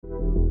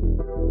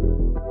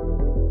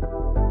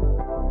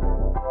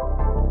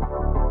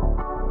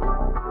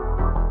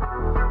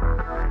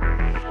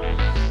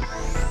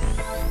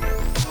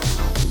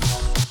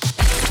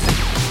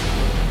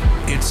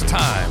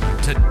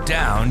to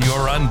Down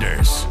Your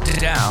Unders.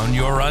 Down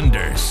Your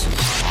Unders.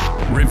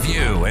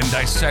 Review and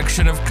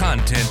dissection of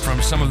content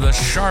from some of the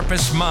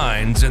sharpest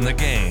minds in the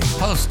game.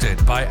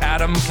 Hosted by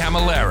Adam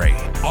Camilleri.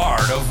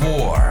 Art of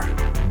War.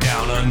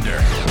 Down Under.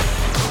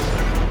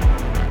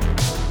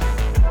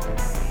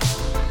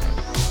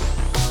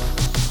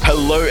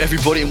 Hello,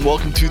 everybody, and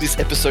welcome to this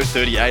episode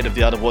 38 of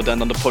the Art of War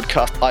Down Under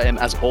podcast. I am,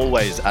 as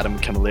always, Adam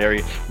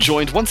Camilleri,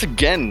 joined once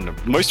again,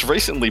 most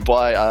recently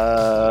by,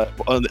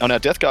 on our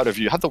Deathguard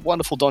review, had the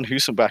wonderful Don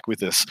Hooson back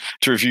with us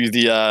to review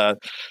the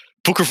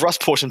Book of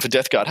Rust portion for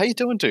Deathguard. How you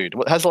doing, dude?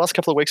 How's the last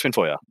couple of weeks been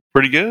for you?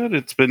 Pretty good.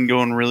 It's been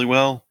going really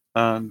well.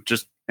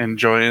 Just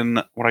enjoying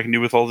what I can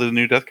do with all the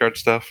new Deathguard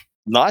stuff.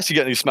 Nice. You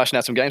getting smashing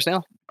out some games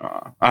now?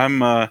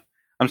 I'm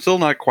still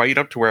not quite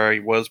up to where I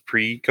was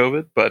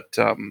pre-COVID, but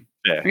I'm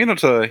getting up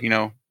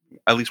to,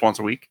 at least once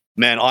a week.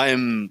 Man,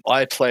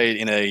 I played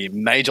in a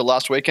major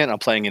last weekend. I'm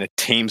playing in a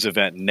teams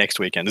event next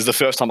weekend. This is the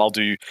first time I'll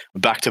do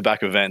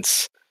back-to-back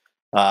events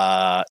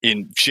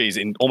in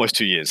almost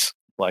 2 years.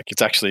 Like,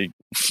 it's actually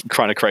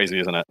kind of crazy,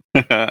 isn't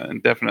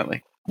it?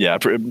 Definitely. Yeah,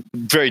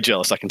 very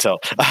jealous, I can tell.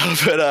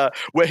 But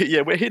we're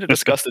here to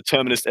discuss the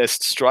Terminus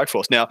Strike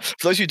Force. Now,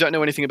 for those of you who don't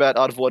know anything about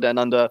Art of War Down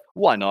Under,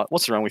 why not?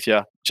 What's wrong with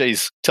you?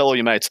 Jeez, tell all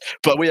your mates.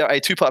 But we are a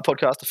two-part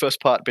podcast, the first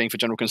part being for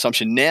general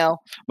consumption now,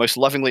 most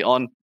lovingly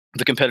on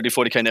the competitive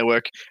 40K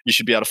network. You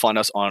should be able to find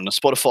us on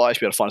Spotify. You should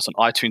be able to find us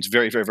on iTunes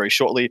very, very, very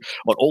shortly,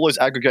 on all those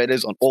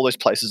aggregators, on all those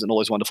places and all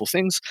those wonderful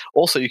things.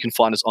 Also, you can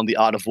find us on the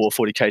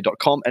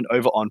artofwar40k.com and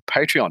over on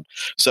Patreon.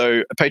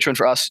 So Patreon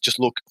for us, just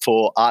look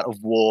for Art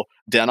of War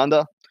Down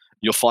Under.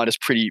 You'll find us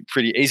pretty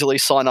easily.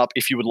 Sign up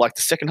if you would like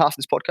the second half of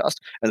this podcast.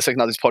 And the second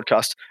half of this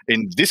podcast,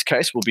 in this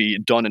case, will be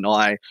Don and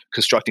I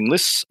constructing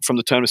lists from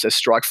the Terminus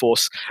Strike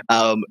Force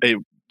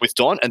with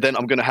Don. And then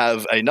I'm going to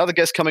have another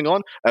guest coming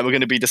on, and we're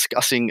going to be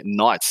discussing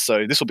Knights.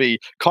 So this will be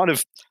kind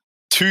of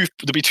there'll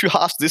be two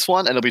halves to this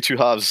one, and there'll be two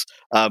halves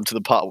to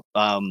the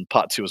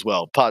part two as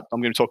well. I'm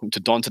going to be talking to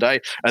Don today,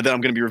 and then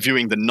I'm going to be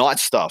reviewing the Knight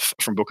stuff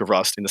from Book of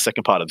Rust in the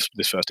second part of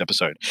this first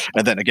episode.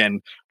 And then again,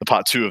 the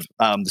part two of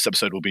this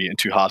episode will be in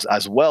two halves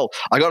as well.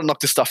 I got to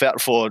knock this stuff out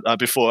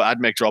before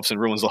AdMech drops and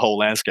ruins the whole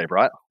landscape,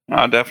 right?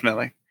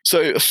 Definitely.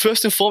 So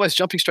first and foremost,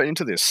 jumping straight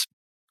into this,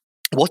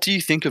 what do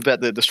you think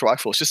about the Strike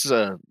Force? Just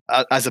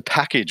as a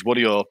package, what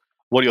are your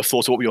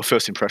thoughts, or what were your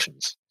first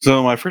impressions?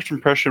 So my first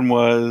impression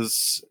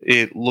was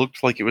it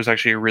looked like it was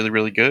actually really,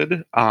 really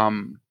good.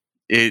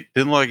 It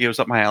didn't look like it was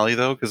up my alley,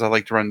 though, because I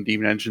like to run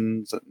demon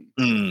engines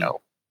and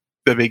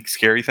the big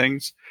scary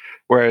things.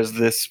 Whereas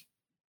this,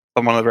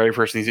 one of the very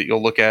first things that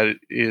you'll look at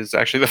is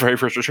actually the very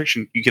first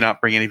restriction: you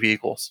cannot bring any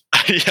vehicles.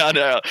 Yeah, I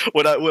know.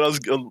 When I was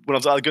going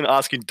to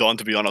ask Don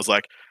to be on, I was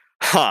like,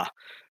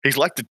 he's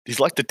like the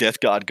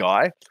Deathguard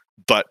guy,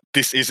 but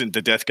this isn't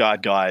the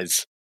Deathguard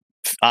guy's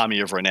army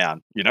of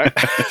renown,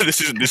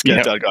 This isn't this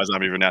guy's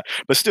army of renown.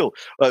 But still,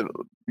 do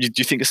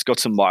you think it's got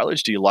some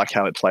mileage? Do you like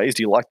how it plays?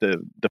 Do you like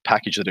the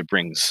package that it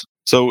brings?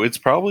 So it's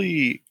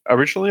probably,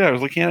 originally I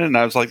was looking at it and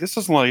I was like, this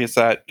doesn't look like it's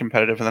that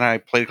competitive. And then I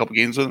played a couple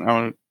games with it and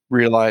I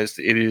realized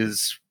it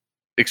is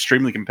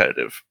extremely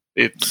competitive.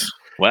 It's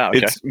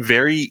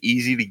very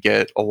easy to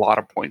get a lot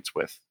of points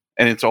with.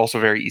 And it's also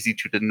very easy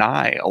to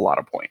deny a lot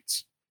of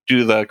points due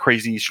to the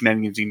crazy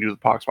shenanigans you can do with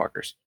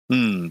Poxwalkers.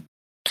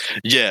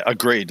 Yeah,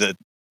 agreed.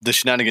 The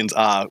shenanigans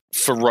are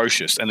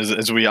ferocious, and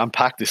as we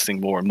unpack this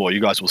thing more and more, you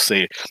guys will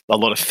see a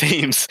lot of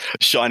themes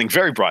shining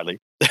very brightly.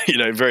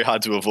 Very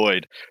hard to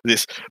avoid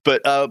this.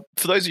 But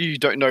for those of you who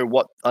don't know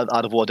what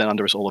Art of War Down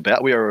Under is all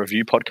about, we are a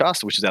review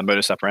podcast, which is our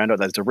modus operandi.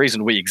 That's the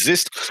reason we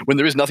exist. When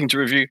there is nothing to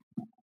review,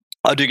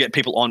 I do get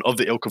people on of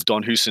the ilk of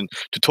Don Hooson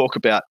to talk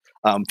about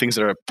things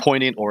that are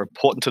poignant or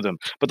important to them.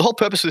 But the whole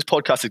purpose of this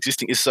podcast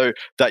existing is so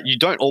that you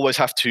don't always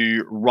have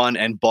to run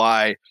and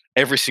buy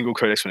every single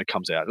codex when it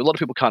comes out. A lot of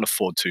people can't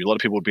afford to. A lot of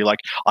people would be like,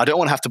 I don't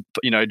want to have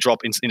to,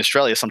 drop in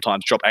Australia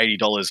sometimes, drop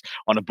 $80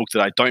 on a book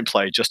that I don't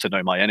play just to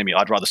know my enemy.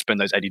 I'd rather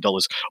spend those $80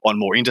 on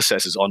more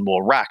intercessors, on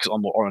more racks,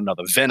 or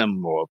another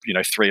venom, or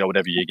 3 or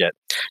whatever you get.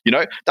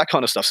 That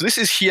kind of stuff. So this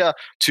is here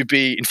to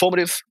be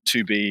informative,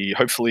 to be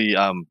hopefully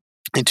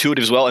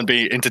intuitive as well, and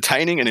be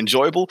entertaining and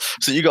enjoyable,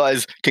 so you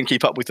guys can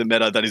keep up with the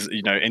meta that is,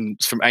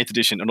 from 8th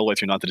edition and all the way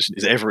through 9th edition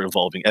is ever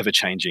evolving, ever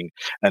changing,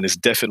 and is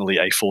definitely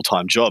a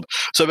full-time job.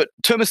 So, but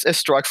Terminus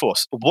Strike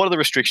Force, what are the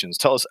restrictions?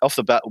 Tell us off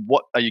the bat,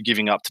 what are you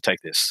giving up to take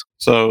this?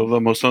 So the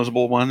most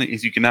notable one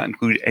is you cannot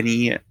include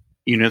any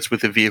units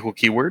with a vehicle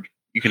keyword.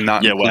 You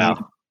cannot include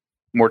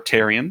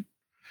Mortarion.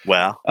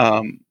 Wow.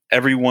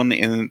 Everyone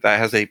that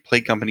has a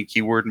Plague Company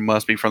keyword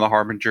must be from the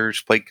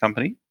Harbinger's Plague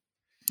Company.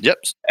 Yep.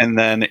 And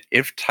then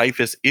if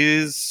Typhus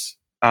is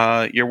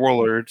your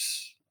warlord,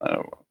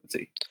 let's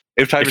see.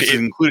 If Typhus is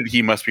included,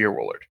 he must be your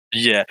warlord.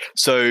 Yeah.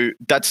 So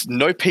that's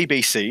no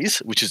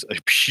PBCs, which is a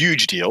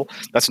huge deal.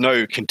 That's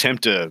no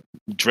Contemptor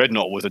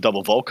Dreadnought with a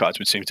double Volkites,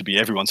 which seems to be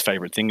everyone's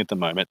favorite thing at the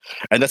moment.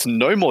 And that's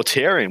no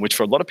Mortarion, which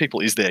for a lot of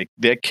people is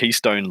their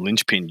keystone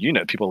linchpin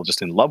unit. People are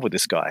just in love with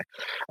this guy.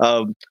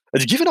 You're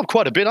giving up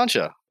quite a bit, aren't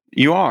you?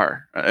 You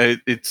are.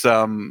 It's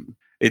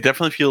It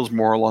definitely feels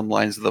more along the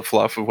lines of the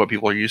fluff of what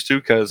people are used to,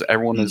 because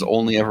everyone has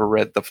only ever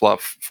read the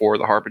fluff for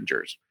the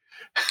Harbingers.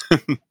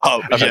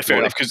 Oh, yeah, fair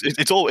enough. Because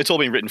it's all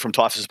being written from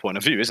Typhus' point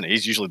of view, isn't it?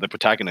 He's usually the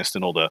protagonist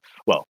and all the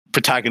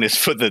protagonist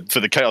for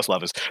the Chaos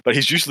Lovers, but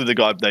he's usually the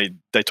guy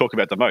they talk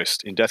about the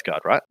most in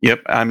Deathguard, right?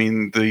 Yep. I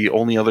mean, the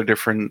only other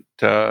different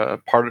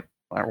part of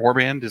our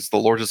warband is the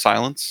Lords of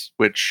Silence,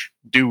 which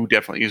do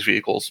definitely use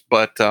vehicles,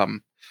 but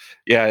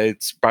yeah,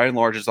 it's by and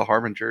large is the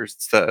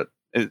Harbingers.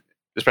 It's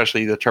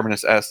especially the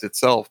Terminus S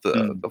itself,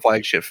 the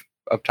flagship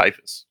of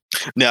Typhus.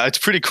 Now it's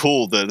pretty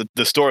cool.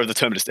 The story of the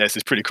Terminus S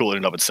is pretty cool in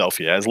and of itself.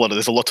 Yeah,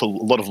 there's a lot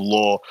of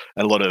lore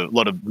and a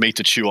lot of meat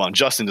to chew on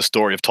just in the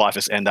story of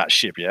Typhus and that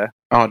ship. Yeah.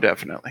 Oh,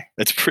 definitely.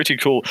 It's pretty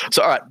cool.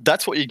 So, all right,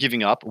 that's what you're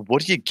giving up.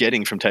 What are you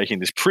getting from taking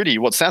this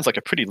what sounds like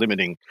a pretty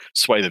limiting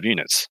swathe of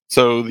units?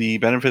 So the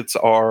benefits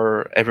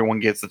are everyone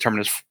gets the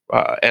Terminus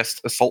S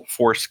Assault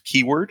Force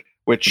keyword,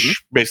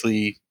 which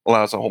basically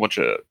allows a whole bunch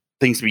of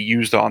things to be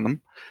used on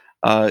them.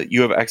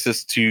 You have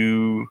access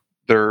to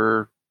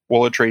their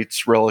Warlord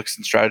traits, relics,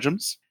 and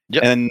stratagems.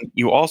 Yep. And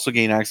you also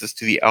gain access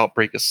to the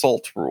Outbreak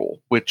Assault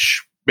rule,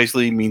 which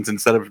basically means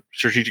instead of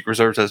strategic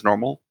reserves as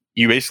normal,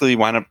 you basically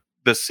wind up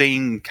the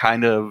same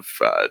kind of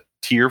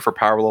tier for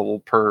power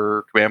level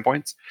per command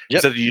points. Yep.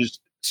 Instead of you just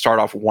start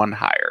off one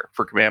higher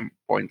for command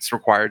points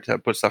required to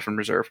put stuff in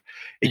reserve.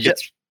 It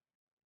gets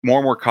more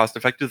and more cost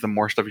effective the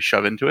more stuff you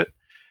shove into it.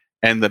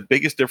 And the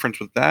biggest difference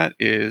with that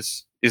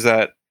is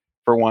that,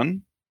 for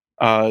one,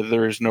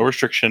 there is no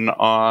restriction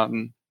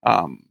on...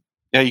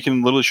 you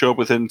can literally show up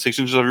within 6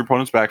 inches of your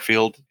opponent's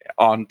backfield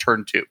on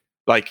turn 2.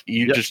 Like,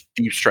 you just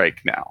deep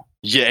strike now.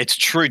 Yeah, it's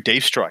true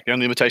deep strike. The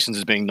only limitations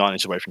is being 9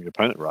 inches away from your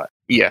opponent, right?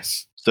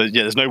 Yes. So,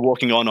 yeah, there's no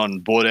walking on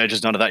board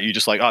edges, none of that. You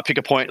just pick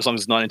a point. As long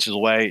as it's 9 inches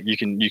away, you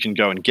can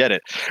go and get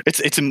it.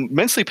 It's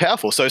immensely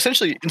powerful. So,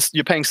 essentially,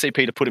 you're paying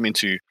CP to put him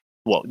into,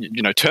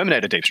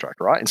 Terminator deep strike,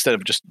 right? Instead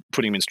of just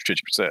putting him in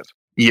strategic reserve.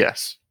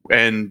 Yes.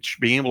 And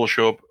being able to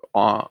show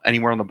up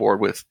anywhere on the board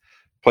with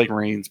Plague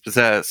Marines,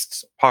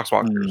 Possessed,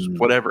 Poxwalkers,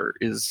 whatever,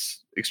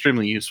 is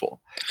extremely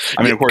useful.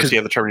 I mean, of course, you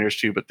have the Terminators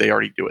too, but they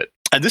already do it.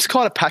 And this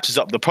kind of patches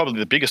up probably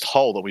the biggest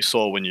hole that we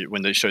saw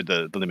when they showed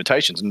the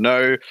limitations.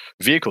 No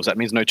vehicles. That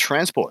means no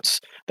transports.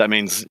 That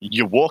means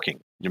you're walking.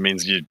 It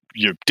means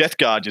you're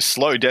Deathguard, you're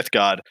slow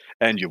Deathguard,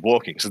 and you're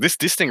walking. So this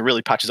thing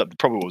really patches up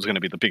probably what was going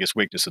to be the biggest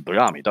weakness of the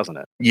army, doesn't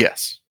it?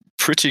 Yes.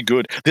 Pretty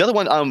good. The other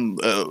one, I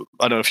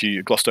don't know if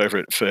you glossed over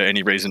it for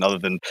any reason other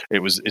than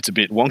it's a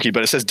bit wonky,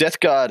 but it says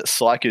Deathguard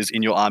Psychers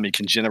in your army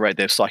can generate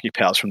their psychic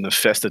powers from the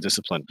Festa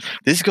discipline.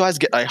 These guys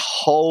get a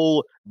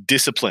whole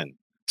discipline.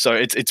 So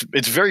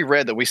it's very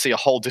rare that we see a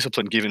whole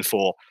discipline given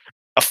for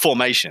a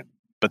formation,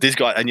 but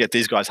yet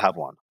these guys have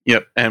one.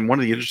 Yep. And one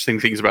of the interesting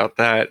things about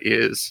that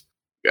is,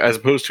 as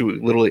opposed to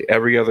literally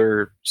every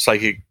other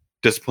psychic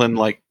discipline,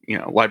 like,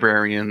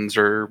 librarians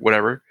or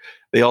whatever,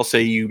 they all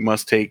say you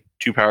must take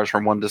 2 powers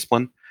from one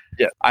discipline.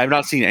 Yeah. I've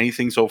not seen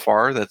anything so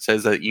far that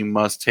says that you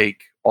must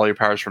take all your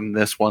powers from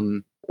this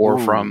one or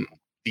from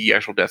the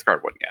actual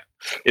Deathguard one yet.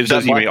 It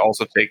says you may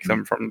also take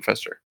them from the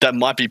Fester. That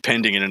might be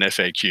pending in an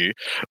FAQ.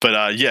 But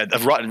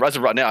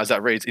right now, as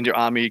that reads, in your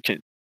army,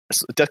 Deathguard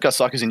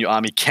Psychers in your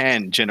army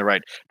can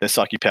generate their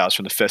psychic powers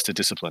from the Fester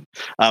discipline.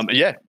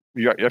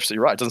 You're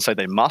absolutely right. It doesn't say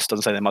they must.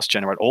 Doesn't say they must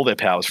generate all their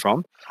powers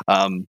from.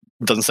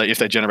 It doesn't say if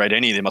they generate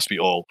any, they must be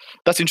all.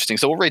 That's interesting.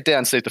 So we'll read down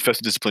and see if the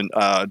Festa discipline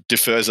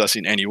differs us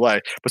in any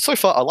way. But so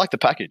far, I like the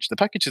package. The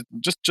package is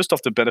just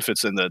off the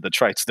benefits and the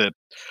traits. The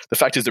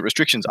fact is that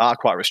restrictions are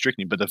quite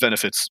restricting, but the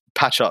benefits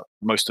patch up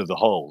most of the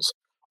holes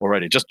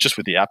already, just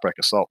with the Outbreak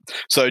Assault.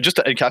 So just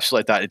to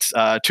encapsulate that, it's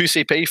 2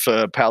 CP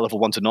for power level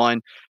 1 to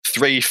 9,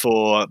 3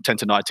 for 10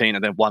 to 19,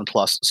 and then 1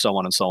 plus so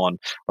on and so on.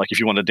 Like if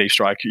you want a deep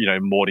strike,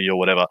 Morty or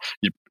whatever,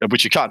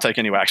 which you can't take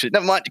anyway. Actually,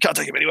 never mind, you can't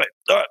take him anyway.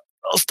 All right,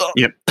 I'll stop.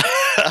 Yep.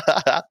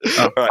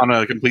 Right. On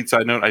a complete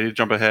side note, I did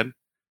jump ahead.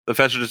 The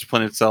Fester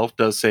discipline itself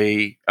does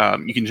say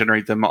you can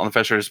generate them on the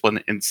Fester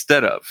discipline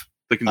instead of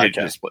the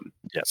Contagion discipline.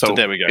 Yeah, so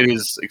there we go. It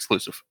is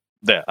exclusive.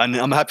 There, and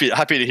I'm happy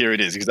to hear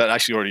it is, because that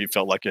actually already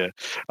felt like a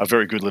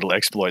very good little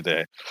exploit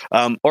there.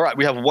 All right,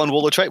 we have one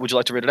Warlord trait. Would you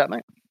like to read it out,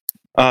 mate?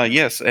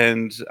 Yes,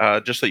 and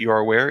just so you are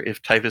aware,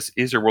 if Typhus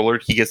is your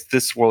Warlord, he gets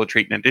this Warlord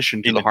trait in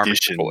addition to the Harmonic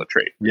Warlord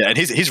trait. Yeah, and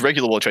his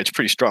regular Warlord trait's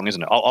pretty strong,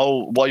 isn't it?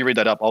 I'll while you read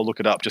that up, I'll look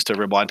it up just to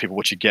remind people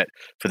what you get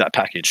for that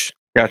package.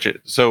 Gotcha.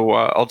 So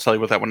I'll tell you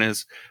what that one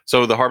is.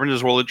 So the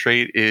Harbinger's Warlord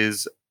trait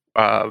is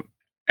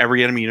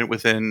every enemy unit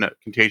within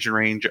contagion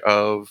range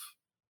of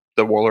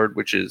the Warlord,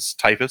 which is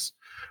Typhus,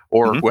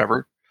 or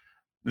whoever,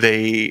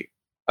 they,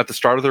 at the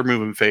start of their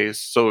movement phase,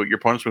 so your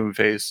opponent's movement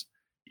phase,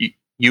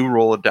 you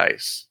roll a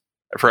dice.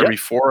 For every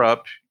 4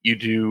 up, you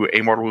do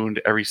a mortal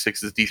wound. Every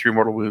 6 is D3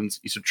 mortal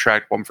wounds. You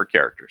subtract 1 for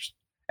characters,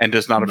 and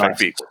does not affect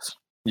vehicles.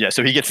 Yeah,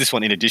 so he gets this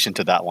one in addition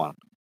to that one.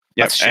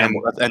 Yep, and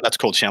that's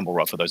called Shamble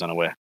Rot for those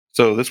unaware.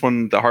 So this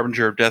one, the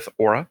Harbinger of Death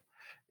aura,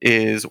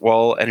 is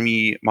while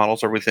enemy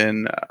models are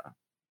within,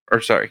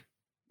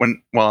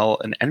 while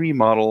an enemy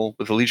model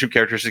with a legion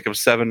characteristic of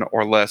 7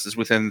 or less is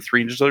within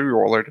 3 inches of your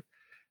Warlord,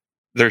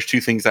 there's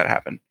 2 things that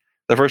happen.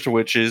 The first of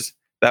which is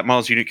that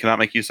model's unit cannot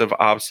make use of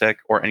OBSEC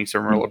or any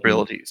similar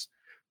abilities.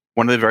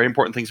 One of the very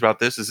important things about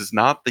this is it's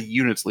not the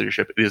unit's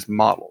leadership, it is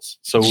models.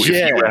 So if you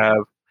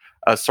have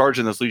a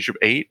sergeant that's leadership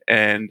 8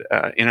 and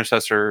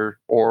intercessor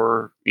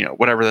or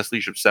whatever that's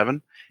leadership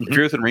 7, if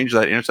you're within range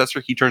of that intercessor,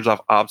 he turns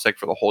off OBSEC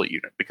for the whole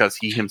unit because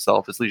he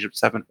himself is leadership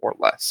 7 or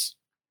less.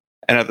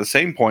 And at the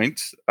same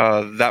point,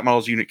 that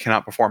model's unit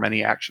cannot perform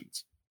any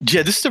actions.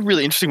 Yeah, this is a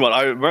really interesting one.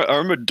 I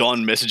remember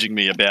Don messaging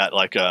me about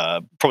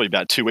probably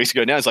about 2 weeks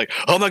ago now. It's like,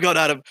 oh my God,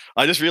 Adam,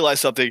 I just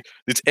realized something.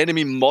 It's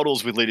enemy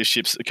models with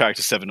leaderships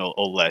character 7 or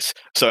less.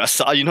 So the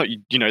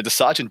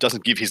sergeant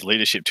doesn't give his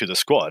leadership to the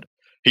squad.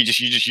 You just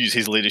use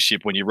his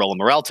leadership when you roll a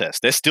morale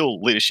test. They're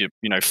still leadership,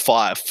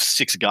 5,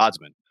 6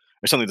 guardsmen.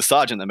 It's only the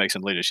sergeant that makes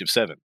them leadership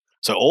 7.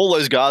 So all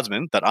those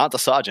guardsmen that aren't the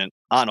sergeant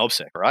aren't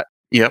OBSEC, right?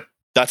 Yep.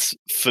 That's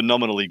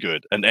phenomenally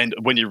good. And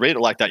when you read it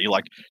like that,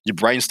 your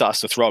brain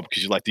starts to throb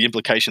because the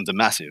implications are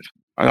massive.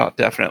 Oh,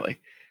 definitely.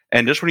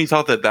 And just when you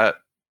thought that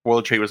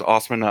warlord trait was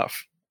awesome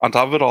enough, on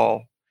top of it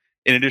all,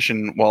 in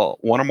addition, while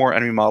one or more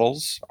enemy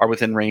models are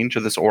within range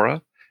of this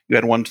aura, you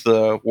add one to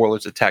the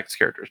warlord's attacks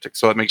characteristic.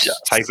 So that makes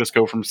Typhus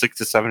go from 6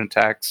 to 7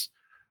 attacks,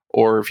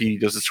 or if he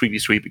does a sweepy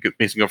sweep, it could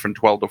basically go from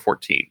 12 to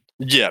 14.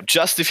 Yeah,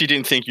 just if you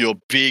didn't think your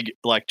big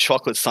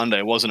chocolate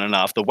sundae wasn't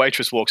enough, the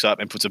waitress walks up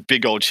and puts a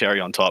big old cherry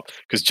on top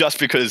just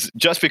because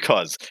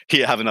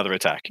here, have another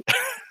attack.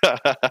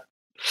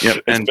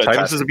 Yep, and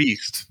Typhus is a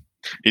beast.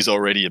 He's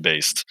already a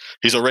beast.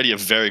 He's already a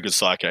very good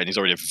psycho, and he's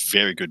already a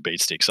very good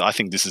beatstick. So I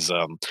think this is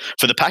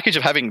for the package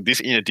of having this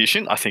in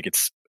addition, I think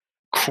it's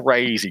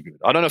crazy good.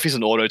 I don't know if he's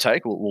an auto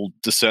take. We'll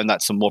discern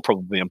that some more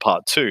probably in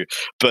part 2,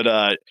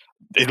 but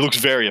it looks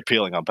very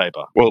appealing on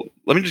paper. Well,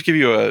 let me just give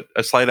you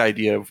a slight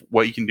idea of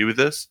what you can do with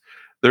this.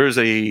 There is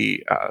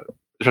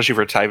especially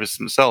for Typhus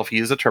himself, he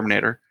is a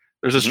Terminator.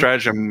 There's a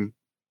stratagem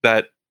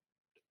that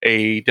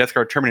a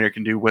Deathguard Terminator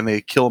can do when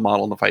they kill a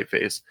model in the fight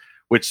phase,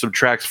 which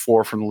subtracts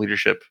 4 from the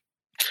leadership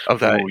of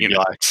that unit.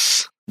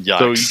 Yikes.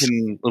 So you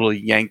can literally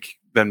yank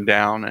them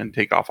down and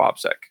take off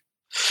OBSEC.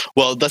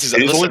 Well, that's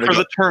only for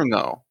the turn,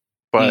 though,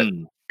 but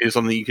it is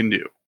something you can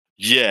do.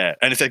 Yeah,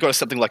 and if they've got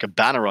something like a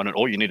banner on it,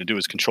 all you need to do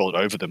is control it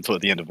over them for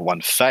the end of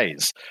one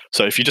phase.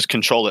 So if you just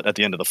control it at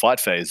the end of the fight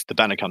phase, the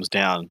banner comes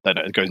down,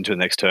 it goes into the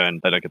next turn,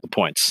 they don't get the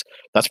points.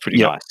 That's pretty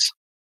nice.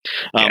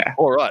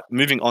 All right,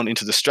 moving on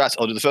into the strats.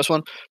 I'll do the first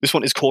one. This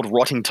one is called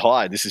Rotting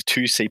Tide. This is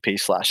 2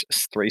 CP/3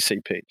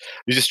 CP.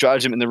 Use a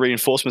stratagem in the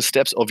reinforcement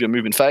steps of your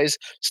movement phase.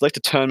 Select a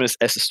Terminus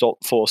S Assault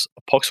Force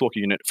Poxwalker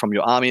unit from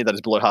your army that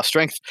is below half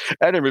strength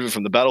and remove it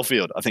from the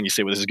battlefield. I think you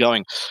see where this is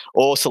going.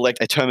 Or select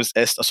a Terminus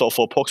S Assault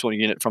Force Poxwalker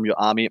unit from your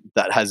army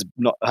that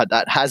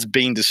has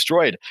been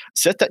destroyed.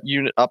 Set that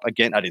unit up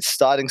again at its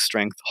starting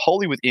strength,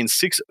 wholly within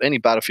 6 of any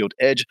battlefield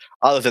edge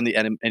other than the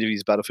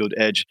enemy's battlefield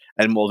edge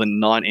and more than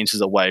 9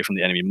 inches away from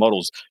the enemy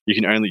models. You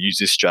can only use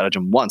this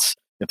stratagem once.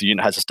 If the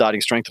unit has a starting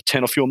strength of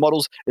 10 or fewer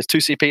models, it's 2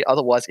 CP.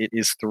 Otherwise, it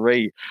is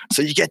 3.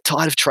 So you get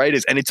Tide of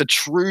Traitors, and it's a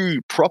true,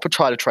 proper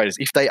Tide of Traitors.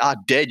 If they are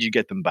dead, you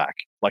get them back.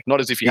 Not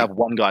as if you have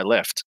one guy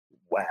left.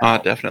 Wow.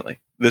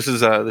 Definitely. This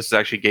is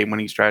actually a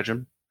game-winning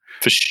stratagem.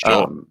 For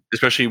sure.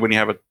 Especially when you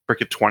have a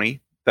brick of 20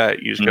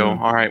 that you just go,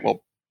 all right,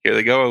 well, here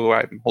they go.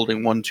 I'm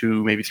holding 1,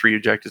 2, maybe 3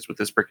 objectives with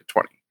this brick of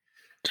 20.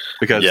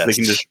 Because they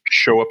can just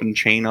show up and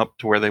chain up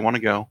to where they want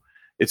to go.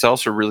 It's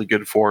also really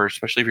good for,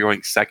 especially if you're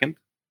going second,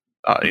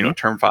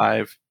 turn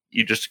 5,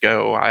 you just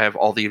go, I have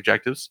all the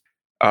objectives.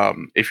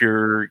 If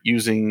you're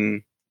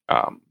using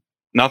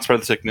not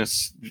Spread the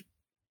Sickness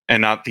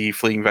and not the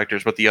Fleeing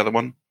Vectors, but the other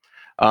one,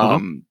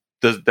 the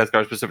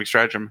Deathguard specific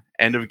stratagem,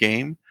 end of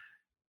game,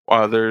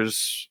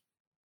 there's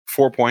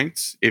 4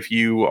 points if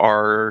you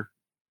are,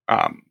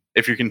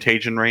 if your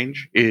contagion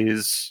range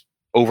is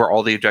over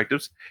all the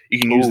objectives. You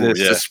can use this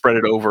to spread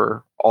it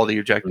over all the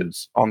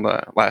objectives on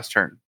the last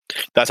turn.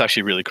 That's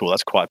actually really cool.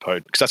 That's quite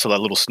potent because that's a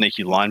little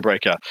sneaky line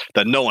breaker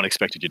that no one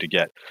expected you to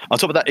get. On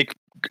top of that,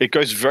 it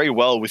goes very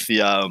well with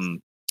the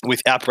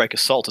with Outbreak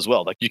Assault as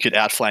well. You could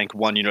outflank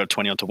one unit of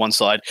 20 onto one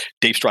side,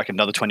 deep strike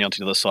another 20 onto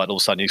the other side. All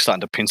of a sudden, you're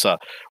starting to pincer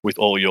with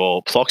all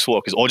your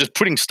Poxwalkers, or just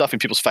putting stuff in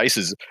people's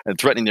faces and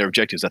threatening their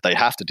objectives that they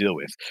have to deal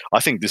with. I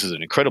think this is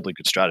an incredibly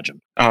good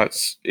stratagem.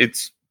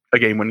 It's a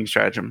game-winning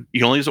stratagem.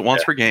 You can only use it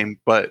once per game,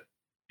 but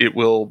it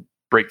will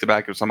break the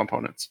back of some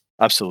opponents.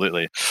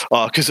 Absolutely.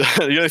 Because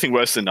the only thing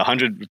worse than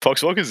 100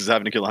 Poxwalkers is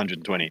having to kill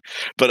 120.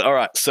 But all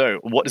right, so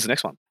what is the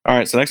next one? All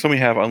right, so next one we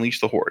have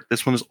Unleash the Horde.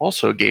 This one is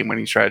also a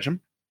game-winning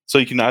stratagem. So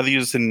you can either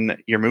use it in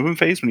your movement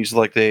phase when you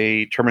select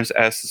a Terminus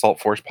S Assault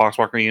Force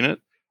Poxwalker unit,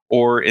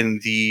 or in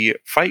the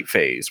fight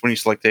phase when you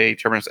select a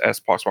Terminus S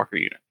Poxwalker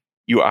unit.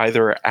 You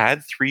either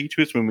add 3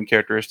 to its movement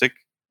characteristic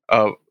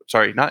of,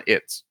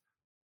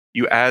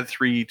 you add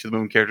 3 to the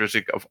movement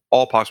characteristic of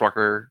all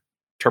Poxwalker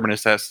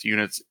Terminus S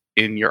units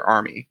in your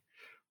army,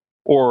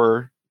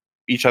 or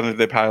each time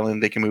they pile in,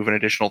 they can move an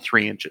additional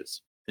 3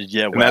 inches.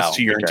 Yeah, and that's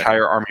to your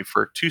entire army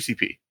for 2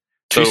 CP.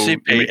 2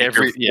 CP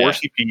every 4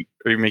 CP,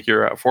 or you make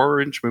your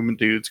 4-inch movement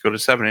dudes go to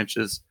 7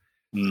 inches,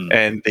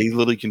 and they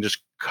literally can just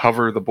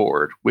cover the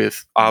board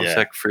with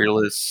OBSEC,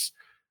 Fearless,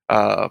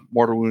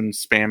 Mortal Wound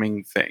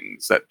spamming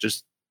things that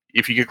just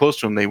if you get close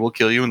to them, they will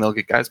kill you and they'll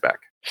get guys back.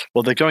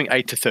 Well, they're going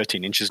 8 to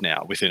 13 inches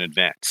now within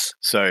advance.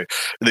 So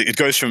it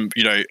goes from,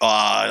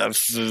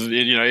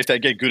 if they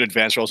get good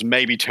advance rolls,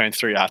 maybe turn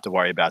 3, I have to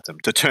worry about them.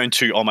 To turn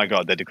 2, oh my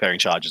God, they're declaring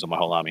charges on my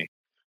whole army.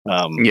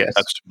 Yes.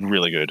 That's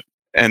really good.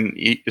 And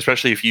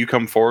especially if you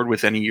come forward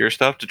with any of your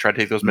stuff to try to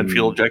take those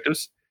midfield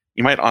objectives,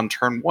 you might on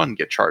turn 1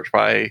 get charged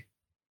by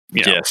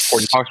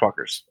 40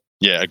 Poxwalkers.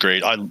 Yeah,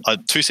 agreed.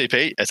 2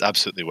 CP, it's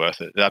absolutely worth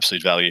it.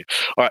 Absolute value.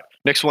 All right,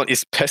 next one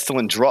is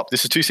Pestilent Drop.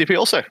 This is 2 CP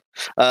also.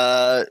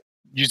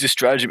 Use this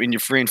stratagem in your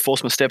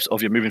reinforcement steps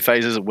of your moving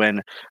phases when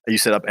you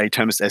set up a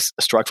Terminus S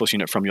strike force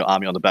unit from your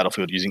army on the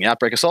battlefield using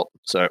Outbreak Assault,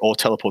 or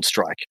Teleport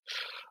Strike.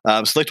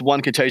 Select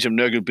one contagion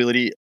of no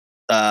ability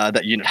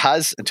that unit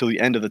has until the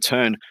end of the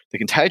turn. The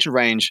contagion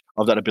range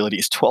of that ability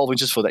is 12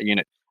 inches for that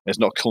unit. It's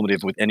not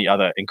cumulative with any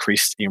other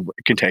increased in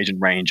contagion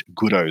range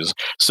goodos.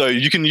 So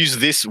you can use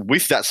this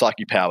with that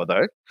psychic power,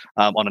 though,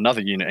 on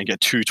another unit and get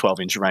 2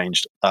 12-inch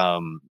ranged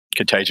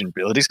contagion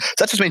abilities. So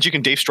that just means you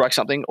can deep strike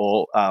something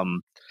or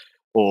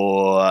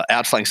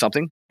outflank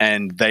something,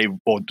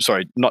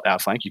 not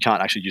outflank. You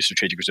can't actually use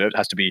strategic reserve. It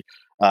has to be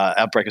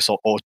Outbreak Assault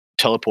or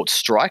Teleport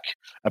Strike.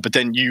 But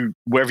then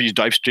wherever you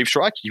deep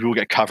strike, you will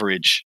get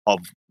coverage of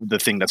the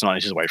thing that's 9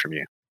 inches away from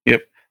you.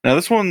 Yep. Now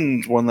this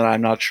one's one that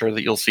I'm not sure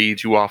that you'll see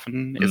too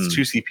often. It's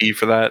 2 CP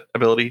for that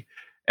ability,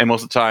 and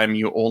most of the time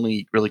you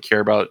only really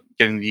care about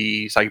getting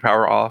the psychic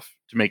power off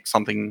to make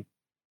something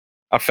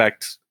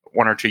affect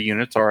 1 or 2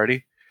 units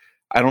already.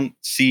 I don't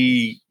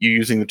see you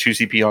using the 2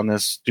 CP on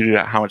this due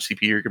to how much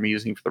CP you're going to be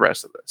using for the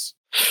rest of this.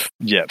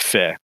 Yeah,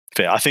 fair.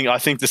 I think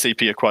the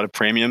CP are quite a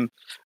premium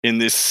in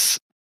this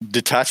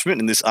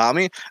detachment, in this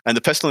army, and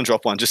the Pestilent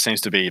Drop one just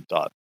seems to be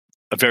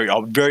very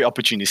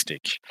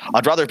opportunistic.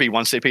 I'd rather it be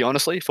 1 CP,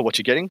 honestly, for what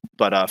you're getting,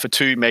 but for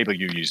 2, maybe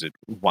you use it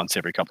once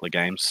every couple of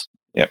games.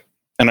 Yep.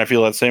 And I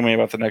feel that same way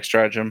about the next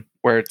stratagem,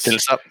 where it's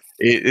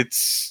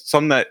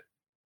something that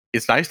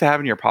it's nice to have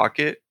in your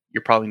pocket.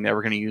 You're probably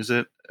never going to use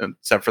it,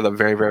 except for the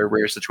very, very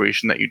rare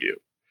situation that you do,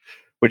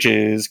 which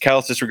is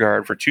Callous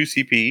Disregard for 2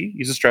 CP.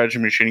 Use a stratagem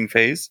in your shooting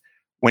phase.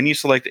 When you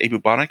select a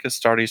bubonic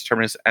Astartes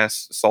Terminus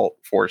S Assault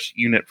Force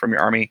unit from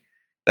your army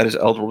that is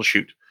eligible to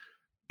shoot.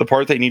 The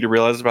part that you need to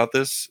realize about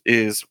this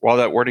is while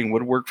that wording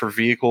would work for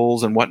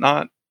vehicles and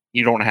whatnot,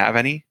 you don't have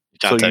any.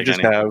 So you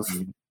just have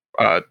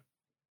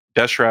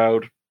Death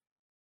Shroud,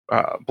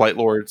 Blight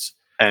Lords,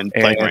 and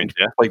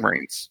Plague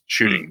Marines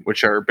shooting,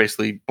 which are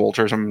basically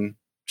bolters and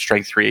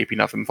strength 3 AP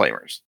nothing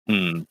flamers.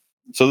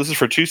 So this is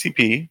for 2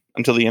 CP.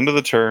 Until the end of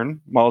the turn,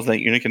 models in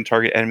that unit can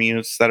target enemy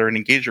units that are in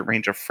engagement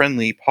range of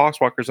friendly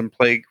Poxwalkers and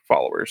Plague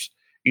Followers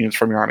units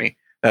from your army.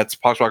 That's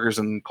Poxwalkers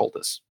and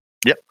Cultists.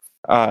 Yep.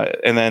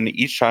 And then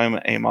each time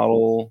a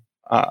model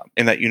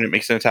in that unit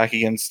makes an attack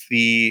against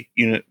the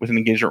unit with an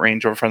engagement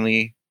range of a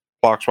friendly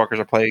Poxwalkers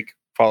or Plague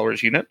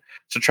Followers unit,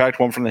 subtract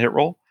 1 from the hit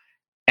roll.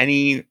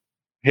 Any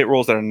hit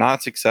rolls that are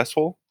not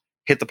successful,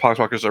 hit the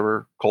Poxwalkers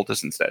or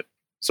Cultists instead.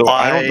 So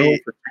I don't know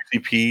for 2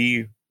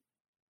 CP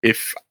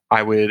if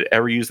I would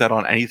ever use that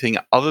on anything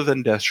other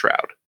than Death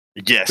Shroud.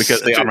 Yes.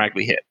 Because they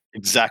automatically hit.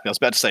 Exactly. I was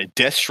about to say,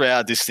 Death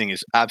Shroud, this thing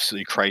is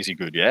absolutely crazy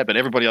good, yeah? But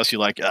everybody else, you're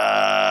like,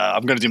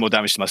 I'm going to do more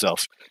damage to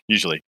myself,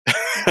 usually.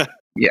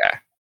 Yeah.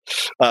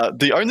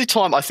 The only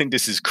time I think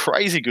this is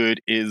crazy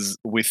good is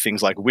with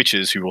things like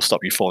witches who will stop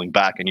you falling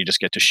back and you just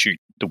get to shoot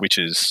the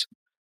witches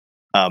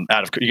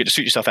you get to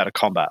shoot yourself out of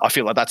combat. I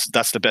feel like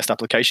that's the best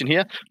application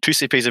here. 2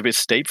 CP is a bit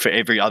steep for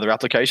every other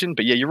application,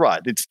 but yeah, you're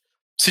right. It's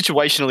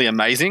situationally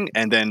amazing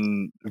and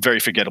then very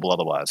forgettable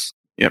otherwise.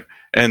 Yep.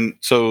 And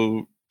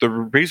so the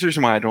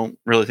reason why I don't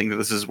really think that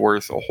this is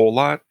worth a whole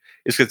lot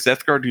is because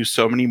Deathguard do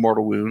so many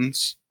mortal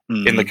wounds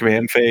in the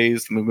command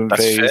phase, the movement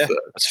phase,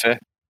 that's fair.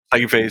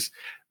 Psychic phase,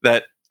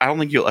 that I don't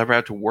think you'll ever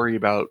have to worry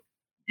about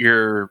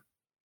your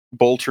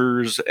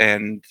bolters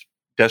and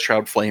Death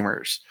Shroud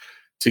flamers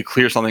to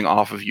clear something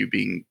off of you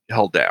being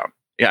held down.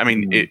 Yeah, I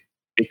mean,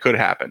 it could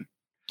happen.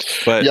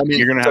 But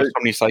you're going to have so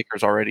many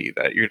Psychers already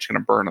that you're just going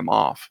to burn them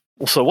off.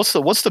 So what's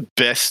the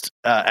best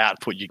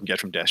output you can get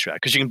from Death Shroud?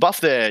 Because you can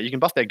buff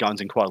their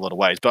guns in quite a lot of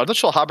ways, but I'm not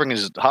sure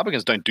Harbingers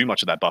don't do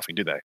much of that buffing,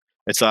 do they?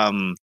 It's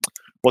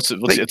it's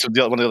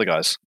one of the other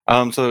guys.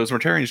 So there's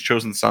Mortarian's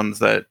Chosen Sons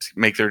that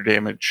make their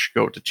damage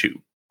go to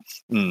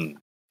 2.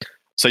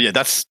 So yeah,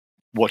 that's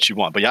what you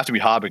want, but you have to be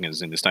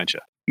Harbingers in this, don't you?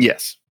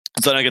 Yes.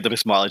 So I don't get the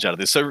best mileage out of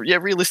this. So yeah,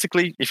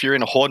 realistically, if you're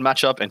in a Horde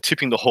matchup and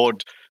tipping the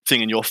Horde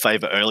thing in your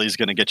favor early is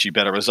going to get you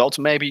better results,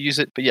 maybe use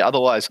it. But yeah,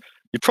 otherwise,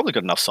 you've probably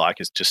got enough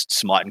Psychers. Just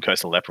Smite and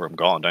Curse the Leper and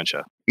gone, don't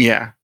you?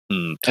 Yeah.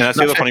 And that's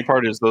the other funny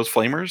part is those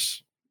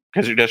Flamers,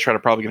 because your Death Shroud are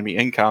probably going to be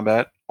in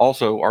combat,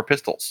 also are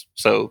pistols.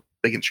 So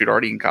they can shoot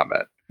already in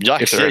combat. Yeah,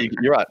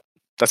 you're right.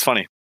 That's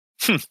funny.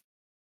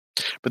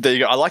 But there you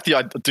go. I like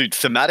dude,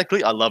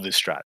 thematically, I love this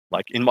strat.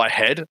 Like in my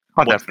head,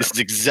 this is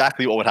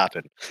exactly what would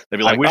happen. They'd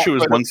be like, I wish it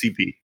was 1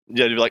 CP.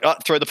 Yeah, they'd be like,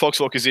 throw the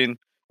Foxwalkers in.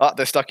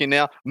 They're stuck in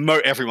now. Mow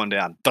everyone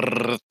down.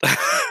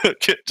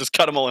 Just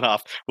cut them all in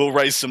half. We'll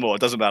raise some more.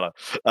 It doesn't matter.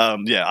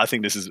 Yeah, I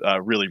think this is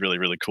really, really,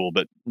 really cool,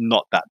 but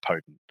not that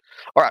potent.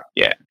 All right.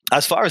 Yeah.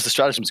 As far as the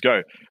stratagems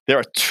go, there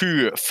are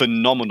two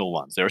phenomenal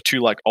ones. There are two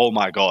like, oh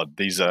my god,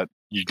 these are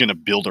you're going to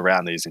build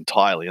around these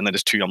entirely, and then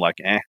there's two I'm like,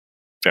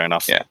 fair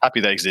enough. Yeah.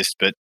 Happy they exist,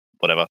 but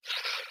whatever.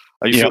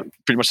 Are you feel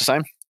pretty much the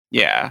same?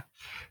 Yeah.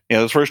 Yeah.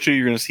 Those first two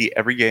you're going to see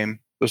every game.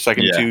 Those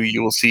second two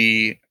you will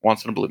see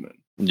once in a blue moon.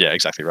 Yeah,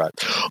 exactly right.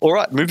 All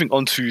right, moving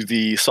on to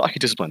the psychic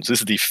disciplines. This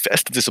is the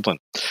Fest discipline.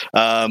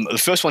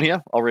 The first one here,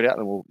 I'll read out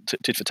and we'll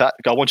tit for tat.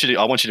 I want you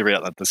to read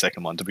out the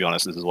second one, to be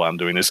honest. This is why I'm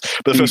doing this.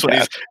 But the first one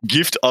is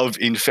Gift of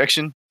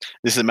Infection.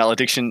 This is a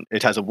malediction.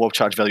 It has a warp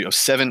charge value of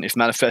 7. If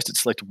manifested,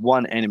 select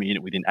one enemy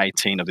unit within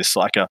 18 of this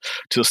psyker.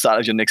 To the start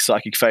of your next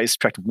psychic phase,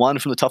 subtract 1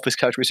 from the toughness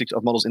characteristics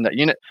of models in that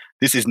unit.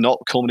 This is not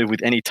cumulative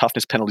with any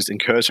toughness penalties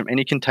incurs from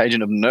any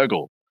contagion of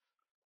Nurgle.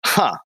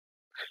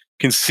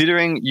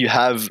 Considering you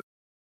have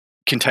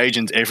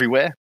contagions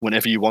everywhere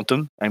whenever you want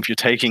them, and if you're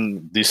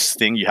taking this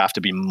thing, you have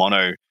to be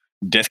mono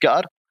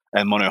Deathguard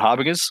and mono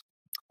Harbingers.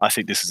 I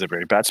think this is a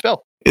very bad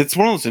spell. It's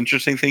one of those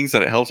interesting things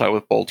that it helps out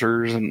with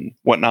bolters and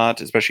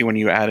whatnot, especially when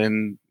you add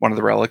in one of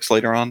the relics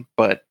later on.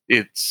 But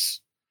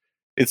it's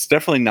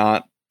definitely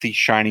not the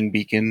shining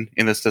beacon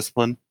in this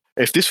discipline.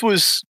 If this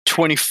was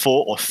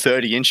 24 or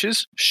 30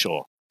 inches,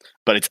 sure.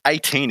 But it's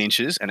 18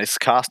 inches and it's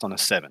cast on a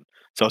 7.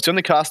 So it's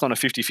only cast on a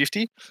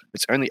 50-50.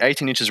 It's only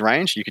 18 inches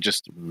range. You could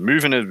just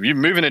move and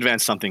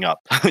advance something up,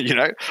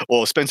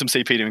 or spend some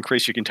CP to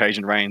increase your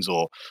contagion range,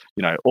 or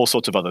all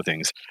sorts of other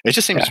things. It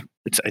just seems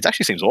it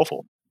actually seems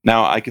awful.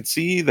 Now I could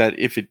see that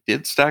if it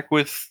did stack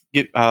with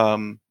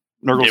Nurgle's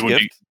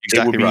Gift,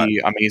 it would be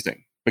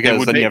amazing.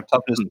 Because then you have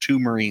toughness 2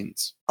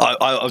 Marines.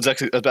 I was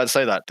actually about to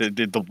say that.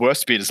 The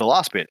worst bit is the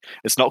last bit.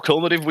 It's not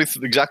cumulative with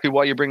exactly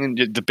why you're bringing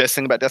the best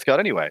thing about Deathguard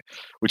anyway,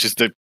 which is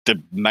the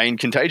main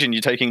contagion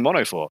you're taking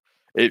mono for.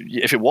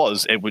 If it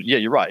was, it would. Yeah,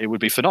 you're right. It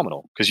would be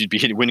phenomenal because you'd be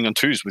winning on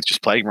 2s with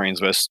just Plague Marines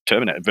versus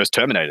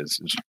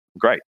Terminators. It's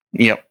great.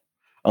 Yep.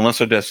 Unless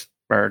they're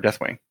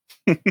Deathwing.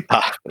 Darn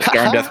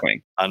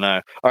Deathwing. I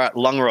know. All right,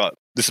 Lung Rot.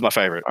 This is my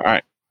favorite. All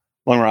right.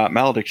 Lung Rot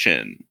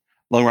Malediction.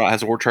 Lung Rot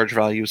has a war charge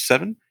value of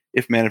 7.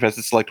 If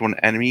manifested, select one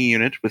enemy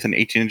unit within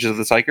 18 inches of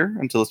the Psyker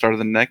until the start of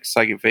the next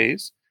psychic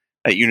phase.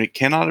 That unit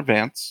cannot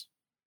advance.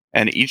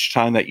 And each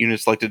time that unit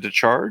is selected to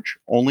charge,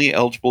 only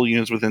eligible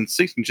units within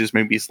 6 inches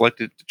may be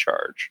selected to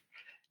charge.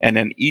 And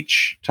then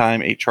each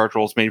time a charge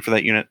roll is made for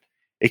that unit,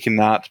 it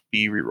cannot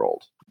be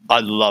rerolled.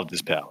 I love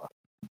this power.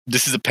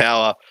 This is a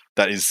power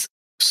that is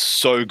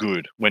so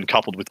good when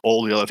coupled with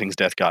all the other things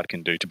Deathguard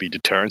can do to be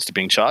deterrents to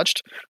being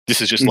charged.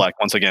 This is just like,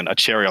 once again, a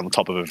cherry on the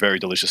top of a very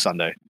delicious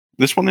sundae.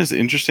 This one is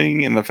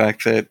interesting in the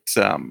fact that,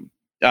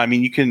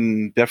 you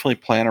can definitely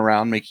plan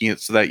around making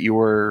it so that you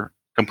are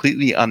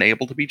completely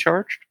unable to be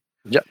charged.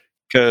 Yep.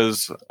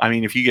 Because,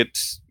 if you get,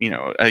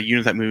 a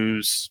unit that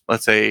moves,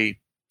 let's say,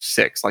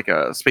 6, like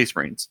a Space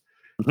Marines,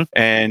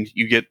 and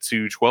you get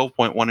to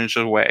 12.1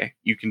 inches away,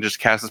 you can just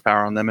cast this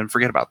power on them and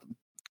forget about them.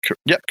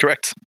 Yep,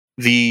 correct.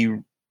 The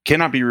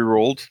cannot be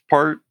rerolled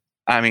part,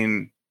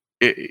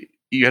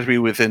 you have to be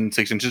within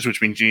 6 inches,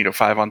 which means you need a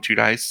 5 on 2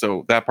 dice,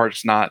 so that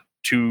part's not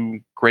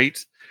too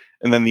great.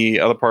 And then the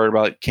other part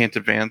about can't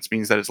advance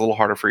means that it's a little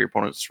harder for your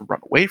opponents to run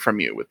away from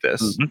you with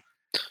this.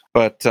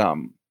 But,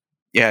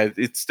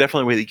 it's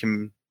definitely a way that you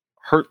can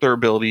hurt their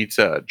ability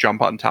to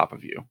jump on top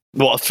of you.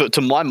 Well,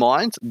 to my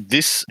mind,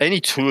 any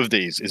 2 of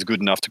these is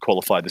good enough to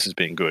qualify this as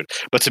being good.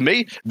 But to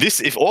me,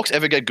 if orcs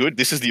ever get good,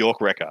 this is the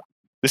orc wrecker.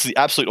 This is the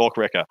absolute orc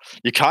wrecker.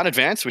 You can't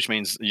advance, which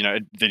means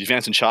the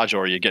advance and charge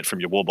aura you get from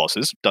your war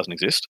bosses doesn't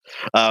exist.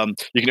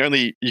 You can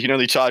only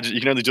charge. You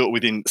can only do it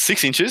within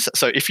 6 inches.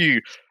 So if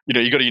you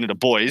got a unit of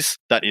boys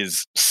that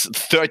is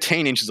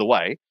 13 inches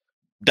away,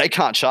 they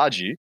can't charge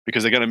you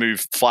because they're going to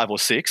move 5 or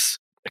 6.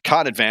 They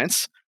can't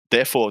advance.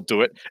 Therefore,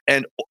 do it.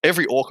 And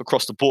every orc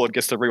across the board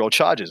gets the reroll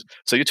charges.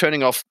 So you're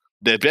turning off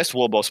their best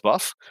war boss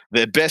buff,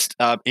 their best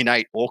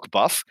innate orc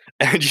buff,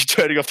 and you're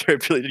turning off their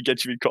ability to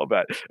get you in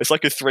combat. It's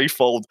like a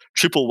 3-fold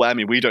triple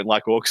whammy. We don't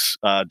like orcs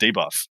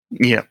debuff.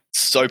 Yeah.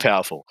 So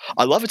powerful.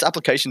 I love its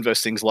application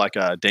versus things like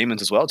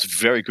demons as well. It's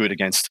very good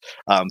against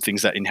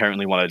things that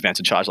inherently want to advance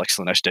and charge, like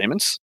Slanesh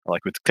demons.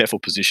 Like with careful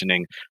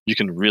positioning, you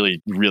can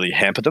really, really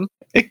hamper them.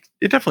 It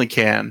definitely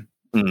can.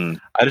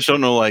 I just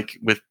don't know, like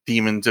with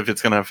demons, if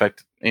it's going to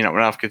affect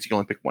enough because you can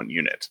only pick one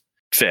unit.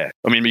 Fair.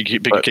 You can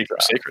keep them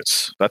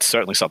secrets. That's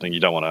certainly something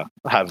you don't want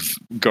to have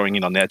going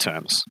in on their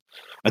terms.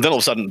 And then all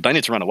of a sudden, they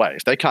need to run away.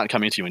 If they can't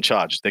come into you and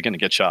charge, they're going to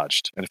get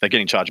charged. And if they're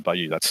getting charged by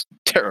you, that's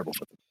terrible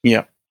for them.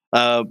 Yeah.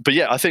 But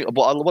yeah, I think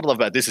what I love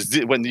about this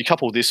is when you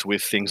couple this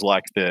with things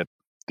like the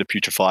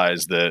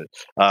putrefiers, the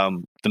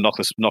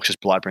noxious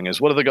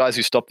blightbringers. What are the guys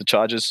who stop the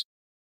charges?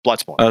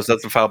 Blightspawn. So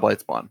that's the Foul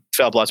Blightspawn.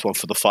 Foul Blightspawn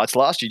for the fights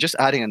last. You're just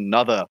adding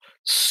another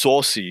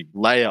saucy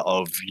layer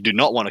of you do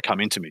not want to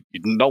come into me. You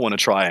do not want to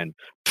try and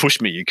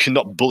push me. You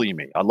cannot bully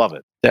me. I love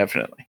it.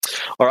 Definitely.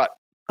 All right.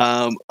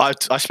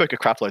 I spoke a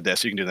crap load there,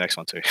 so you can do the next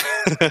one too.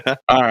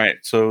 All right.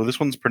 So this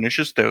one's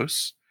Pernicious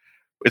Dose.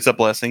 It's a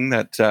blessing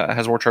that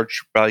has war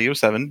charge value of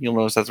 7. You'll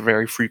notice that's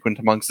very frequent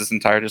amongst this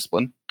entire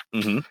discipline.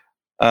 Mm-hmm.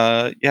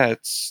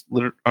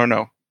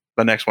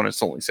 The next one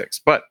is only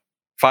 6. But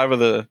 5 of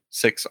the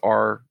 6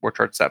 are War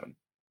Chart 7.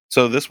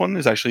 So this one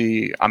is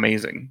actually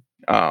amazing.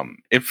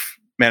 If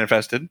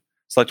manifested,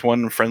 select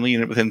one friendly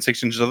unit within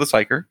 6 inches of the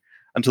Psyker.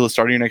 Until the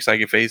start of your next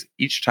Psychic phase,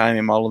 each time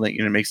a model in that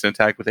unit makes an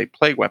attack with a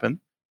plague weapon,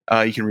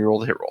 you can reroll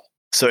the hit roll.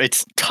 So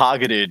it's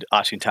targeted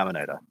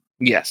Archcontaminator.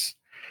 Yes.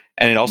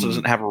 And it also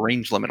doesn't have a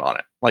range limit on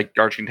it, like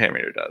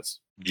Archcontaminator does.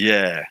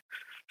 Yeah.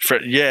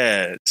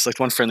 Select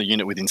one friendly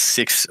unit within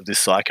 6 of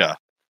this Psyker.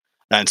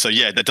 And so,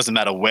 that doesn't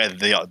matter where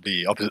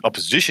the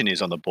opposition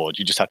is on the board.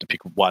 You just have to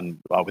pick one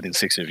within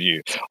 6 of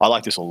you. I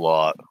like this a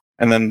lot.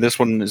 And then this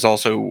one is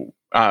also,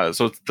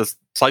 so the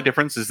slight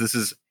difference is this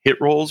is hit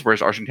rolls,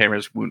 whereas Archcontaminator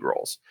is wound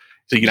rolls.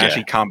 So you can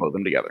actually combo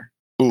them together.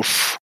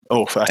 Oof.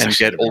 Oh, that's and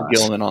get Old nice.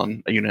 Gilliman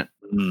on a unit.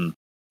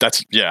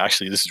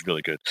 Actually, this is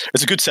really good.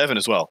 It's a good 7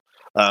 as well.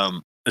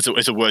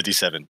 It's a worthy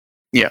 7.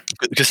 Yeah.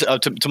 Because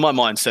to my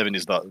mind, 7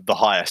 is the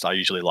highest I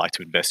usually like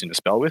to invest in a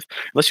spell with,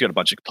 unless you got a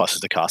bunch of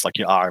pluses to cast, like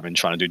your Arm and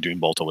trying to do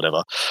Doombolt or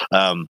whatever.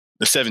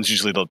 The 7's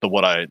usually the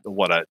what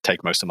I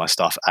take most of my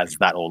stuff as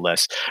that or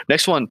less.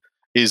 Next one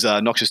is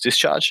Noxious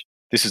Discharge.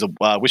 This is a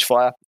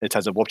Witchfire. It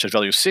has a warp charge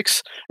value of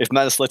 6. If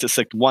mana selected,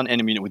 select one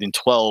enemy unit within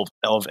 12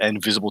 of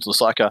and visible to the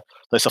Psyker.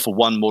 They suffer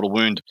 1 mortal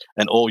wound,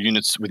 and all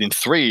units within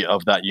 3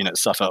 of that unit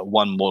suffer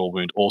 1 mortal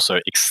wound, also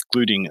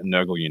excluding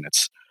Nurgle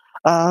units.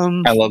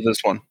 I love this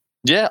one.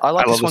 Yeah, I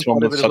love this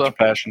one with such a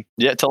passion.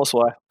 Yeah, tell us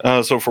why.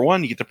 So for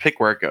one, you get to pick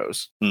where it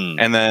goes.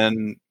 And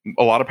then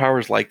a lot of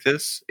powers like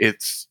this,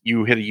 it's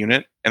you hit a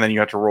unit, and then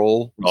you have to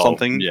roll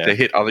something to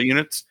hit other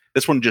units.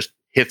 This one just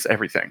hits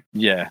everything.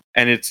 Yeah.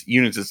 And it's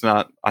units, it's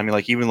not, I mean,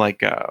 like, even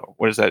like,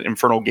 what is that,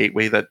 Infernal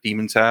Gateway that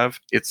demons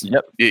have? It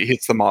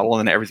hits the model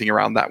and then everything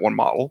around that one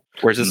model.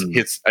 Whereas this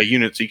hits a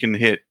unit, so you can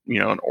hit,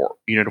 an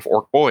unit of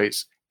Orc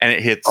Boys, and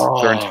it hits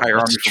their entire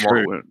army for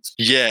mortal wounds.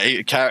 Yeah,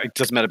 it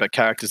doesn't matter about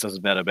characters,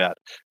 doesn't matter about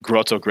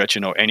Grot or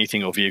Gretchen or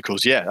anything or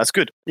vehicles. Yeah, that's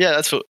good. Yeah,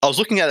 that's what I was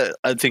looking at it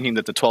and thinking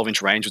that the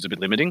 12-inch range was a bit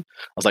limiting.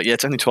 I was like,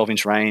 it's only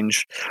 12-inch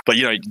range. But,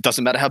 it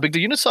doesn't matter how big the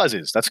unit size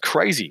is. That's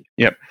crazy.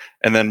 Yep.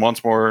 And then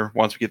once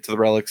we get to the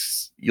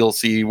relics, you'll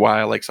see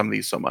why I like some of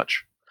these so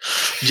much.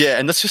 Yeah,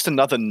 and that's just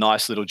another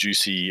nice little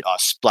juicy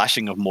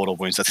splashing of mortal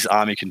wounds that this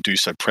army can do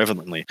so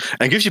prevalently.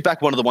 And it gives you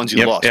back one of the ones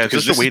you lost. Yeah,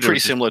 because this is pretty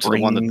similar to the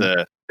one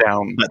that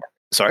down.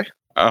 Sorry?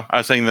 I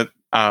was saying that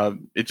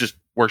it just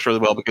works really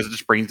well because it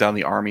just brings down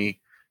the army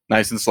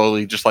nice and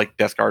slowly, just like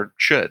Deathguard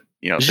should.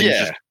 Things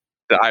just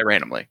die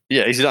randomly.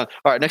 Yeah, easy done.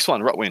 All right, next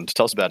one, Rotwind.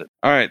 Tell us about it.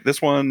 All right, this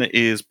one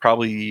is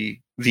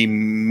probably the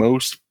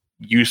most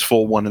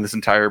useful one in this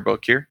entire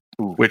book here,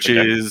 which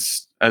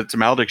is it's a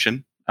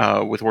malediction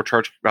with war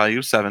charge value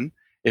of 7.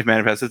 If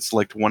manifested,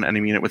 select one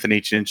enemy unit within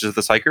 18 inches of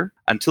the Psyker.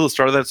 Until the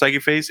start of that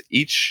Psychic phase,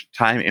 each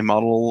time a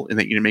model in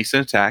that unit makes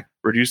an attack,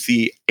 reduce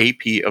the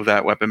AP of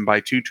that weapon by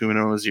 2 to a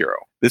minimum of 0.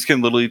 This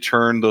can literally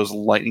turn those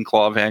Lightning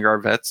Claw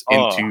Vanguard vets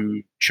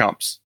into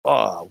chumps.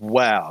 Oh,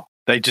 wow.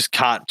 They just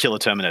can't kill a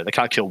Terminator. They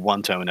can't kill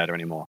one Terminator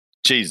anymore.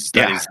 Jeez,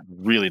 that is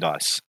really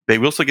nice. They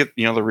will still get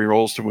the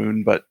rerolls to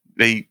wound, but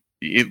they're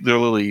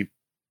literally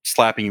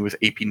slapping you with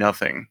AP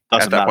nothing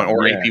at that point,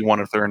 or AP 1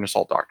 if they're in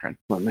Assault Doctrine.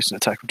 Well, mission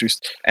attack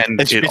reduced.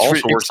 And it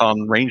also works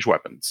on range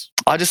weapons.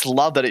 I just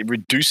love that it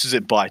reduces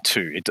it by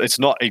 2. It's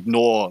not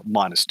ignore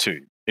 -2.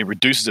 It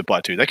reduces it by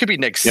 2. They could be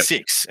neg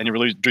 6, and it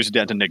reduces it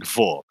down to neg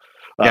 4.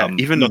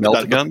 Even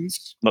melt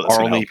guns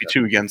are only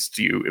AP2 against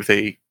you if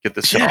they get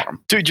this hit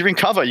arm. Dude, you're in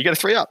cover. You get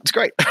a 3-up. It's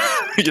great.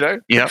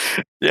 Yeah.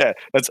 Yeah,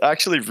 that's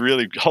actually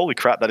really, holy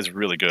crap, that is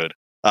really good.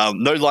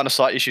 No line of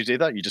sight issues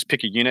either. You just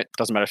pick a unit.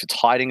 Doesn't matter if it's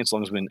hiding as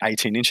long as within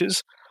 18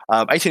 inches.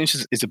 18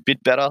 inches is a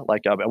bit better.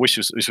 Like, I wish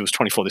if it was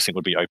 24, this thing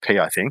would be OP,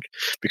 I think.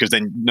 Because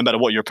then no matter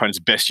what your opponent's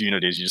best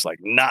unit is, you're just like,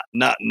 nah.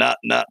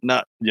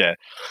 Yeah.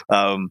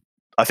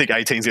 I think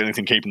 18 is the only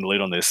thing keeping the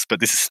lead on this.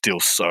 But this is still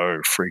so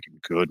freaking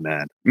good,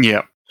 man.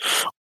 Yeah.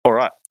 All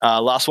right.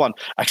 Last one.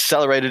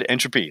 Accelerated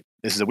Entropy.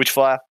 This is a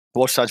Witchfire.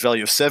 Watch charge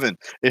value of 7.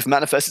 If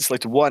manifested,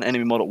 select one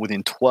enemy model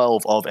within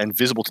 12 of and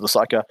visible to the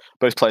Psyker.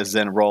 Both players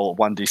then roll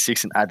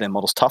 1d6 and add their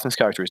model's toughness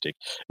characteristic.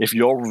 If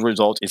your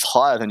result is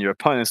higher than your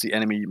opponent's, the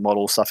enemy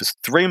model suffers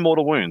 3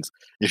 mortal wounds.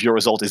 If your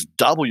result is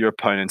double your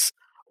opponent's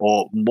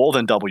or more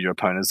than double your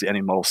opponent's, the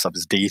enemy model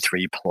suffers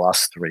d3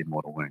 plus 3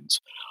 mortal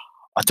wounds.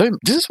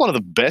 This is one of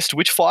the best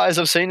Witchfires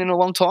I've seen in a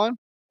long time.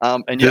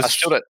 I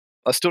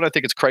still don't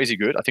think it's crazy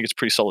good. I think it's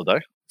pretty solid though.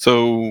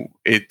 So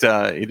it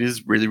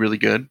is really, really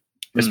good.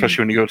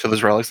 Especially when you go to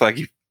those relics, like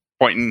you're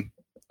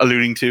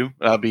alluding to,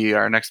 that'll be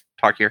our next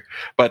talk here.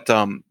 But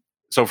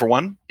so for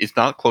one, it's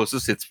not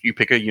closest. It's you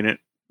pick a unit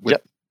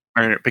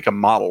or pick a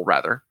model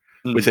rather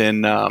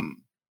within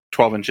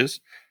 12 inches,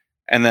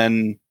 and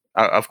then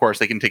of course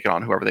they can take it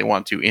on whoever they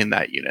want to in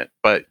that unit.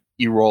 But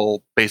you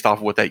roll based off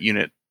of what that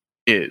unit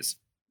is,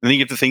 and then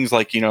you get to things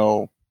like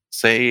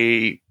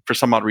say for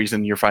some odd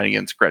reason you're fighting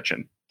against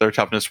Gretchen, their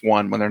toughness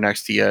 1 when they're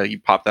next to you, you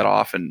pop that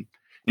off and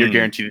you're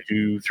guaranteed to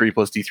do 3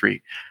 plus D3.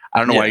 I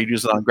don't know why you'd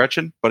use it on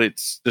Gretchen, but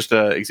it's just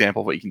an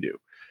example of what you can do.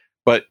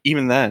 But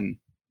even then,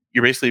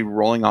 you're basically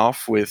rolling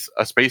off with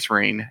a Space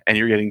Marine, and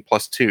you're getting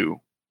 +2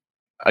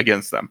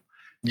 against them.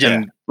 Yeah.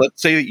 And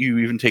let's say that you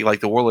even take like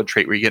the Warlord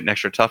trait where you get an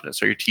extra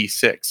toughness, or your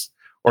T6,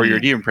 or your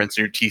Demon Prince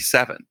and your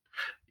T7.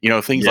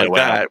 Things like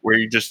that, where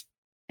you're just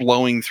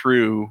blowing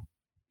through,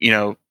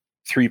 3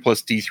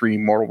 plus D3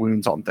 mortal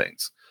wounds on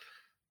things.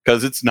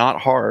 Because it's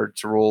not hard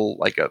to roll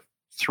like a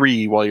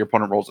 3 while your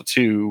opponent rolls a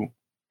 2,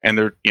 and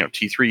they're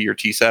T3 or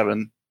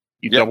T7.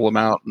 You double them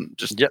out and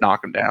just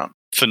knock them down.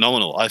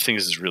 Phenomenal. I think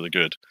this is really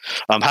good.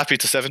 I'm happy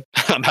it's a 7.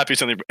 I'm happy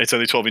it's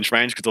only 12-inch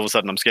range, because all of a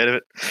sudden I'm scared of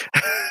it.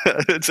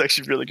 It's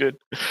actually really good.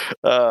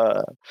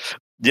 I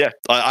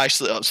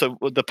actually, so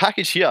the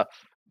package here,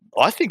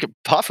 I think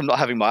apart from not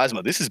having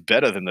miasma, this is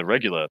better than the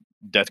regular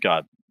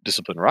Deathguard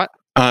discipline, right?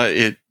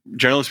 It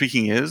generally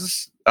speaking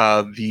is.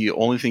 The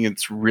only thing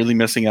it's really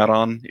missing out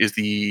on is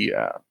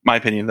my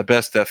opinion, the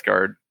best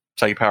Deathguard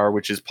psychic power,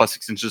 which is plus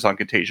 6 inches on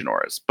contagion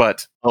auras.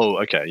 But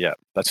okay, yeah,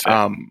 that's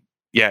fair.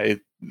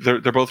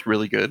 They're both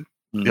really good.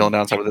 The only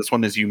downside with this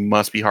one is you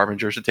must be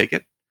Harbingers to take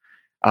it.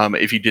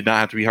 If you did not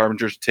have to be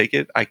Harbingers to take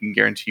it, I can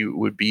guarantee you it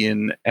would be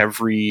in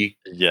literally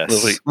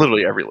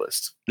every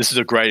list. This is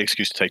a great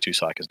excuse to take 2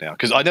 Psychers now,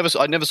 because I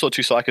never saw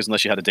 2 Psychers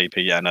unless you had a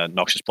DP and a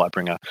Noxious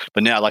Blightbringer.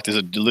 But now, there's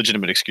a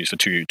legitimate excuse for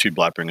two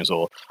Blightbringers,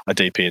 or a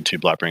DP and 2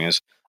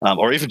 Blightbringers,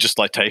 or even just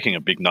taking a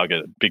big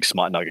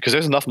smite nugget, because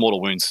there's enough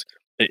mortal wounds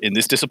in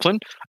this discipline,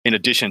 in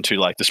addition to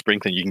the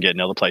sprinkling you can get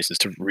in other places,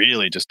 to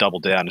really just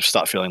double down and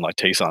start feeling like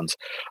T-Suns.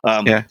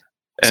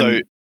 So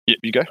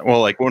you go.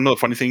 Well, one of the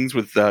funny things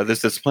with this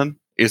discipline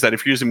is that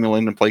if you're using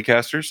Malignant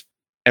Playcasters,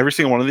 every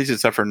single one of these,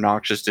 except for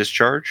Noxious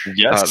Discharge,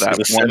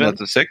 that one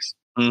that's a 6,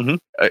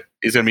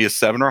 is going to be a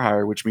 7 or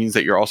higher, which means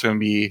that you're also going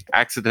to be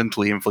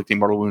accidentally inflicting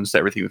mortal wounds to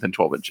everything within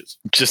 12 inches.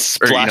 Just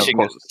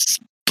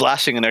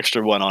splashing an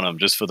extra one on them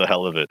just for the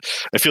hell of it.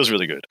 It feels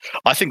really good.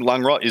 I think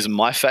Lung Rot is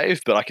my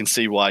fave, but I can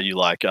see why you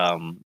like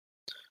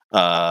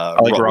I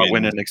like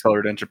Rotwind and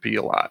Accelerated Entropy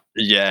a lot.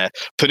 Yeah.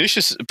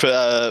 Pernicious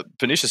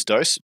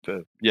Dose.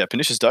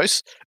 Pernicious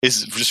Dose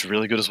is just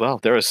really good as well.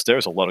 There is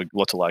a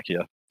lot to like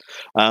here.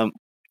 All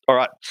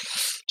right.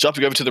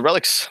 Jumping over to the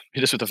relics.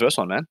 Hit us with the first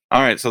one, man.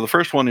 All right. So the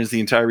first one is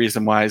the entire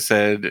reason why I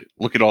said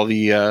look at all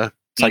the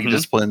psychic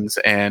disciplines,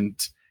 and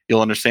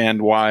you'll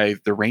understand why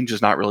the range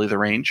is not really the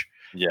range.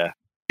 Yeah.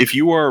 If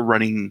you are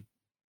running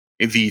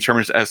the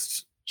Terminus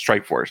S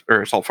Strike Force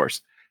or Assault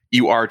Force,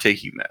 you are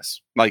taking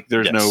this.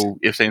 There's no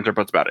ifs, ands, or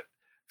buts about it.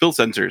 Field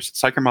Sensors,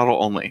 Psyker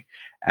model only.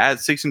 Add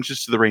 6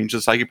 inches to the range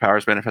of psychic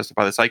powers manifested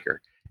by the Psyker.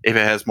 If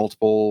it has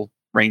multiple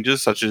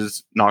ranges, such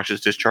as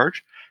Noxious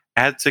Discharge,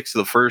 add 6 to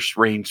the first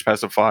range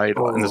specified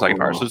in the psychic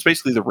power. So it's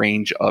basically the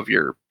range of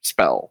your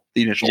spell,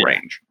 the initial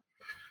range.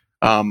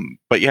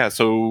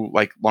 So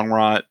Long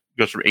Rot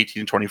goes from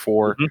 18 to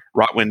 24.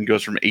 Rotwind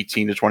goes from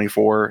 18 to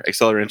 24.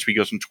 Accelerated Entropy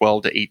goes from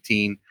 12 to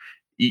 18.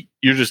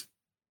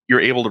 You're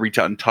able to reach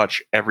out and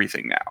touch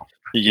everything now.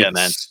 Yeah, it's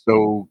man,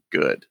 so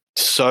good.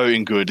 So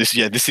good. This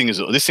thing is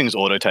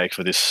auto take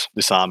for this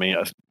army.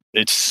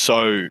 It's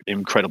so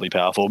incredibly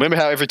powerful. Remember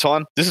how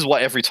this is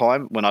why every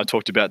time when I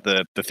talked about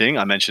the thing,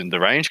 I mentioned the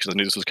range, because I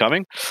knew this was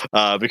coming.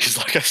 Because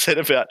like I said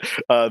about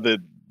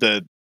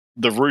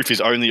the roof is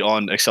only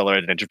on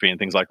Accelerated Entropy and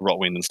things like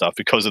Rotwind and stuff,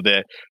 because of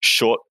their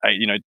short,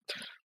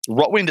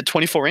 Rotwind at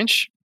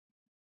 24-inch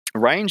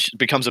range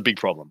becomes a big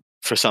problem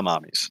for some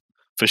armies.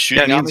 For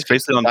shooting armies,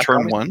 basically on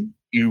turn 1,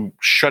 you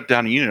shut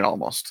down a unit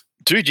almost.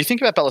 Dude, you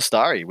think about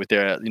Ballistari with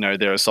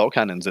their assault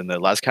cannons and their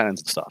las cannons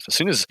and stuff. As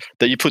soon as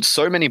that you put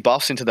so many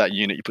buffs into that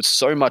unit, you put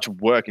so much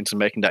work into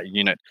making that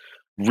unit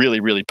really,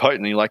 really potent.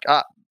 And you're like,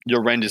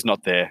 your range is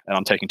not there, and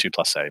I'm taking 2+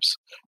 saves.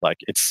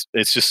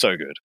 It's just so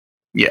good.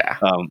 Yeah.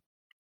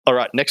 All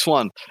right, next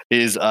one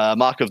is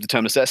Mark of the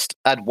Terminus Est.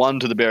 Add 1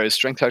 to the bearer's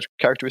strength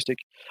characteristic.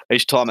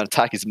 Each time an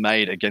attack is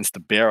made against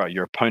the bearer,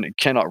 your opponent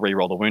cannot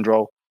reroll the wound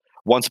roll.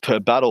 Once per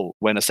battle,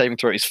 when a saving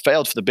throw is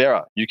failed for the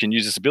bearer, you can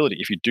use this ability.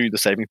 If you do, the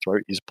saving throw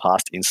is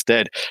passed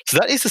instead. So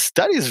that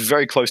is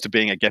very close to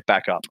being a get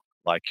back up.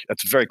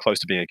 It's very close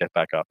to being a get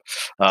back up.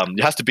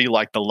 It has to be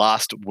the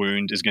last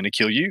wound is going to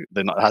kill you.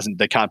 There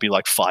can't be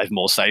 5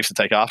 more saves to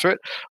take after it.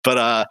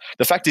 But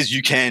the fact is,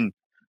 you can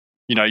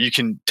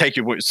take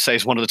your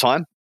saves one at a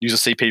time, use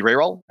a CP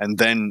reroll, and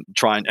then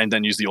and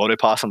then use the auto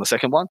pass on the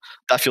second one.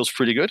 That feels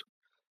pretty good.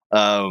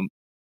 What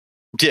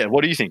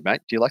do you think,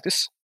 mate? Do you like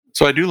this?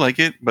 So I do like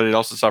it, but it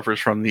also suffers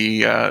from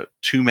the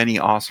too many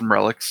awesome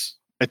relics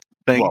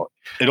thing. Well,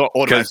 it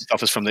automatically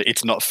suffers from the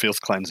it's not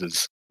filth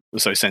cleansers,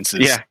 so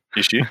sensors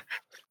issue.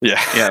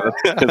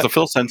 Because the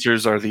filth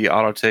sensors are the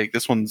auto take.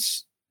 This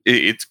one's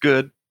it's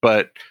good,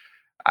 but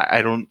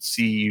I don't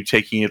see you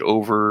taking it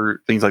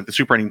over things like the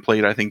Super Running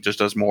Plate. I think just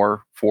does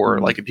more for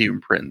a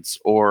Demon Prince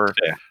or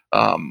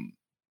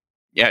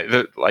you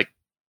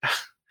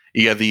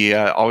have the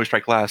Always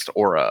Strike Last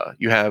aura.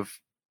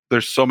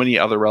 There's so many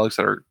other relics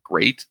that are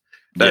great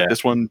that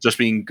this one just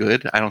being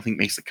good, I don't think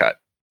makes the cut.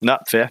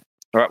 Not fair.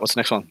 All right, what's the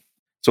next one?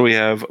 So we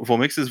have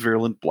Volmix's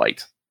Virulent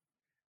Blight,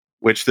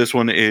 which this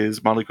one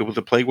is model equipped with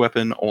a plague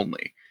weapon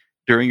only.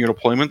 During your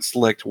deployment,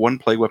 select 1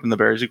 plague weapon the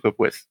bearer is equipped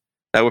with.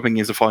 That weapon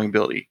gains the following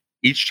ability.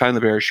 Each time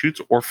the bearer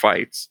shoots or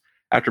fights,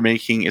 After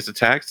making its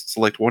attacks,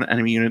 select one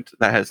enemy unit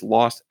that has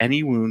lost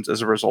any wounds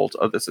as a result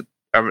of this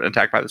an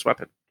attack by this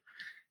weapon.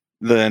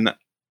 Then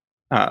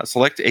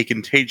select a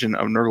contagion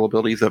of Nurgle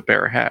ability the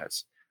bearer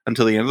has.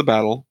 Until the end of the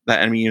battle,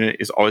 that enemy unit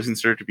is always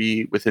considered to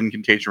be within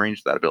contagion range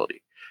of that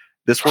ability.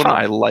 This one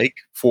I like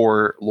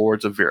for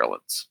Lords of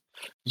Virulence.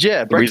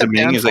 Yeah, the reason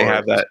being is they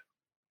have that.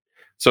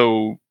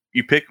 So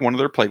you pick one of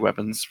their plague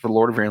weapons. For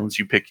Lord of Virulence,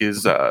 you pick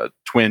his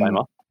twin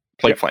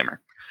plague flamer.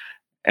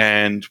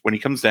 And when he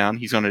comes down,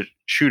 he's going to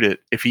shoot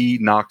it. If he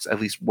knocks at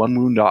least one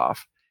wound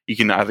off, he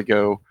can either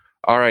go,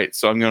 all right,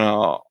 so I'm going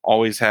to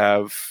always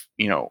have,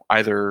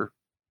 either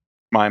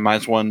my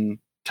 -1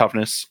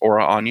 toughness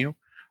aura on you,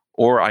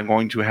 or I'm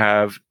going to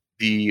have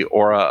the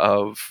aura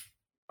of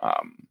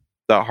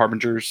the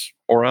Harbinger's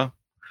aura,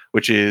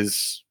 which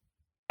is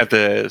at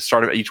the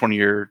start of each one of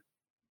your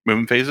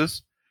movement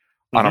phases.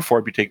 On a 4,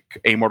 if you take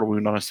a mortal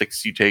wound. On a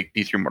 6, you take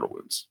D3 mortal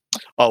wounds.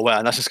 Oh, wow.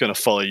 And that's just going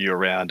to follow you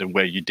around and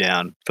wear you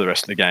down for the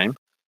rest of the game.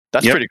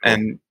 That's pretty cool.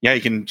 And yeah,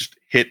 you can just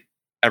hit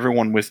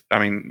everyone with,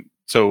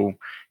 so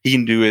he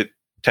can do it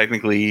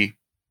technically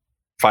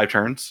 5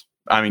 turns.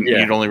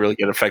 You'd only really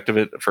get effect of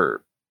it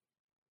for,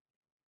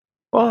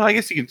 well, I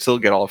guess you can still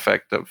get all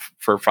effect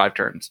for 5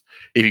 turns.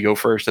 If you go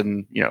first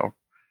and,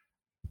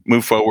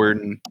 move forward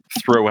and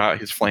throw out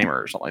his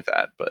flamer or something like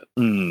that. But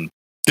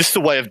this is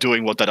the way of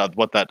doing what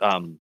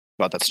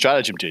that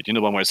stratagem did.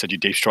 The one where it said you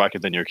deep strike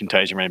and then your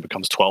contagion range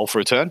becomes 12 for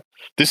a turn.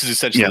 This is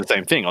essentially the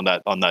same thing on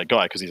that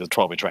guy, because he's a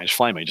 12-inch range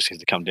flamer. He just needs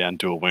to come down,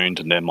 do a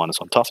wound, and then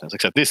 -1 toughness.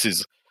 Except this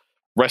is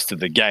rest of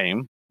the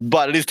game,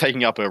 but it is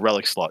taking up a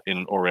relic slot in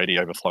an already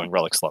overflowing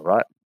relic slot,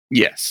 right?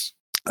 Yes.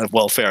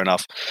 Well, fair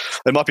enough.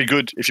 It might be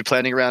good if you're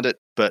planning around it,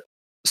 but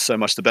so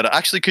much the better.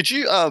 Actually, could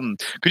you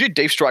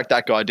deep strike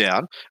that guy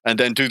down and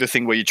then do the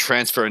thing where you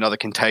transfer another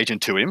contagion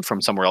to him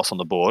from somewhere else on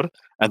the board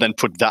and then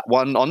put that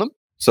one on them?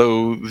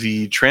 So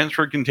the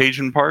transfer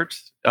contagion part,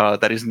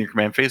 that is in your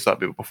command phase, that'll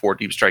be before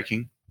deep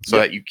striking, so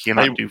that you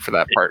cannot do for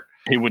that part.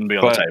 He wouldn't be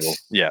on the table.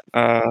 Yeah.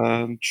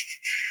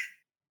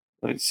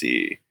 Let's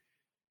see.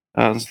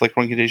 Select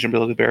one contagion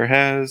ability the bearer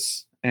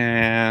has,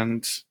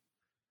 and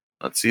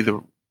let's see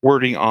the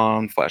wording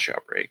on Flash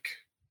Outbreak,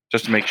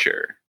 just to make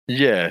sure.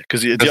 Yeah,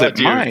 because the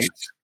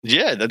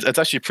idea that's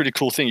actually a pretty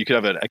cool thing. You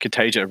could have a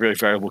contagion, a really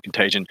variable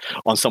contagion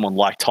on someone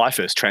like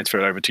Typhus, transfer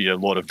it over to your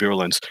Lord of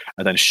Virulence,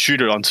 and then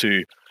shoot it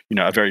onto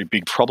a very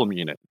big problem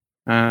unit.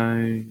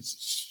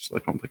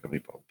 Select one, blah, blah,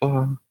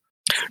 blah.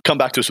 Come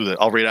back to us with it.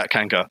 I'll read out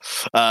Kanka.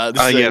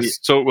 Yes,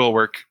 so it will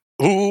work.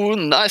 Ooh,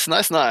 nice.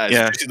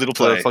 Yeah, little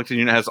play. So the selected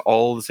unit has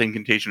all the same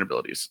contagion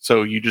abilities.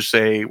 So you just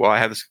say, well, I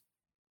have this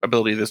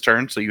ability this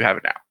turn, so you have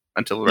it now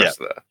until the rest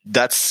of the...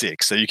 That's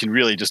sick. So you can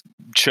really just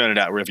churn it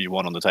out wherever you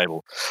want on the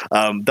table.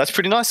 That's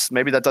pretty nice.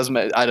 Maybe that does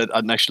add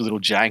an extra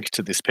little jank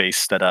to this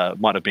piece that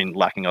might have been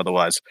lacking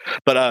otherwise.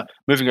 But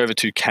moving over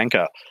to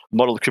Kanka,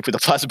 model equipped with a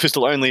plasma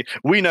pistol only.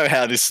 We know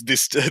how this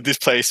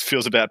place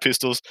feels about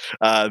pistols.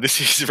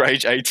 This is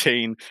Rage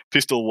 18,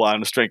 Pistol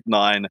 1, Strength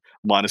 9,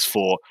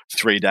 -4,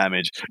 3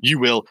 damage. You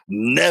will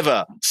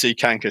never see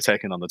Kanka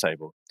taken on the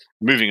table.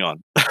 Moving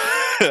on.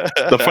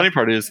 The funny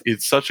part is,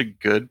 it's such a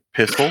good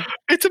pistol.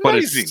 It's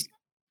amazing.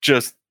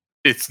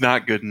 It's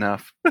not good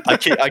enough. I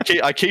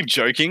keep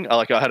joking.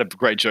 I had a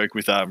great joke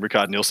with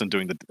Rickard Nielsen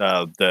doing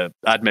the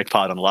AdMech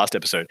part on the last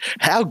episode.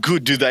 How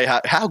good do they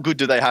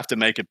have to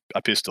make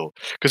a pistol?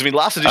 Because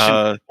last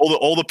edition,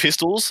 all the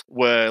pistols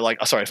were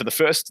for the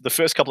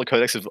first couple of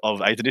codex of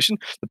 8th edition,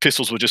 the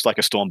pistols were just like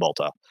a storm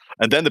bolter,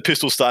 and then the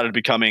pistols started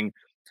becoming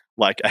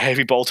like a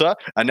heavy bolter,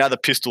 and now the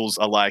pistols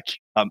are like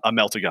a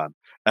melter gun.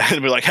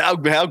 And we're like, how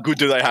good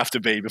do they have to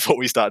be before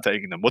we start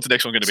taking them? What's the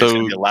next one going to be? It's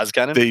going to be a las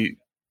cannon?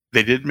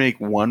 They did make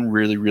one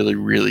really, really,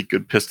 really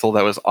good pistol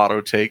that was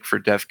auto take for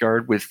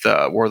Deathguard with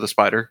War of the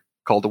Spider,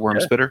 called the Worm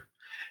Spitter.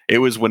 It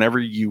was whenever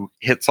you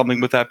hit something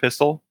with that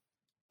pistol,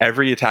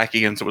 every attack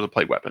against it was a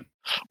plague weapon.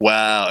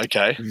 Wow,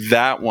 okay.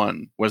 That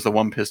one was the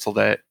one pistol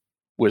that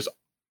was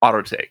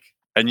auto take.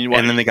 And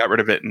then they got rid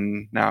of it,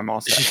 and now I'm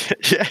all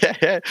set.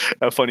 Yeah.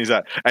 How funny is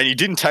that? And you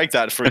didn't take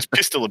that for its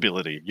pistol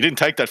ability. You didn't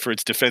take that for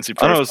its defensive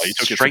profile. No, you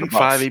took Strength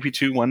 5,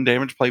 AP2, 1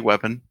 damage plague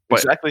weapon. But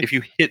exactly. If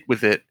you hit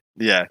with it,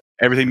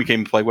 everything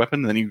became a plague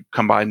weapon. And then you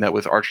combine that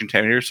with Arch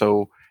Intimidator,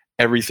 so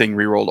everything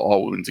rerolled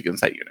all wounds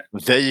against that unit.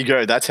 There you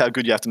go. That's how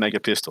good you have to make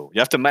a pistol.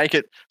 You have to make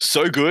it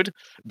so good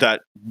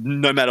that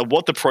no matter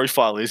what the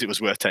profile is, it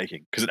was worth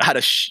taking. Because it had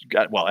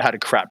a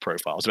crap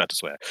profile. I was about to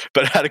swear.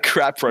 But it had a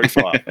crap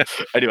profile.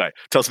 Anyway,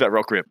 tell us about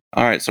Rock Grip.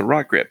 All right, so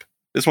Rock Grip.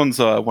 This one's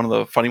one of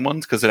the funny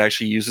ones because it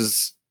actually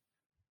uses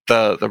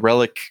the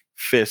relic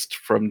fist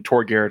from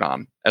Tor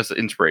Garradon as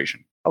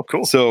inspiration. Oh,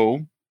 cool.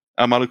 So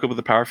I'm auto-equipped with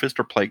the Power Fist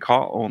or Plague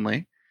Claw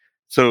only.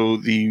 So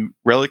the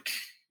relic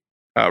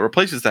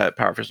replaces that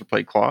Power Fist or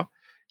Plague Claw.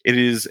 It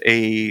is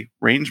a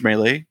range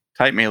melee,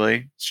 type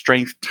melee,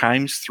 strength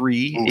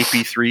 ×3,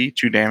 AP3,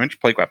 2 damage,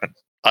 plague weapon.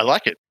 I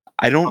like it.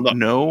 I don't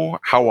know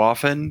how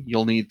often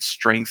you'll need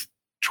strength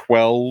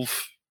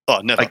 12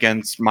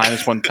 against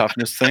 -1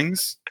 toughness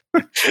things.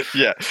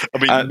 Yeah,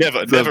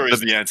 never is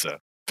the answer.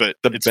 But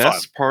the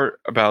best part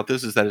about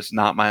this is that it's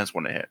not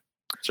 -1 to hit.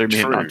 So you're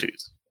hitting on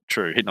 2s.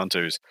 True, hitting on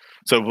 2s.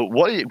 So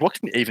what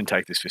can you even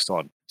take this fist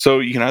on? So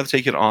you can either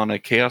take it on a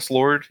Chaos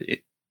Lord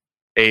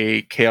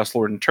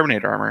and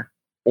Terminator armor,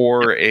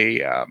 or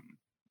a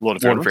Lord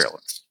of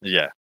Virulence.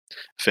 Yeah,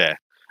 fair.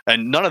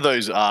 And none of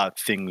those are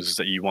things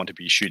that you want to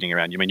be shooting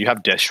around. You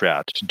have Death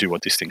Shroud to do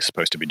what this thing's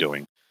supposed to be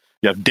doing.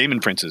 You have Demon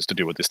Princes to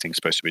do what this thing's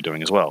supposed to be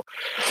doing as well.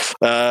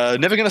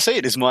 Never going to see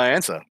it is my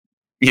answer.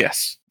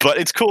 Yes. But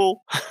it's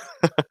cool.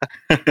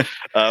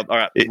 All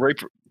right.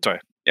 Sorry.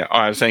 Yeah,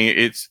 I was saying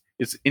it's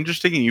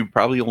interesting, and you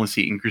probably only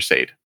see it in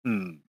Crusade.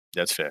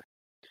 That's fair.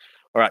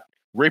 All right.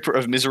 Reaper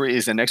of Misery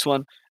is the next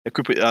one.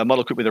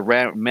 Model equipped with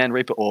a Man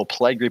Reaper or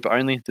Plague Reaper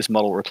only. This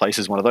model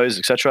replaces one of those,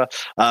 etc.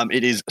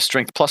 It is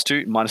Strength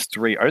 +2,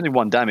 -3, only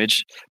 1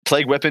 damage.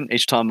 Plague Weapon.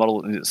 Each time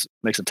model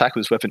makes an attack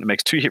with this weapon, it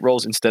makes 2 hit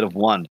rolls instead of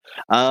 1.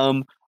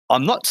 I'm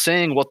not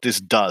saying what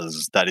this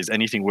does that is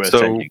anything worth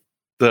taking.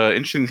 The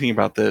interesting thing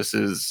about this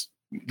is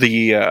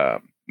the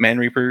Man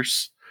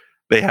Reapers,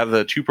 they have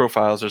the 2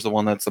 profiles. There's the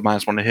one that's the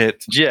 -1 to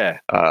hit. Yeah.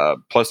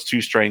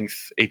 +2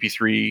 strength,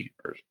 AP3,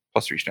 or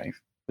 +3 strength.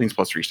 I think it's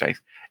 +3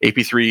 strength.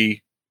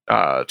 AP3,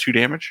 2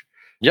 damage.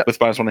 Yep. With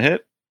 -1 to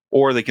hit.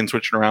 Or they can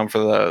switch it around for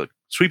the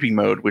sweeping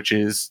mode, which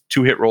is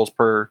 2 hit rolls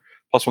per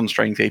 +1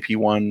 strength,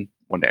 AP1,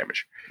 1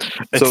 damage.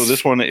 So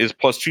this one is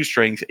 +2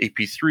 strength,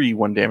 AP3,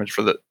 1 damage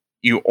for the.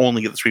 You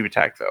only get the sweep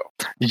attack, though.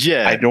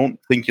 Yeah. I don't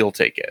think you'll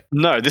take it.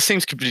 No, this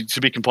seems to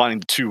be combining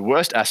the 2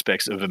 worst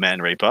aspects of a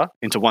Man Reaper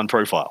into 1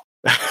 profile.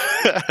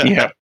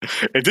 Yeah.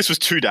 If this was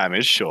 2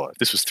 damage, sure. If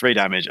this was 3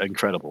 damage,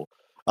 incredible.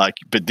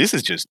 But this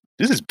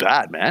is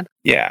bad, man.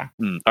 Yeah.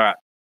 All right.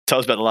 Tell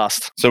us about the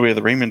last. So we have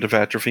the Raiment of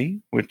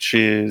Atrophy, which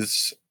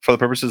is for the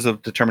purposes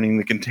of determining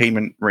the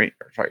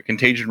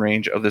contagion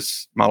range of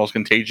this model's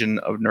Contagion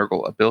of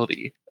Nurgle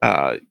ability.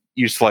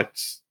 You select,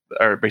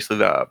 or basically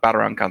the battle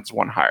round counts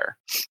 1 higher.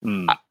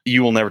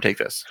 You will never take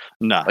this.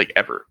 No.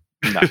 Ever.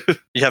 No.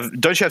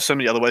 Don't you have so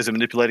many other ways of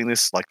manipulating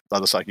this, like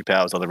other psychic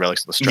powers, other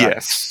relics of the strap?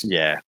 Yes.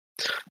 Yeah.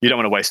 You don't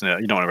want to waste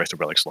a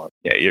relic slot.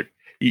 Yeah,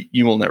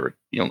 you'll never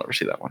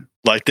see that one.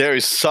 There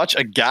is such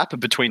a gap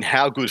between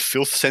how good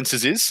Filth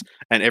Sensors is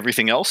and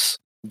everything else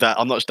that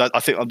I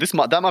think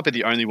that might be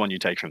the only one you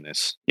take from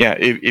this. Yeah,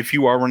 if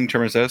you are running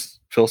Terminus S,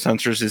 Filth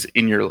Sensors is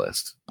in your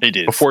list. It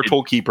is. Before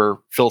Tollkeeper,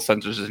 Filth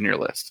Sensors is in your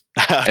list.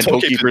 And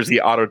Tollkeeper is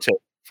the auto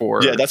tip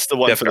for. Yeah, that's the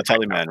one for the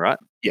Tallyman, right?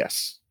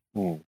 Yes.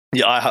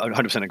 Yeah, I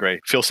 100%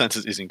 agree. Filth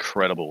Sensors is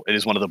incredible. It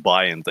is one of the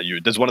buy-ins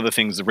there's one of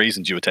the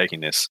reasons you were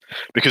taking this.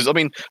 Because,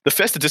 the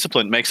Festa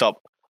Discipline makes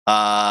up,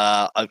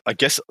 I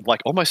guess,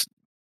 almost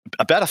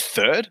about a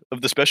third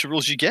of the special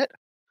rules you get.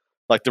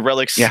 The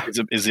Relics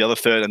is the other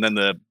third, and then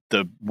the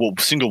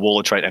single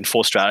Waller trait and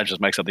 4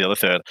 strategists makes up the other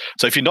third.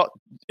 So if you're not,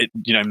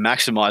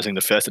 maximizing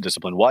the Festa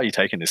Discipline, why are you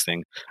taking this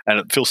thing?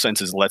 And Filth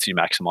Sensors lets you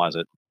maximize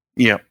it.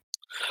 Yeah.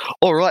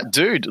 All right,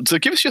 dude. So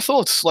give us your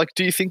thoughts.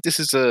 Do you think this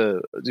is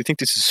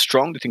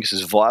strong? Do you think this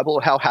is viable?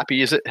 How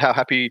happy is it? How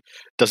happy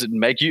does it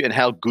make you? And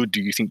how good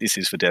do you think this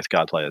is for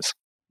Deathguard players?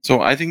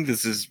 So I think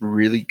this is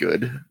really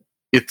good.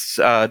 It's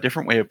a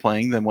different way of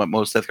playing than what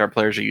most Deathguard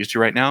players are used to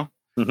right now.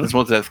 Most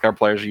Deathguard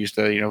players are used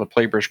to, the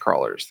Plaguebush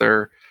crawlers,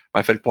 they're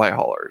Myphitic Blight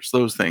haulers,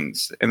 those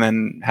things, and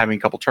then having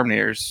a couple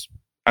Terminators.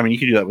 You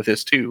can do that with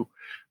this too,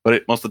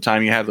 but most of the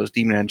time you have those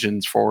demon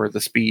engines for the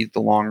speed, the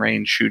long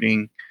range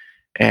shooting,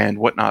 and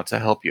whatnot to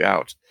help you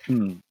out.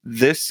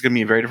 This is going to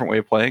be a very different way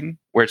of playing,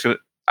 where it's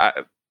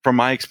from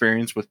my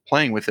experience with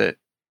playing with it,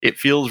 it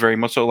feels very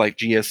much so like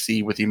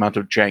GSC with the amount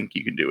of jank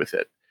you can do with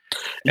it.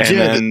 And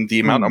then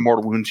the amount of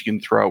mortal wounds you can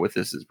throw out with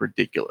this is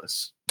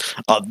ridiculous.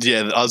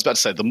 Yeah, I was about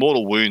to say, the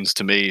mortal wounds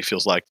to me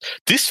feels like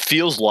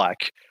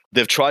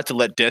they've tried to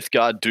let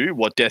Deathguard do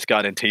what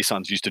Deathguard and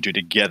T-Sons used to do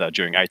together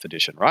during 8th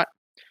edition, right?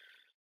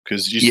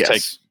 Because you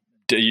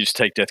just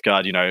take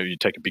Deathguard, you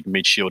take a big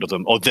meat shield of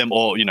them, or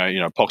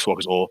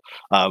Poxwalkers, or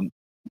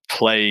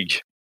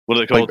Plague. What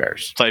are they called?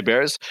 Plague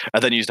Bearers.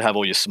 And then you used to have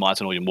all your smites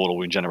and all your mortal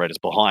wound generators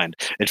behind.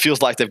 It feels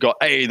like they've got,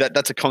 hey,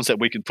 that's a concept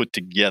we can put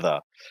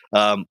together.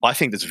 I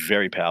think that's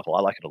very powerful.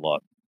 I like it a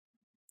lot.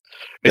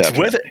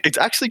 It's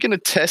actually going to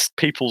test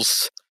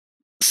people's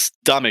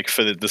stomach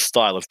for the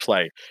style of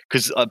play.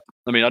 Because, I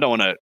don't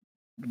want to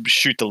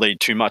shoot the lead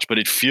too much, but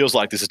it feels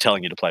like this is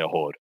telling you to play a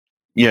Horde.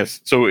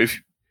 Yes. So if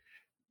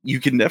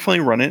you can definitely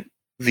run it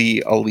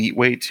the elite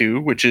way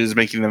too, which is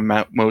making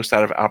the most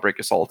out of Outbreak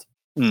Assault.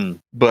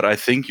 But I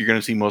think you're going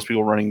to see most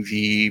people running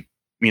the,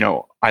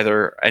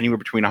 either anywhere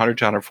between 100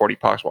 to 140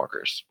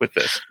 Poxwalkers with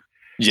this.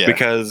 Yeah.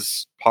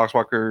 Because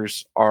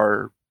Poxwalkers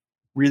are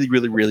really,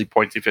 really, really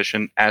points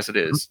efficient as it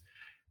is.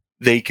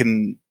 They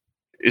can,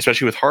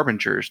 especially with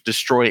Harbingers,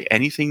 destroy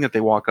anything that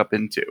they walk up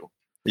into.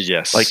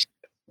 Yes. A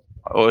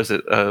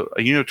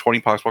unit of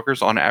 20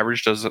 Poxwalkers on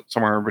average does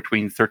somewhere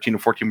between 13 to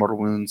 14 mortal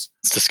wounds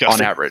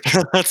on average.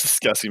 That's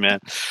disgusting, man.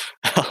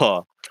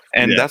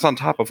 And that's on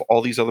top of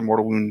all these other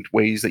mortal wound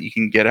ways that you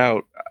can get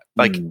out.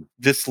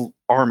 This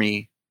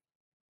army,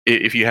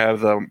 if you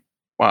have the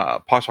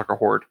Poxwalker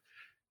Horde,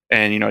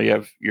 and you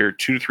have your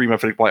 2 to 3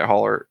 Myphitic Blight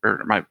Hauler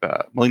or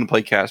Malignant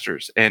Plague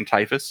Casters and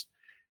Typhus,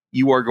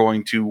 you are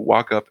going to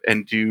walk up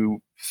and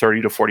do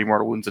 30 to 40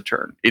 mortal wounds a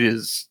turn. It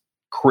is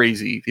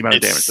crazy the amount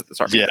of damage that this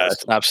army does. Yeah,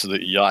 it's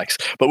absolute yikes.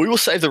 But we will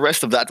save the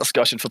rest of that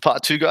discussion for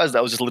part 2, guys.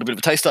 That was just a little bit of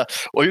a taster.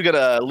 We're going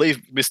to leave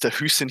Mr.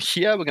 Hooson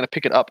here. We're going to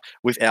pick it up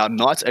with our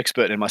Knights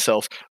expert and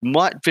myself.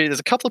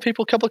 There's a couple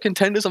of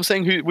contenders. I'm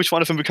saying which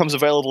one of them becomes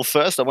available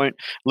first. I won't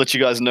let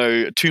you guys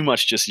know too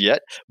much just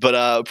yet.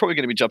 But probably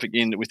going to be jumping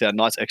in with our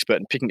Knights expert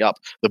and picking up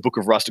the Book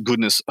of Rust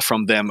goodness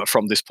from them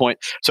from this point.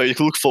 So you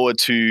can look forward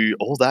to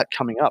all that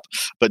coming up.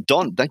 But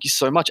Don, thank you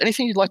so much.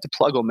 Anything you'd like to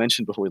plug or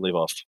mention before we leave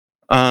off?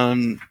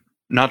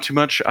 Not too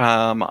much.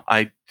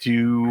 I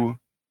do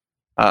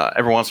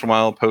every once in a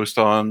while post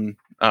on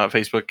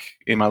Facebook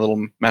in my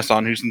little mess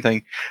on Hooson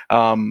thing.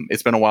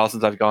 It's been a while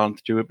since I've gone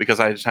to do it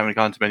because I just haven't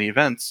gone to many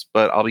events,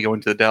 but I'll be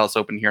going to the Dallas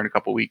Open here in a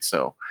couple of weeks,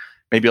 so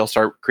maybe I'll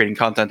start creating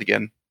content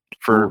again.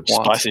 For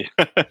spicy.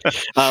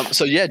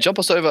 So yeah, jump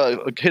us over,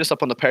 hit us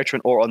up on the Patreon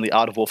or on the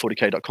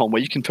artofwar40k.com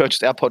where you can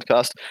purchase our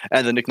podcast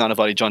and the Nick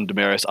Nanavati, John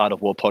Damaris Art of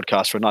War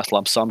podcast for a nice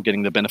lump sum,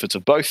 getting the benefits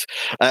of both.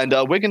 And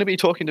we're going to be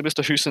talking to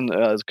Mr.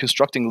 Hooson,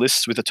 constructing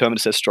lists with the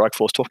Terminus Strike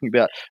Force, talking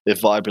about their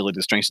viability,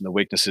 the strengths and the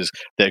weaknesses,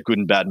 their good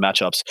and bad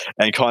matchups,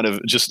 and kind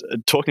of just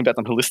talking about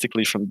them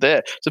holistically from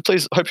there. So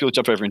please, hope you'll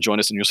jump over and join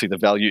us and you'll see the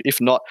value.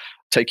 If not,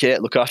 take care,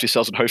 look after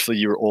yourselves, and hopefully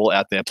you're all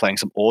out there playing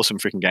some awesome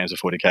freaking games of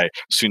 40k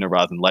sooner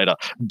rather than later.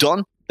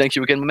 Don, thank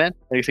you again, my man.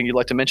 Anything you'd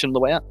like to mention on the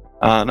way out?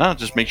 No,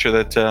 just make sure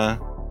that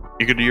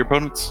you're good to your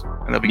opponents,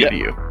 and they'll be good to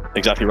you.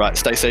 Exactly right.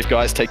 Stay safe,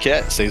 guys. Take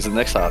care. See you in the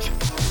next half.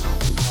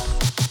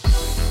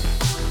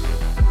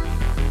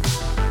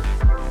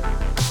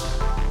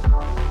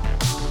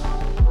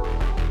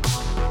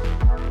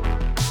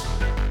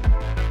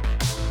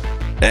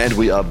 And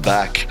we are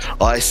back.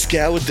 I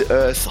scoured the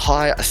earth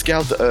high, I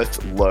scoured the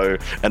earth low,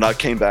 and I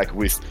came back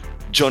with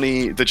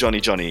Johnny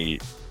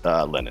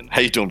Lennon.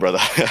 How you doing, brother?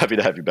 Happy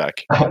to have you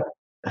back.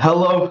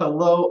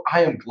 Hello.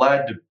 I am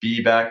glad to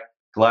be back.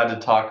 Glad to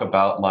talk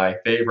about my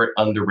favorite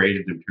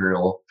underrated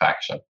Imperial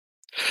faction.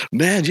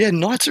 Man, yeah,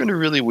 Knights are in a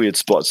really weird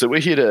spot. So we're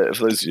here to,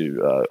 for those of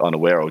you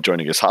unaware or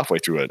joining us halfway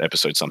through an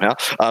episode somehow,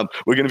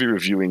 we're going to be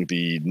reviewing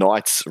the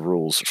Knights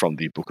rules from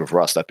the Book of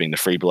Rust, that being the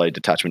Freeblade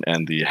detachment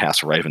and the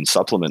House Raven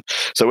supplement.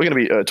 So we're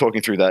going to be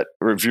talking through that,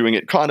 reviewing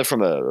it kind of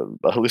from a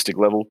holistic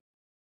level.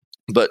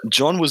 But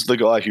John was the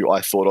guy who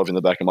I thought of in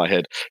the back of my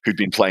head who'd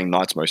been playing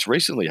Knights most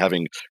recently,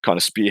 having kind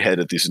of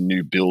spearheaded this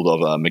new build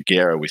of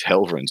Megara with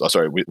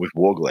with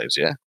Warglaives,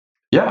 yeah?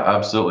 Yeah,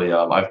 absolutely.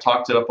 I've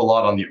talked it up a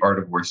lot on the Art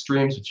of War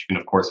streams, which you can,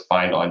 of course,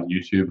 find on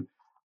YouTube.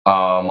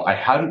 I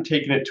hadn't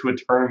taken it to a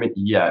tournament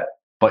yet,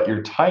 but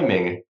your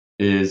timing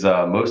is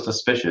most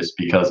auspicious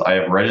because I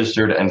have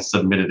registered and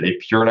submitted a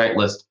Pure Knight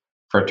list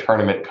for a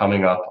tournament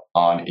coming up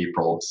on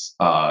April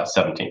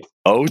 17th.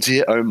 Oh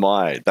dear, oh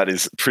my, that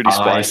is pretty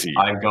spicy.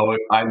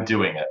 I'm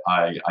doing it.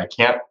 I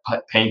can't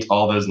paint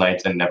all those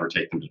knights and never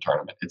take them to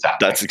tournament. It's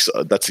happening.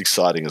 That's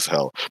exciting as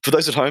hell. For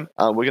those at home,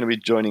 we're going to be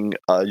joining.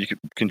 You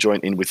can join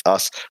in with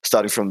us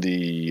starting from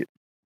the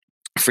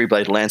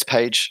Freeblade Lance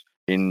page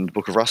in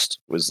Book of Rust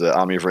was the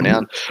Army of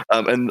Renown.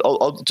 And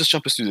I'll just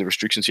jump us through the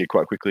restrictions here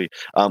quite quickly.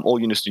 All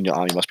units in your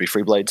army must be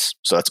Freeblades.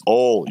 So that's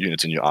all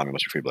units in your army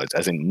must be Freeblades,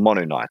 as in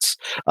mono knights.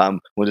 When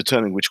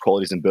determining which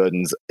qualities and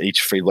burdens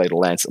each Freeblade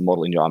Lance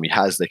model in your army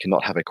has, they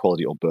cannot have a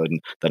quality or burden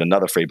that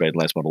another Freeblade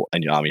Lance model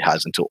in your army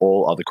has until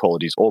all other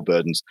qualities or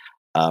burdens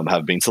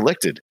have been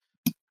selected.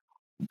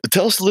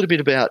 Tell us a little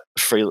bit about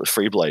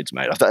Freeblades,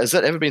 mate. Has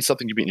that ever been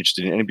something you've been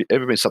interested in?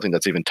 Ever been something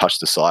that's even touched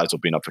the sides or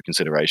been up for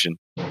consideration?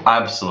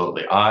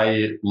 Absolutely.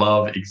 I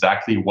love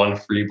exactly one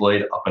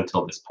Freeblade up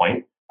until this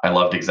point. I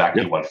loved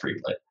exactly one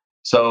Freeblade.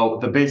 So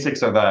the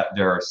basics are that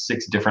there are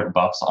 6 different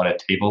buffs on a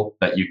table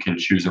that you can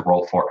choose a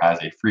roll for as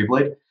a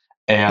Freeblade.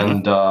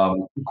 And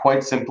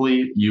quite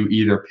simply, you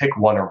either pick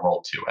 1 or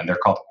roll 2, and they're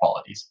called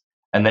qualities.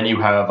 And then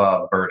you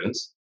have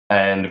burdens,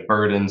 and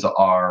burdens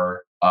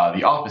are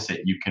the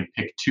opposite. You can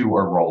pick 2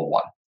 or roll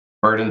 1.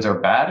 Burdens are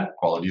bad,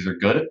 qualities are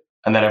good.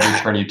 And then every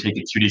turn you take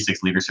a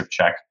 2d6 leadership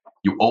check.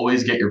 You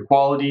always get your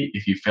quality.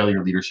 If you fail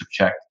your leadership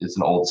check, it's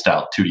an old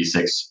style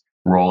 2d6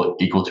 roll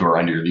equal to or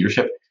under your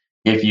leadership.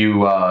 If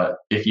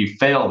you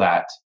fail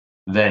that,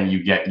 then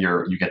you get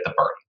the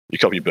burden. You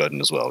copy your burden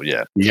as well,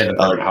 yeah. You get the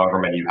burden, however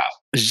many you have.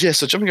 Yeah,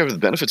 so jumping over the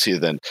benefits here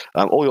then,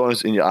 all your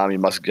units in your army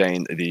must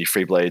gain the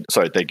Freeblade,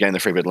 they gain the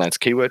Freeblade Lance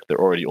keyword. They're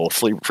already all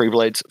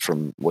Freeblades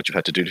from what you've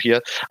had to do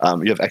here.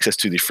 You have access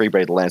to the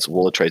Freeblade Lance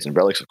Warlord traits and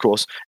relics, of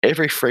course.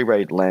 Every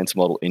Freeblade Lance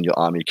model in your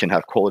army can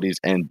have qualities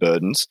and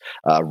burdens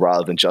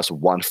rather than just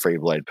 1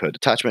 Freeblade per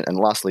detachment. And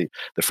lastly,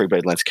 the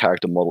Freeblade Lance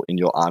character model in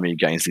your army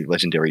gains the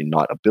legendary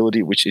Knight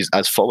ability, which is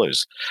as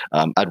follows.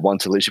 Add 1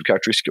 to leadership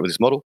characteristic with this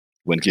model.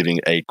 When giving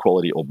a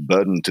quality or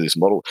burden to this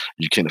model,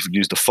 you can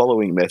use the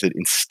following method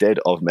instead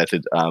of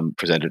method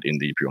presented in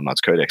the Imperial Knights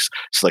Codex.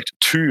 Select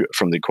 2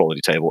 from the quality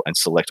table and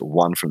select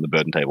 1 from the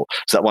burden table.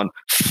 So that one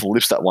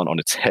flips that one on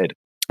its head.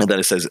 And then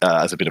it says,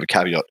 as a bit of a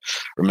caveat,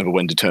 remember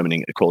when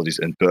determining qualities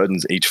and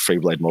burdens, each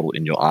Freeblade model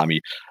in your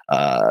army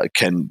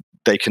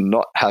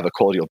cannot have a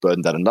quality or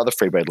burden that another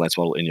Freeblade Lance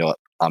model in your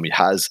army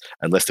has,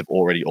 unless they've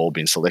already all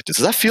been selected.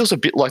 So that feels a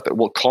bit like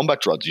what combat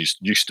droids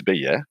used to be,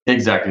 yeah?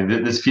 Exactly.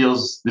 This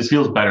feels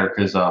better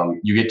because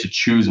you get to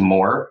choose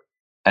more,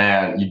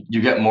 and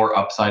you get more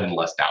upside and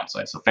less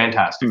downside. So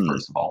fantastic,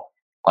 first of all.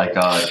 Like,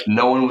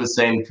 no one was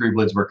saying Free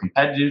Blades were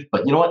competitive,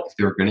 but you know what? If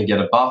they're going to get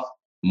a buff,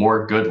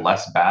 more good,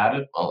 less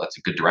bad, well, that's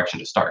a good direction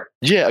to start.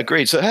 Yeah,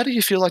 agreed. So how do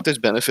you feel like those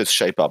benefits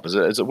shape up? Is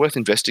it worth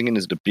investing in?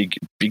 Is it a big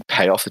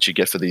payoff that you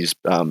get for these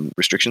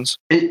restrictions?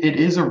 It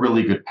is a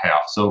really good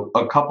payoff. So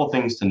a couple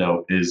things to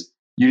note is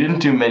you didn't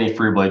do many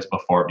Free Blades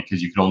before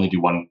because you could only do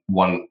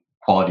one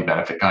quality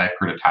benefit guy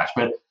per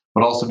detachment,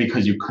 but also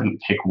because you couldn't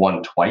pick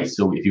one twice.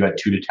 So if you had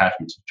 2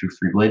 detachments of 2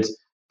 Free Blades,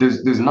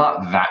 there's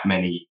not that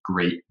many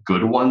great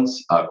good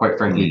ones. Quite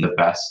frankly, the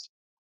best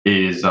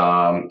is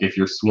if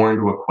you're sworn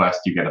to a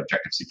quest, you get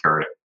objective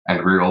secured and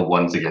reroll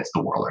ones against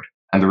the warlord,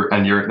 and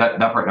that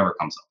part never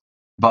comes up.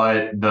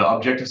 But the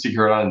objective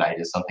secured on a knight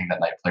is something that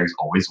knight players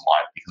always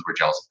want because we're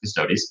jealous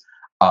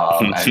of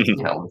custodes,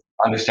 and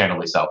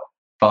understandably so.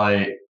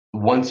 But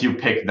once you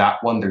pick that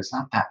one, there's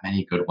not that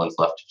many good ones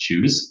left to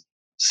choose.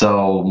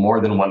 So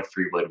more than one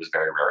Free Blade was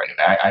very rare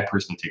anyway. I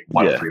personally take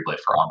one Free Blade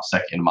for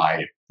OBSEC in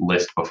my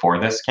list before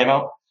this came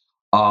out.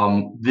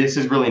 This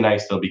is really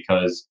nice though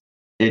because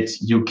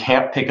you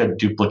can't pick a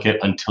duplicate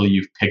until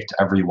you've picked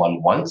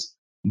everyone once.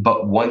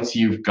 But once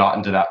you've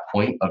gotten to that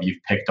point of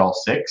you've picked all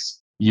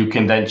 6, you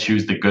can then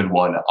choose the good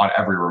one on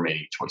every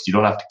remaining choice. You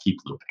don't have to keep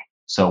looping.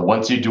 So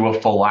once you do a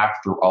full lap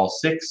through all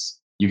 6,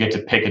 you get to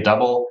pick a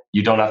double.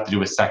 You don't have to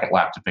do a second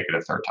lap to pick it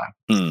a third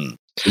time.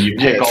 So you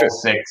pick all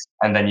 6,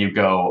 and then you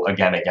go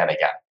again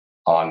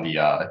on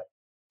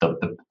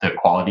the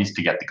qualities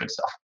to get the good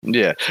stuff.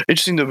 Yeah,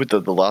 interesting that with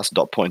the last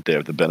dot point there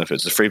of the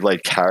benefits, the Free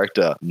Blade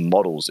character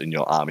models in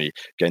your army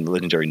gain the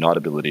legendary knight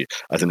ability,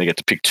 as in they get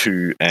to pick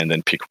 2 and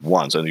then pick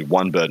 1. So only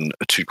 1 burden,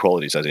 2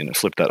 qualities, as in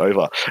flip that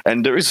over.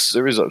 And there is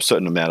a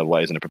certain amount of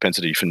ways and a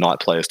propensity for knight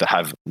players to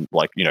have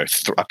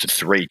up to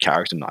 3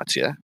 character knights.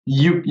 Yeah,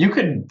 you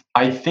could.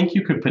 I think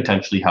you could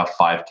potentially have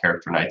 5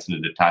 character knights in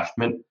a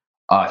detachment.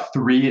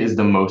 3 is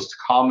the most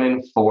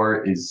common.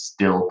 4 is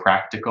still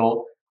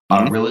practical.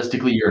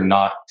 Realistically, you're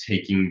not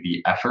taking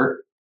the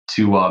effort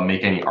to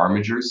make any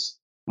armatures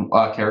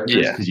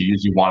characters because you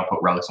usually want to put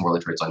relics and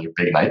warlord traits on your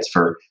big knights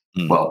for,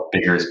 well,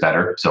 bigger is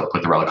better. So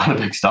put the relic on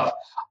the big stuff.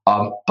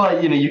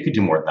 But you could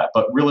do more than that.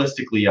 But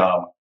realistically,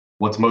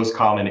 what's most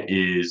common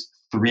is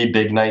 3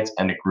 big knights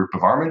and a group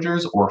of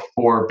armatures, or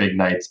 4 big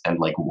knights and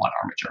like 1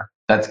 armature.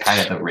 That's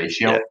kind of the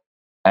ratio.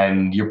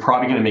 And you're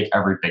probably going to make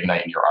every big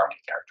knight in your army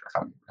character, if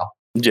I'm being real.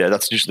 Yeah,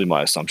 that's usually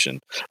my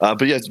assumption.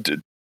 But yeah,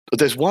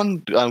 there's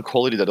one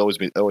quality that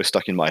always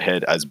stuck in my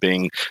head as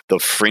being the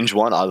fringe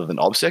one, other than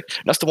OBSEC.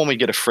 And that's the one where you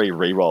get a free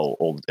reroll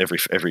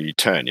every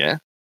turn. Yeah,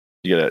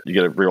 you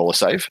get a reroll a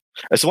save.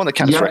 It's the one that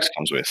Canis Rex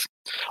comes with.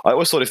 I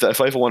always thought if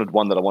I ever wanted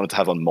one that I wanted to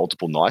have on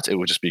multiple nights, it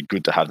would just be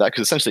good to have that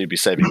because essentially it'd be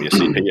saving me a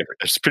CP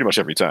pretty much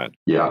every turn.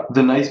 Yeah,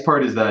 the nice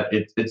part is that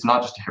it's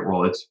not just a hit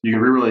roll. You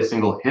can reroll a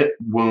single hit,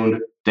 wound,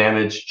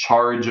 damage,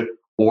 charge,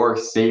 or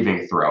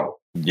saving throw.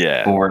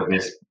 For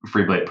this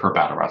Free Blade per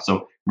battle round.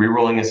 So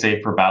rerolling a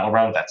save per battle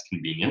round, that's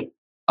convenient.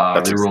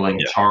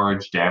 Rerolling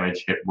charge,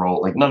 damage, hit roll,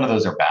 like none of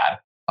those are bad.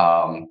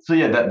 So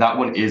yeah, that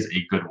one is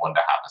a good one to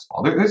have as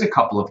well. There's a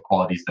couple of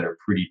qualities that are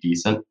pretty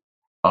decent.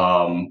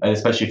 And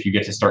especially if you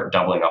get to start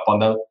doubling up on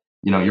them,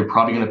 you're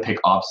probably going to pick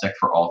OBSEC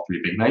for all 3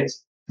 big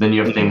knights. Then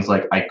you have things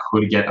like I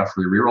could get a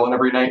free reroll on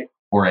every night,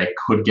 or I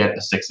could get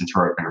a 6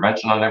 internal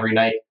intervention on every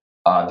night.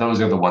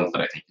 Those are the ones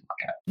that I think you look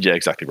at. Yeah,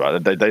 exactly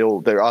right.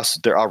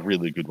 There are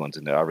really good ones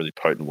and there are really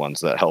potent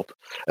ones that help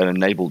and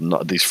enable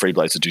these Free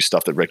Blades to do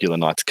stuff that regular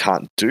knights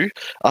can't do.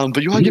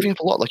 But you are giving up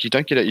a lot. Like you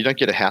don't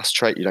get a house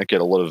trait. You don't get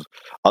a lot of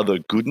other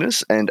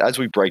goodness. And as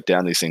we break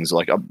down these things,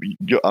 like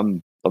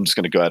I'm just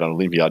going to go out on a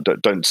limb here.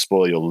 Don't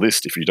spoil your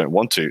list if you don't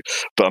want to.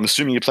 But I'm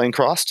assuming you're playing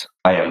Crast.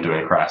 I am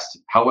doing Crast.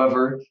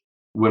 However,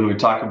 when we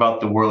talk about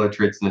the warlord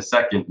traits in a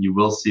second, you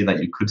will see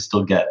that you could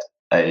still get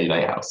a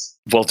night house.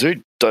 Well,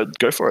 dude,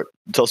 go for it.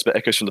 Tell us about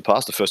Echoes from the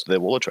Past, the first of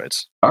their warlord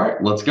traits. All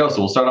right, let's go.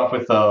 So we'll start off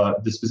with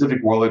the specific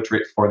warlord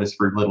trait for this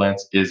Free Blade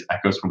Lance is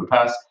Echoes from the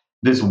Past.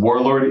 This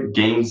warlord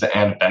gains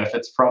and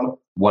benefits from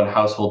 1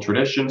 household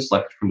tradition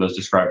selected from those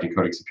described in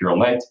Codex Imperial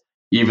Knights.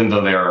 Even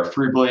though they are a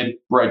Free Blade,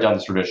 write down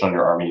this tradition on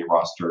your army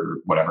roster,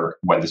 whatever,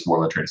 when this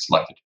warlord trait is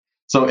selected.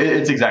 So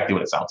it's exactly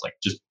what it sounds like.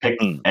 Just pick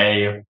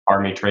a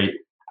army trait.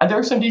 And there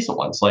are some decent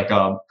ones. Like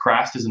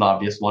Crast is an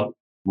obvious one,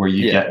 where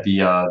you get the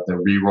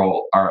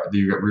reroll,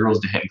 you get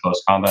rerolls to hit in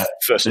close combat.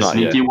 A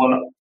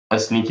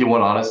sneaky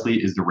one,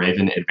 honestly, is the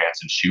Raven Advance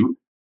and Shoot,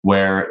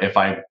 where if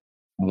I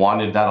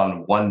wanted that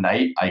on one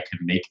night, I could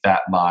make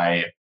that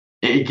my.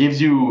 It gives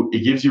you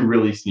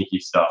really sneaky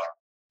stuff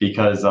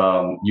because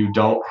you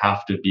don't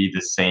have to be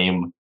the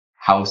same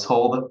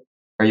household,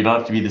 or you don't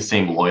have to be the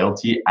same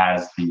loyalty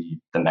as the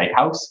Knight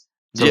House.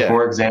 So,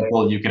 for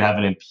example, you could have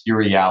an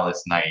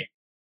Imperialis Knight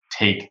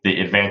take the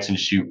Advance and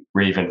Shoot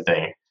Raven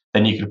thing.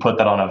 Then you could put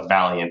that on a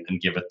Valiant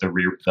and give it the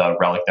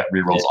relic that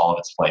rerolls all of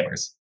its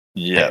flavors.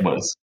 That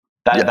was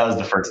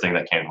the first thing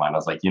that came to mind. I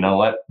was like, you know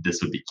what?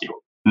 This would be cute.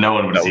 No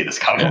one would see this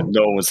coming. Yeah,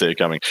 no one would see it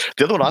coming.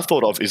 The other one I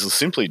thought of is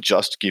simply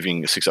just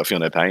giving 6-up Feel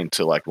No Pain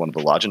to like one of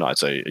the larger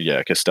knights,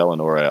 a Castellan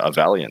or a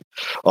Valiant.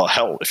 Oh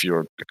hell, if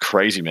you're a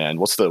crazy man,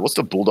 what's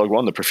the bulldog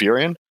one, the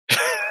Preferian?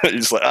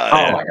 It's like,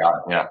 my god,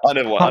 yeah. I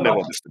never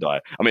want this to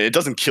die. I mean, it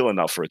doesn't kill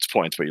enough for its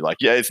points, but you're like,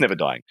 yeah, it's never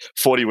dying.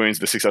 40 wounds,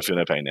 the 6-up Feel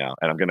No Pain now,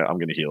 and I'm gonna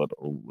heal it.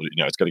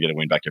 It's got to get a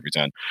wound back every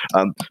turn.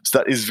 So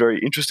that is very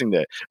interesting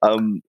there.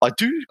 I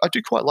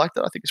do quite like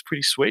that. I think it's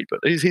pretty sweet. But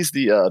here's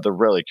the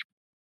relic.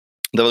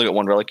 They've only got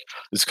one relic.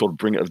 It's called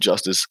Bringer of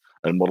Justice,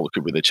 and model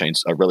equipped with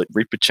a relic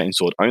Reaper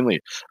Chainsword only.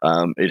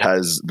 It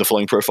has the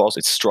following profiles.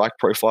 Its strike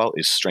profile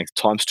is strength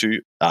 ×2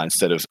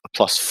 instead of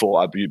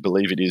 +4. I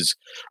believe it is.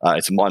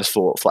 It's a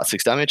 -4 flat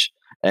 6 damage,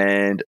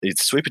 and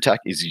its sweep attack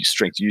is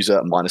strength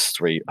user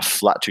 -3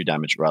 flat 2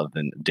 damage rather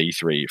than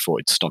D3 for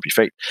its stompy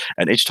feet.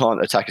 And each time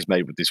attack is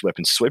made with this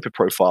weapon's sweeper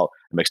profile,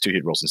 it makes 2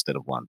 hit rolls instead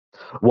of 1.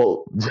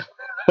 Well.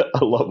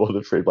 A lot more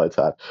than Freeblade's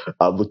had.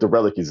 Look, the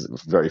relic is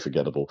very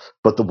forgettable,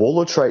 but the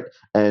Warlord trait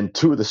and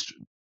 2 of the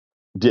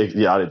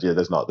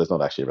there's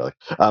not actually a relic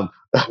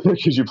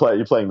because you're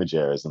playing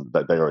Majeras and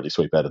they already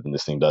sweep better than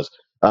this thing does.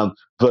 But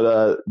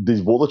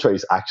the Warlord trait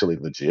is actually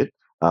legit.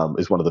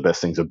 Is one of the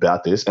best things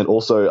about this, and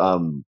also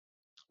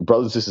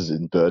Brothers and Sisters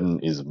in Burden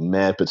is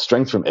mad, but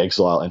Strength from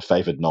Exile and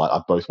Favored Knight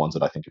are both ones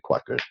that I think are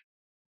quite good.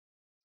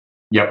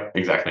 Yep,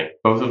 exactly.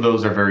 Both of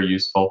those are very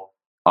useful.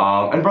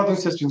 And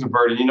Brothers and Sisters in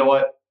Burden, you know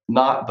what?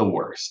 Not the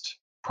worst.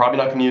 Probably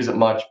not going to use it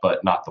much,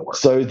 but not the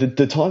worst. So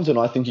the times when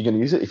I think you're going to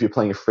use it, if you're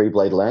playing a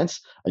Freeblade Lance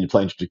and you're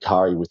playing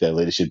Drukhari with their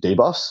leadership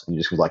debuffs, and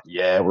you just go like,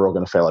 yeah, we're all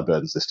going to fail our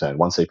burdens this turn.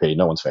 1 CP,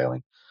 no one's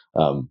failing.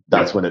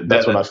 That's when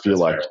I feel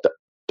like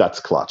that's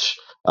clutch.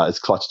 It's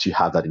clutch to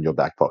have that in your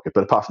back pocket.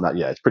 But apart from that,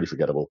 yeah, it's pretty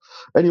forgettable.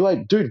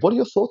 Anyway, dude, what are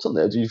your thoughts on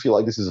that? Do you feel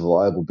like this is a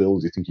viable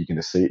build? Do you think you're going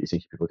to see it? Do you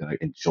think people are going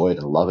to enjoy it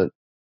and love it?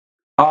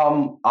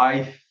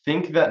 I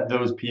think that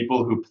those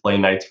people who play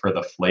Knights for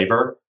the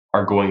flavor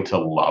are going to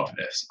love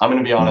this. I'm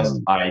going to be honest.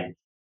 I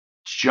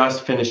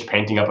just finished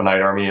painting up a Knight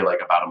army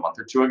like about a month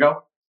or 2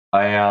 ago,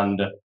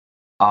 and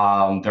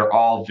they're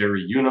all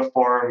very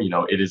uniform.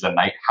 It is a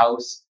Knight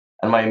house,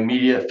 and my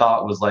immediate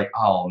thought was like,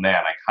 oh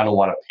man, I kind of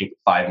want to paint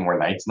 5 more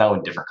Knights now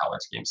in different color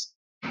schemes.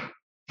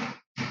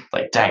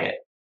 Like, dang it!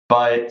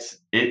 But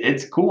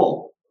it's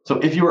cool. So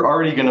if you were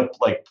already going to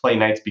play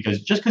Knights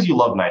because you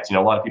love Knights, a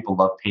lot of people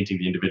love painting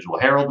the individual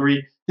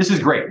heraldry. This is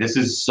great. This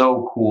is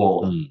so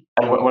cool.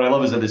 And what I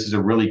love is that this is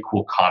a really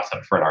cool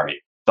concept for an army.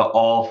 The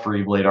all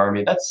Freeblade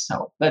army. That's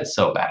so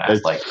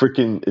badass. It's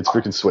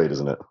freaking sweet,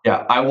 isn't it?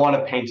 Yeah, I want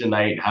to paint a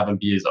Knight, have him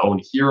be his own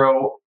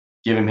hero,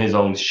 give him his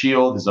own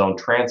shield, his own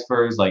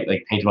transfers, like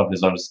paint him up in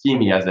his own scheme.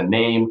 He has a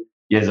name.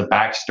 He has a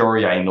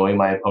backstory. I annoy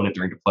my opponent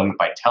during deployment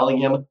by telling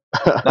him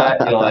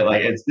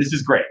that. This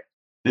is great.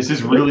 This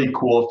is really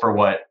cool for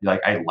what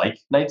I like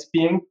Knights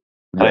being,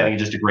 and I think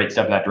it's just a great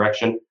step in that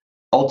direction.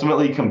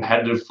 Ultimately,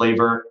 competitive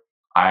flavor,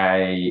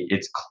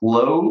 it's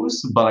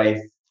close, but I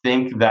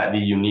think that the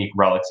unique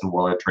relics and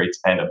warlord traits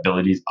and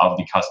abilities of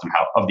the custom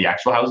house of the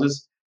actual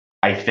houses,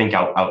 I think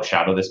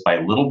outshadow this by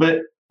a little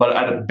bit. But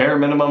at a bare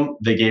minimum,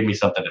 they gave me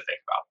something to think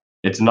about.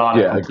 It's not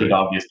a complete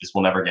obvious this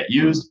will never get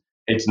used.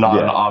 It's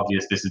not an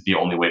obvious this is the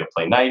only way to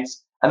play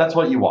Knights. And that's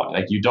what you want.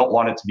 You don't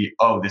want it to be,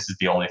 oh, this is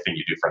the only thing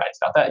you do for Knights.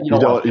 Not that you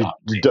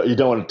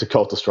don't want it to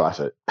Cult of Strife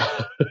it.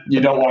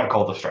 You don't want to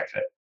Cult of Strife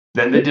it.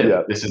 Then they did.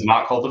 Yeah. This is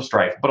not Cult of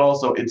Strife, but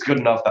also it's good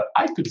enough that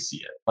I could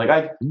see it.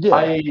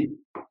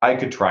 I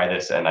could try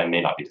this, and I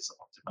may not be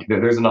disappointed.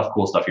 There's enough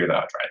cool stuff here that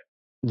I'll try it.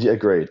 Yeah,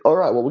 agreed. All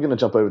right, well, we're going to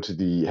jump over to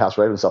the House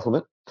Raven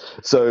supplement.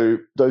 So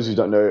those who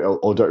don't know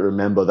or don't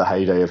remember the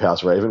heyday of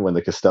House Raven, when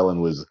the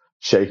Castellan was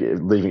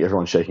leaving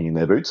everyone shaking in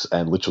their boots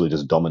and literally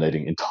just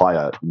dominating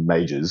entire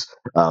mages.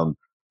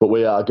 But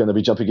we are going to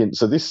be jumping in.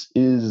 So this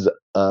is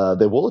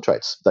their warlord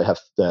traits. They have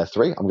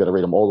 3. I'm going to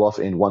read them all off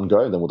in one go,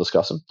 and then we'll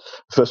discuss them.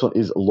 The first one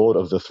is Lord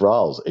of the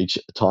Thralls. Each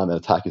time an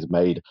attack is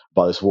made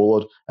by this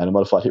warlord and a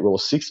modified hit roll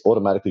of 6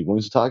 automatically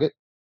wounds the target.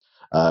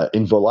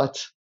 In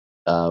Volite,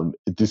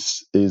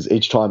 this is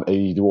each time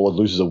the warlord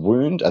loses a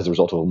wound as a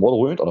result of a mortal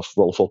wound on a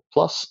roll of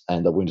 4+,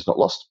 and the wound is not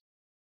lost.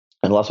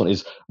 And the last one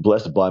is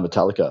Blessed by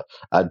Metallica.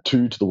 Add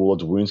 2 to the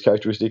Warlord's wounds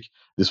characteristic.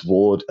 This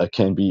Warlord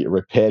can be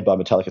repaired by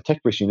Metallica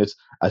tech priest units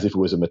as if it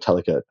was a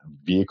Metallica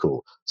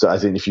vehicle. So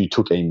as in if you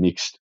took a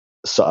mixed,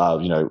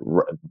 House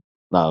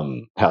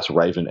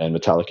Raven and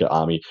Metallica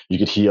army, you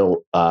could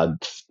heal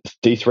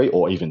D3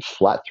 or even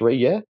flat 3,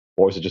 yeah?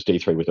 Or is it just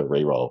D3 with a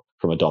reroll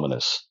from a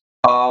Dominus?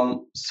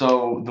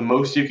 So the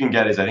most you can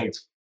get is, I think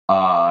it's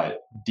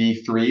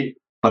D3.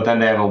 But then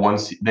they have a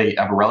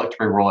relic to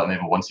reroll, and they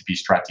have a 1 CP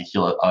strat to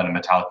heal on a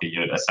Metallica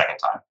unit a second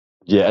time.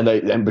 Yeah,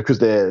 and because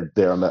they're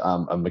a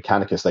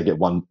Mechanicus, they get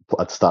 1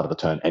 at the start of the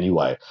turn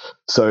anyway.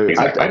 So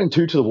adding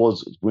 2 to the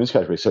Warlord's wounds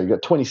category, so you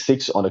got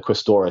 26 on a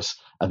Questoris,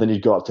 and then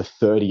you go up to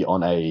 30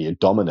 on a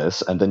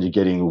Dominus, and then you're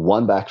getting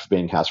 1 back for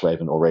being House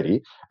Raven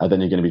already, and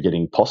then you're going to be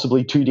getting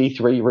possibly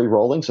 2d3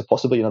 re-rolling, so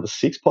possibly another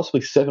 6, possibly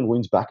 7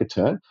 wounds back a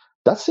turn.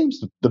 That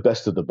seems the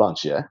best of the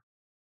bunch, yeah?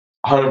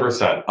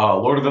 100%.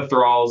 Lord of the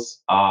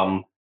Thralls,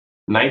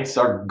 Knights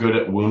are good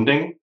at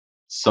wounding,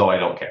 so I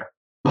don't care.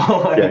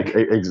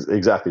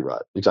 Exactly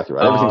right. Exactly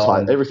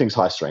right. Everything's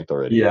high strength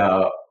already.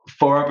 Yeah,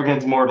 4 up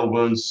against mortal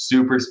wounds,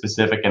 super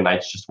specific, and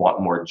knights just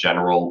want more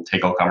general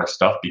take all counter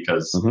stuff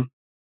because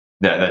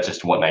that's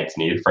just what knights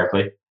need,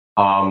 frankly.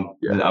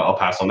 I'll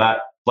pass on that.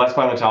 Blessed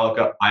by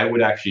Metallica, I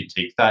would actually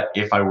take that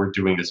if I were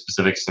doing the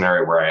specific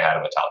scenario where I had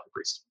a Metallica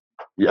priest.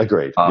 Yeah,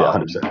 agreed.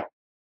 Yeah, 100%.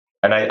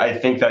 And I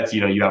think that's,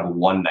 you have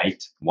one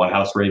knight, one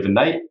House Raven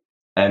knight,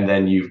 and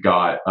then you've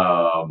got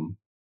your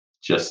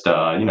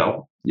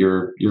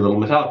little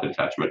Metallica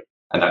detachment,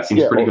 and that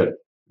seems pretty good.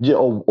 Yeah,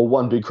 or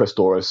one big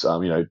Crestoris,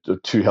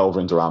 2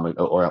 Helvrins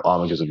or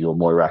Armigers of your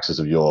Moiraxes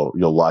of your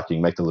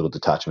liking, make the little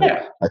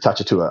detachment,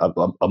 attach it to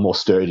a more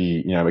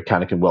sturdy,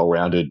 mechanic and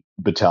well-rounded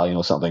battalion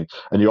or something,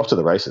 and you're off to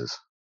the races.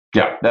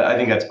 Yeah, I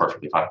think that's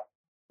perfectly fine.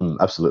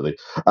 Absolutely.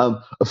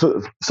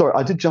 Sorry,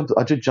 I did jump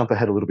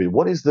ahead a little bit.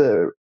 What is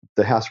the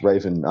House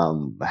Raven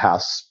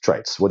house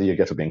traits? What do you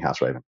get for being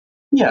House Raven?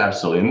 Yeah,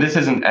 absolutely. And this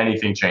isn't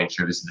anything changed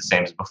here. This is the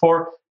same as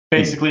before.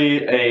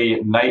 Basically,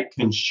 a knight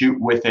can shoot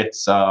with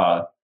its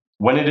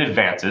when it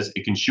advances,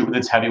 it can shoot with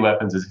its heavy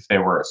weapons as if they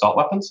were assault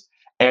weapons,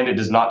 and it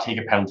does not take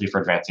a penalty for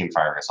advancing and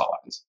firing assault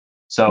weapons.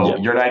 So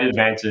your knight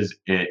advances,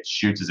 it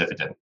shoots as if it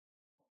didn't.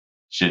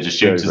 It just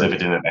shoots as if it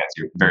didn't advance.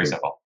 Very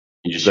simple.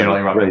 You just shoot all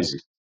your weapons.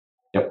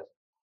 Yep.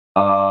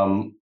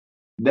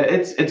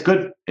 It's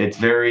good. It's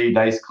very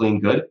nice, clean,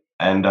 good.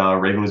 And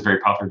Raven was very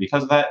popular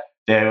because of that.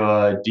 They have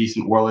a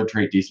decent warlord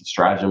trait, decent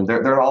stratagem.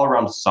 They're all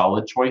around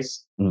solid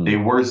choice. They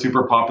were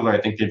super popular. I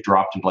think they've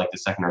dropped into like the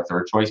second or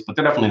third choice, but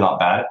they're definitely not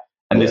bad.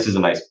 And this is a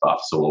nice buff,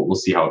 so we'll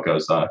see how it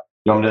goes. You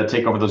want me to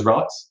take over those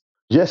relics?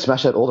 Yeah,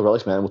 smash out all the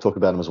relics, man. We'll talk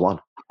about them as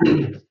one.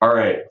 All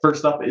right.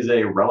 First up is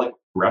a relic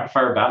rapid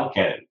fire battle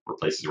cannon.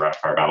 Replaces a rapid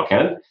fire battle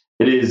cannon.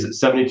 It is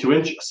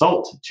 72-inch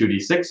assault,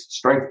 2d6,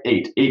 strength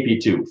 8, AP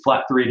 2,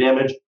 flat 3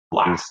 damage,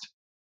 blast.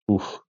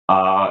 Oof.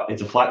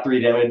 It's a flat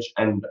 3 damage,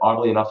 and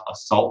oddly enough,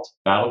 assault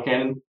battle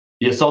cannon.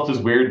 The assault is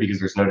weird because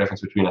there's no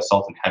difference between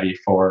assault and heavy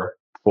for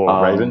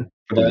Raven.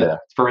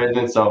 For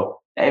Raven. So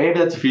maybe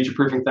that's a future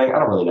proofing thing. I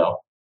don't really know.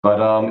 But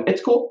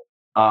it's cool.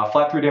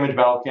 Flat 3 damage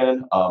battle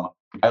cannon.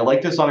 I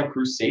like this on a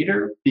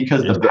Crusader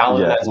because the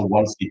Paladin has a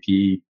 1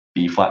 CP,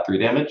 be flat 3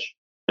 damage.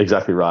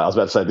 Exactly right. I was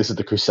about to say, this is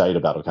the Crusader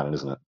battle cannon,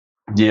 isn't it?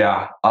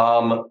 Yeah.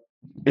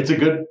 It's a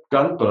good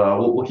gun, but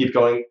we'll keep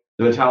going.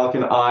 The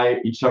Metallican Eye,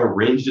 each time a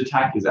ranged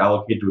attack is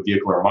allocated to a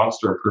vehicle or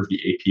monster, improve the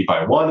AP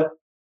by 1.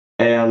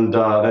 And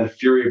then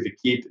Fury of the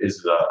Keep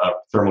is a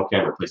thermal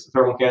cannon, replace the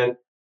thermal cannon.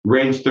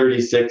 Range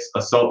 36,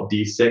 assault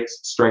D6,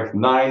 strength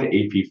 9,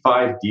 AP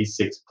 5,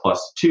 D6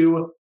 plus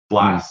 2,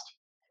 blast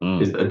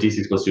is a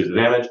D6 plus 2 is the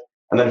damage.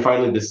 And then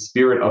finally, the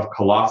Spirit of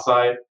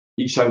Colossi.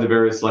 Each time the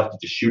bearer is selected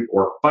to shoot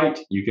or fight,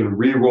 you can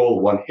re-roll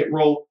 1 hit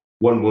roll,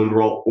 1 wound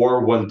roll,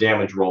 or 1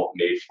 damage roll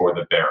made for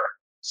the bearer.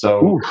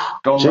 So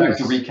going back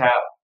to recap,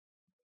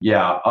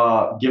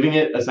 giving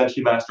it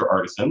essentially Master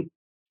Artisan,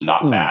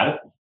 not bad.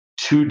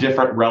 2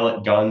 different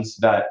relic guns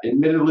that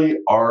admittedly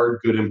are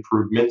good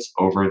improvements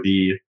over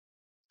the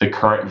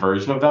current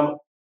version of them,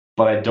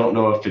 but I don't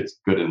know if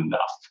it's good enough.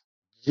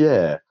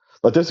 Yeah,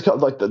 like there's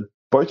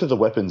both of the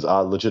weapons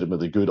are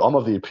legitimately good. I'm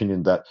of the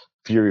opinion that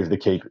Fury of the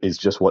Keep is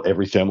just what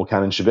every thermal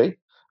cannon should be.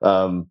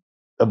 Well,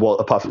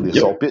 apart from the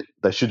assault bit,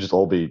 they should just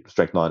all be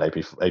strength 9,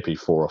 AP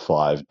 4 or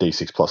 5,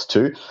 D6 plus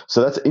 2.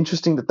 So that's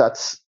interesting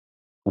that's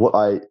what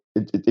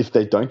if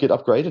they don't get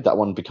upgraded, that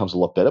one becomes a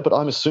lot better. But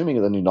I'm assuming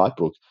in the new Night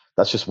book,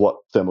 that's just what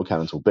thermal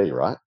cannons will be,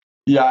 right?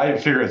 Yeah, I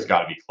figure it's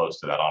got to be close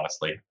to that,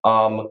 honestly.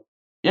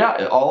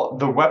 All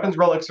the weapons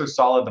relics are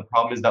solid. The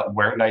problem is that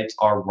where knights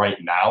are right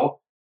now,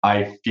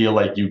 I feel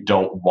like you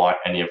don't want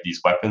any of these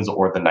weapons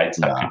or the knights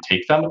that could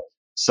take them.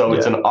 So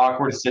it's an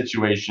awkward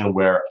situation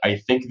where I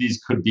think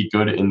these could be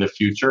good in the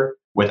future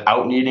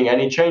without needing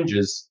any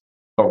changes.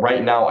 But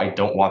right now, I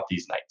don't want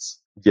these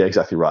knights. Yeah,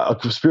 exactly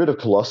right. Spirit of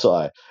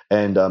Colossi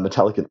and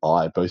Metallican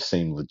Eye both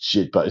seem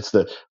legit, but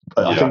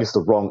I think it's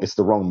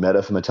the wrong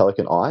meta for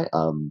Metallican Eye.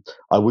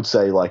 I would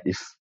say like if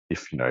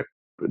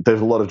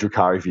there's a lot of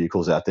Drukhari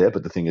vehicles out there,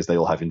 but the thing is they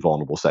all have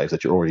invulnerable saves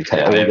that you already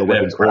take. All your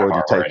weapons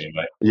already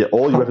take.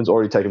 All your weapons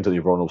already take them to the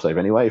invulnerable save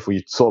anyway. If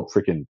we saw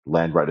freaking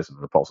Land Raiders and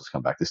the Repulsors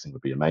come back, this thing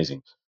would be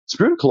amazing.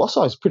 Spirit of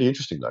Colossi is pretty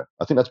interesting though.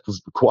 I think that's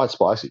quite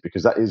spicy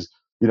because that is,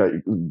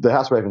 the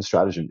House Raven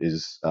stratagem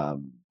is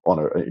in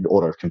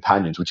order of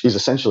companions, which is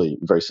essentially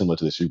very similar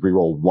to this. You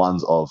reroll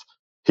ones of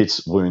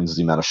hits, wounds,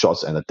 the amount of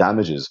shots, and the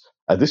damages.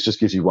 And this just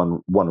gives you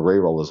one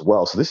reroll as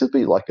well. So this would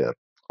be like a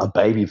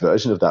baby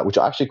version of that, which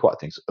I actually quite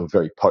think is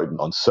very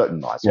potent on certain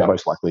nights,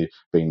 most likely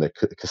being the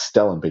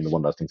Castellan being the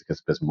one that I think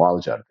gets the best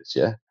mileage out of this,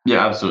 yeah?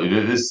 Yeah,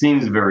 absolutely. This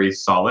seems very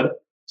solid,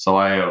 so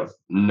I have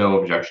no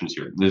objections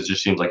here. This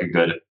just seems like a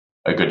good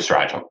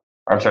stratagem.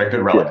 I'm sorry,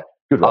 good relic.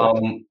 Yeah, good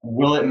relic.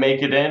 Will it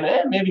make it in?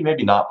 Maybe,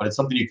 maybe not, but it's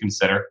something you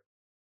consider.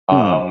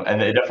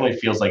 And it definitely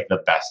feels like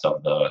the best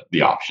of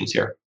the options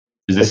here.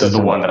 This is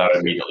the one that I would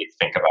immediately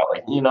think about,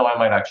 like, I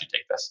might actually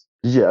take this.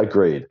 Yeah,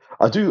 agreed.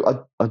 I do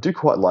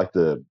quite like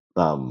the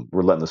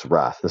Relentless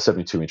Wrath. The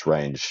 72-inch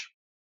range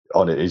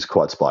on it is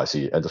quite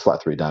spicy, and the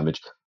flat 3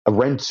 damage. a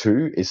Ren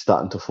 2 is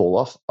starting to fall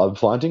off. I'm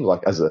finding,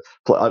 like,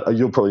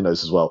 you'll probably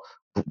notice as well,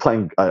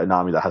 playing an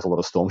army that has a lot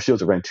of Storm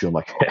Shields, a Ren 2, I'm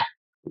like,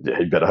 yeah,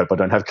 you better hope I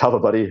don't have cover,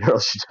 buddy, or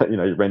else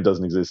Ren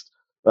doesn't exist.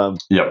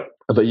 Yep.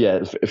 But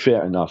yeah,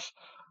 fair enough.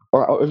 All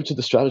right, over to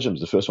the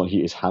stratagems. The first one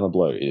here is Hammer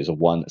Blow. It is a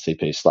 1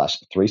 CP/3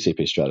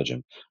 CP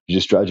stratagem. Use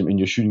a stratagem in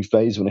your shooting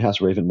phase when a House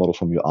Raven model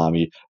from your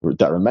army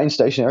that remains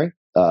stationary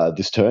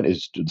this turn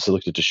is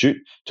selected to shoot.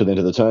 To the end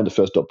of the turn, the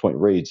first dot point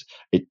reads,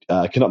 it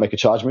cannot make a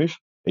charge move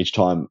each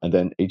time, and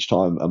then each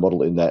time a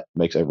model in that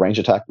makes a range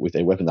attack with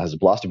a weapon that has a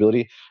blast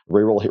ability,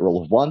 reroll a hit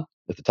roll of 1.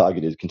 If the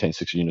target contains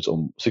 6 units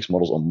or 6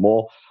 models or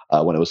more,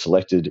 when it was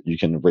selected, you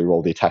can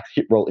reroll the attack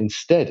hit roll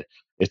instead.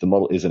 If the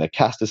model is in a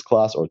Castus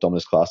class or a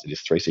Dominus class, it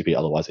is 3 CP.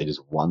 Otherwise, it is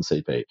 1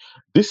 CP.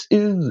 This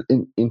is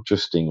an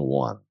interesting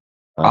one.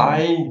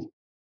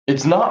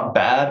 It's not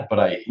bad, but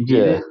I hate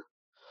it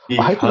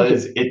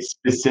because it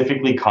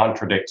specifically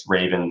contradicts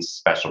Raven's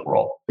special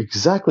role.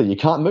 Exactly. You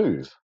can't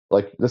move.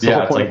 Like, that's the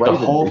whole point of Raven.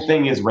 The whole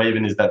thing is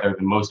Raven is that they're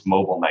the most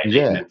mobile knight. They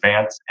can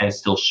advance and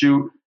still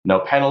shoot. No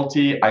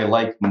penalty. I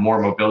like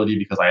more mobility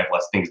because I have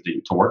less things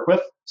to work with.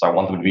 So I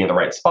want them to be in the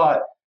right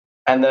spot.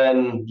 And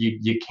then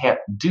you can't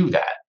do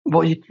that.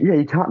 Well, you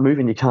can't move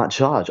and you can't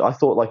charge. I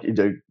thought, like,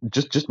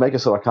 just make it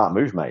so I can't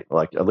move, mate.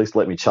 Like, at least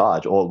let me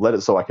charge, or let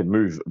it so I can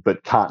move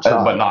but can't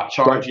charge. But not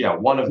charge.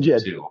 One of the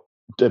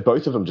two.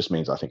 Both of them just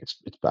means I think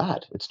it's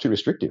bad. It's too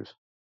restrictive.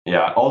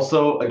 Yeah.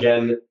 Also,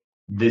 again,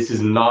 this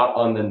is not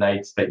on the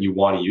knights that you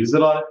want to use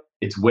it on.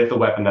 It's with a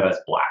weapon that has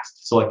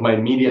blast. So, like, my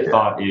immediate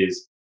thought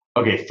is,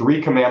 okay,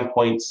 3 command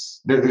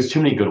points. There's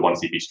too many good 1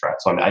 CP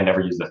strats, so I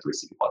never use the 3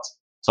 CP ones.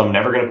 So I'm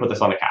never going to put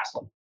this on a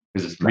Castle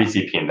because it's 3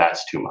 CP and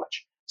that's too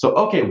much. So,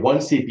 okay, 1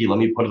 CP, let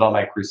me put it on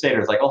my Crusader.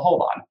 It's like, oh,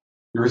 hold on.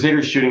 Your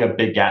Crusader's shooting a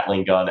big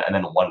Gatling gun and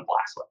then 1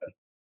 blast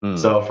weapon.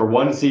 So for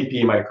 1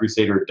 CP, my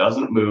Crusader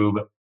doesn't move,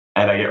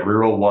 and I get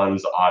reroll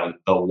 1s on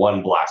the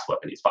 1 blast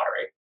weapon he's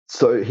firing.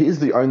 So here's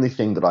the only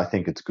thing that I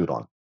think it's good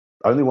on.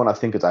 Only one I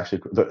think it's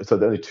actually... So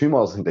the only 2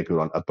 models I think they're good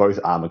on are both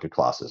Armiger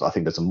classes. I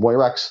think there's a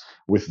Moirax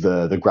with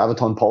the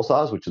Graviton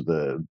Pulsars, which are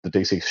the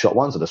D6 shot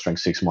ones that are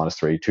strength 6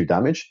 -3, 2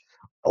 damage.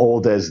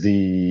 Or there's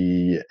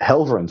the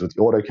Helverins with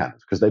the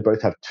autocannons, because they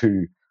both have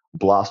 2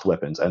 blast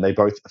weapons, and they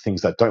both are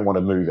things that don't want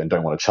to move and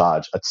don't want to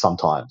charge at some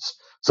times.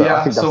 So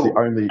I think that's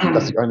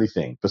the only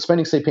thing. But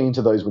spending CP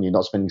into those when you're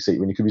not spending CP,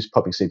 when you could be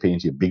popping CP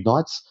into your big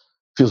knights,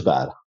 feels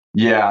bad.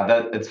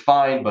 Yeah, it's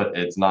fine, but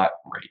it's not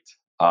great.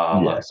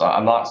 So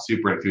I'm not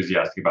super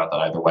enthusiastic about that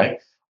either way.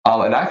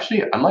 And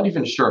actually, I'm not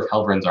even sure if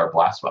Helverins are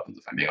blast weapons,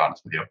 if I'm being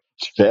honest with you.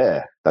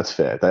 Fair. That's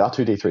fair. They are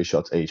 2d3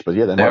 shots each, but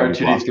yeah, they are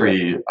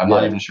 2d3. I'm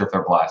not even sure if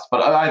they're blast,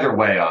 but either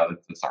way,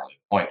 that's not really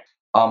the point.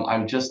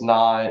 I'm just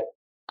not.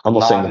 I'm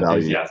not saying the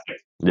enthusiastic.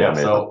 Yeah.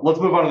 So let's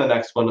move on to the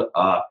next one.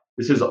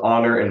 This is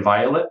Honor and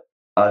Violet.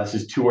 This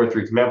is 2 or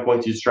 3 command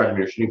points. Use stratagem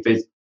in your shooting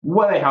phase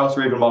when a House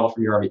Raven model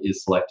from your army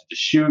is selected to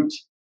shoot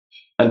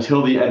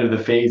until the end of the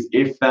phase.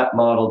 If that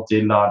model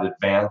did not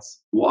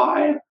advance,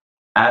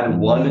 add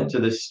 1 to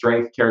the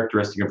strength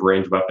characteristic of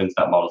ranged weapons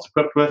that model is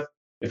equipped with.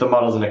 If the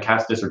model is in a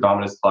Castus or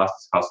Dominus class,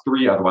 it costs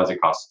 3. Otherwise,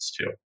 it costs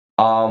 2.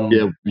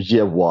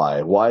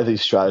 Why? Why are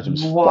these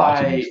stratagems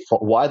fighting you?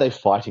 Why are they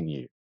fighting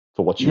you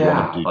for what you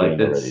want to do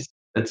already?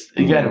 It's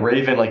again,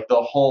 Raven, like,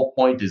 the whole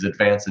point is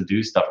advance and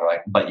do stuff.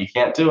 Like, but you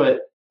can't do it.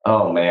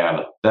 Oh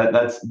man,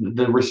 that's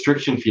the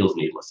restriction feels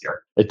needless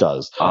here. It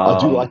does. I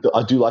do like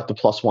the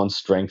 +1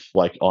 strength,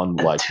 like, on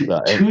like 2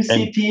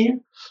 CP.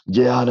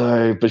 Yeah, I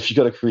know, but if you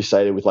got a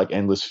Crusader with like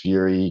Endless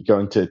Fury,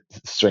 going to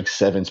strength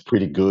 7's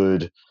pretty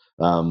good.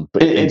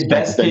 But in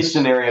best case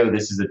scenario,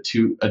 this is a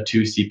 2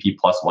 CP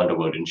 +1 to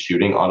wound and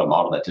shooting on a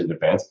model that didn't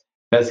advance.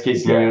 Best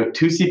case scenario,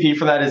 2 CP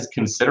for that is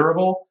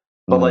considerable,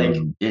 but like,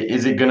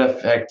 is it going to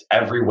affect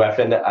every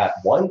weapon at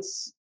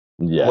once?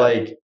 Yeah.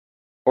 Like,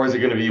 or is it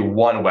going to be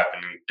 1 weapon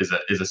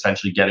is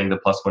essentially getting the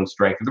 +1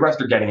 strength, and the rest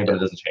are getting it, but it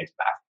doesn't change the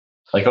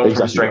path. Like, going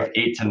from strength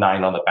 8 to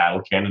 9 on the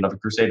battle cannon of a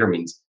Crusader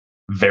means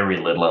very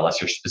little unless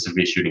you're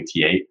specifically shooting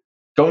T8.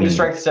 Going to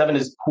strength 7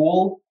 is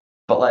cool,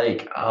 but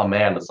like, oh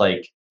man, it's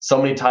like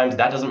so many times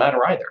that doesn't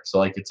matter either. So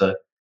like, it's a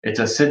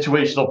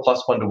situational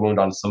 +1 to wound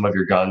on some of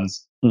your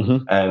guns,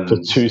 and for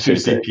 2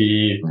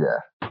 CP.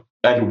 Yeah.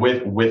 And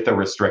with the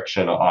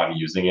restriction on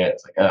using it,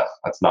 it's like,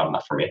 that's not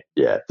enough for me.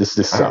 Yeah, this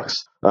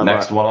sucks.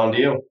 Next one on to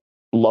you.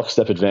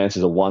 Lockstep Advance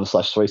is a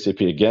 1/3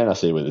 CP again. I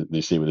see where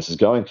this is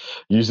going.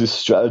 Use this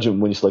stratagem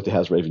when you select a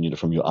House Raven unit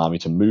from your army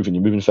to move in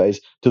your movement phase.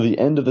 To the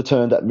end of the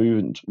turn, that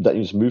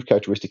unit's move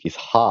characteristic is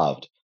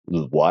halved.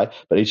 Why?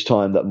 But each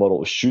time that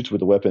model shoots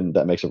with a weapon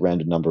that makes a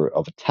random number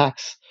of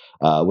attacks.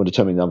 When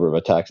determining the number of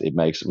attacks it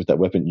makes with that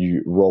weapon,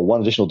 you roll 1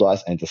 additional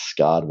dice and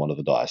discard 1 of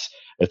the dice.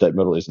 If that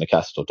model is in a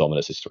Castus or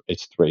Dominus,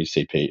 it's 3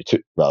 CP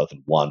rather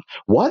than 1.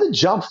 Why the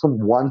jump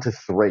from 1 to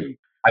 3?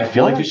 I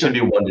feel like it should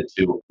be 1 to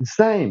 2.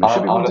 Same. It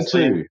should be 1 to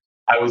 2.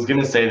 I was going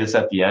to say this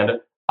at the end.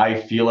 I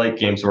feel like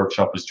Games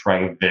Workshop was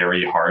trying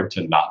very hard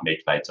to not make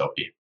Knights OP.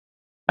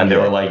 And they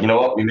were like, you know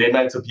what? We made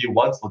Knights OP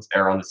once. Let's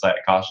err on the side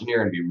of caution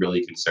here and be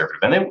really conservative.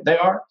 And they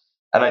are.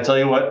 And I tell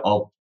you what,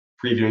 I'll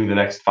previewing the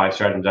next 5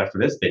 stratagems after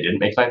this. They didn't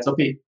make Knights OP.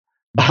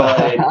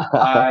 But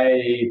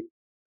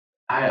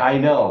I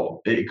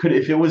know it could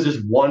if it was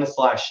just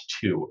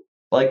 1/2.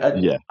 Like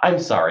I'm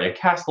sorry, a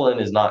Castellan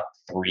is not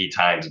 3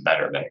 times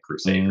better than a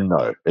Crusader.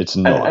 No, it's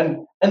not.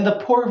 And the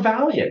poor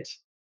Valiant.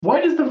 Why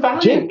does the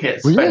Valiant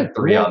get spent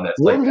 3 on this?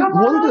 Like,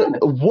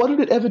 what did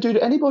it ever do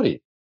to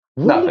anybody?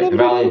 Nothing. The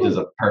Valiant is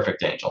a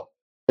perfect angel.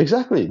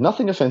 Exactly.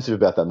 Nothing offensive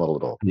about that model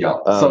at all. Yeah.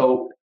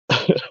 So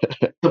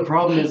the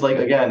problem is, like,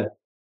 again,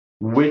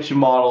 which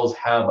models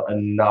have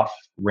enough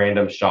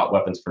random shot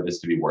weapons for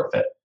this to be worth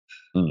it?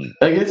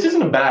 Like, this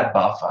isn't a bad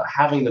buff.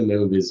 Having the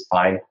move is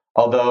fine.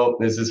 Although,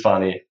 this is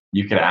funny.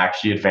 You can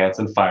actually advance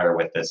and fire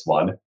with this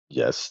one.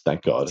 Yes,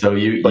 thank God. So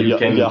you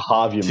can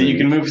have your move. You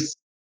can move.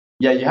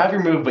 Yeah, you have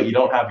your move, but you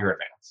don't have your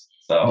advance.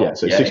 So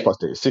 6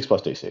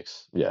 plus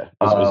D6. Yeah,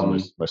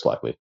 is most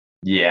likely.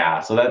 Yeah,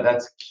 so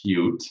that's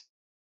cute.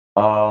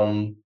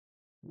 I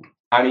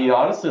mean,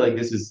 honestly, like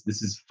this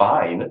is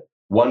fine.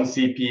 1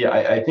 CP.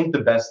 I think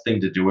the best thing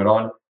to do it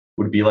on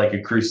would be like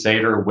a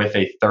Crusader with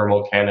a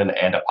thermal cannon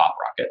and a pop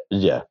rocket.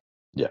 Yeah.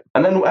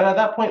 And at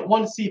that point,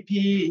 1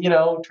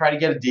 CP. Try to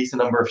get a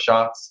decent number of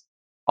shots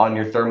on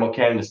your thermal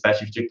cannon,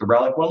 especially if you take the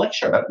relic one. Like,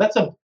 sure, that's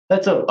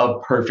a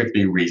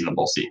perfectly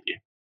reasonable CP.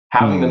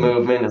 Having the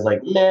movement is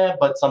like, meh,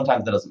 but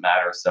sometimes that doesn't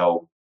matter.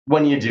 So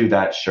when you do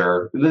that,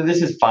 sure,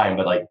 this is fine.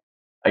 But like,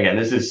 again,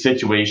 this is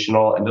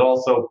situational, and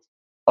also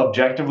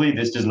objectively,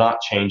 this does not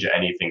change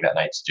anything that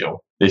Knights do.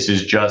 This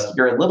is just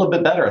you're a little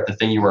bit better at the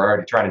thing you were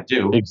already trying to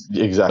do.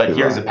 Exactly. But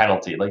here's a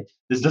penalty. Like,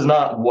 this does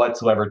not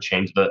whatsoever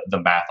change the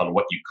math on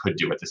what you could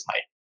do with this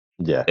Knight.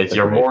 Yeah,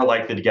 you're more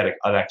likely to get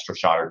an extra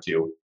shot or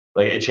 2.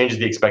 Like, it changes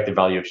the expected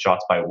value of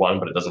shots by 1,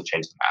 but it doesn't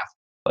change the math.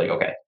 Like,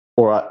 okay.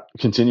 All right,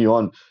 continue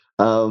on.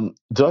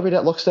 Did I read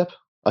out Lockstep?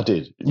 I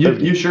did.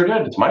 You sure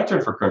did. It's my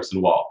turn for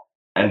Crimson Wall.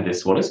 And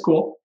this one is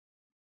cool.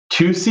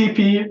 2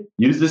 CP,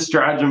 use this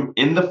stratagem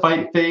in the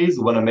fight phase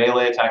when a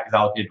melee attack is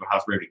allocated to a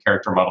house rated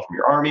character model from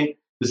your army.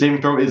 The saving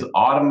throw is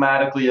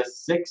automatically a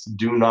 6.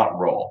 Do not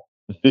roll.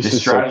 This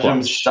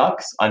stratagem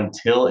sucks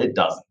until it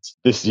doesn't.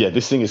 This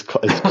thing is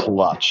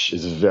clutch.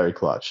 Is very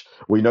clutch.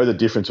 We know the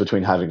difference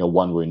between having a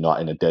 1 wound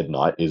knight and a dead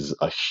knight is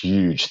a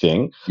huge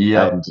thing.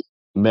 Yeah. And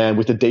man,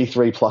 with the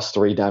D3 plus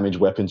 3 damage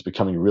weapons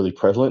becoming really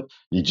prevalent,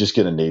 you're just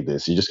going to need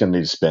this. You're just going to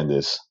need to spend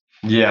this.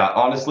 Yeah,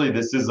 honestly,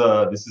 this is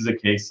a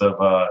case of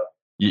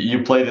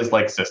you play this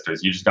like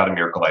Sisters. You just got a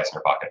Miracle Ice in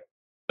your pocket.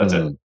 That's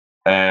it.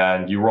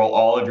 And you roll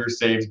all of your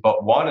saves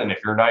but 1, and if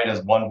your knight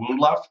has 1 wound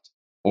left,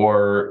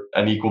 or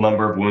an equal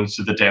number of wounds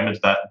to the damage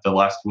that the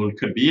last wound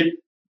could be,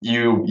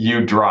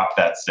 you drop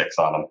that 6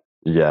 on them.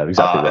 Yeah,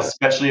 exactly. Right.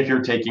 Especially if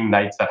you're taking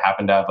knights that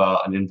happen to have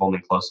an invuln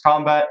in close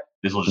combat,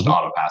 this will just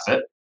auto pass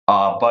it.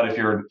 But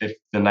if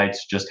the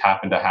knights just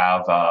happen to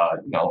have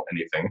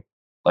anything,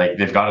 like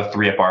they've got a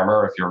 3-up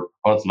armor, if your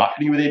opponent's not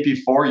hitting you with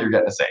AP4, you're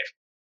getting a save.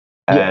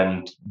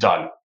 And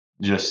done.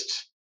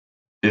 Just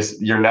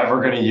you're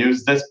never going to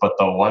use this, but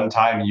the one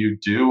time you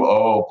do,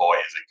 oh boy,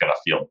 is it going to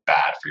feel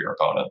bad for your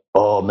opponent.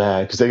 Oh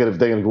man, because they're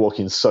gonna walk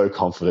in so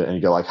confident, and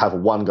you go like have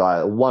 1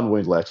 guy, 1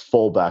 wound left,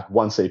 fall back,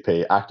 1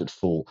 CP, act at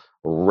full,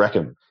 wreck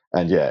him,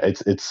 and yeah,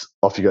 it's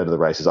off you go to the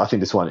races. I think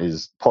this one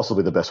is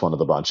possibly the best one of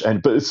the bunch,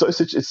 but it's so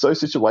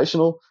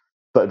situational.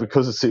 But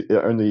because it's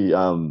only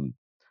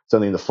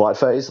in the fight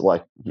phase,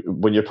 like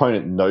when your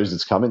opponent knows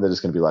it's coming, they're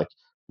just going to be like,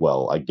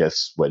 well, I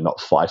guess we're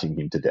not fighting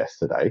him to death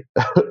today.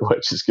 We're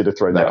just going to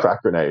throw that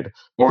crack grenade.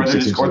 Or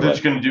they're just going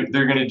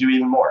to do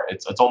even more.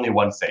 It's only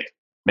 1 save.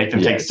 Make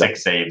them take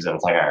 6 saves, and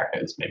it's like, all right,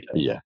 it's maybe.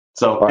 Yeah.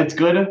 So it's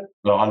good.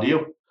 Well, on to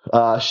you.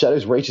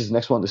 Shadow's Reach is the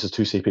next one. This is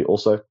 2 CP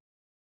also.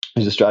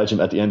 Use a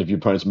stratagem at the end of your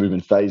opponent's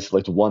movement phase.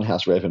 Select 1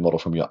 House Raven model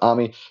from your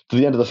army. To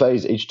the end of the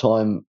phase, each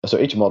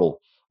model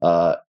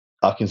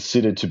are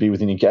considered to be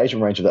within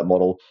engagement range of that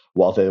model,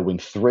 while they win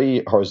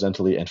 3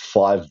 horizontally and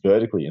 5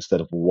 vertically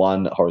instead of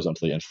 1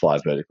 horizontally and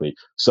 5 vertically.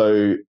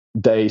 So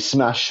they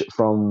smash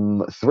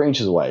from 3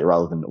 inches away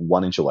rather than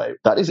 1 inch away.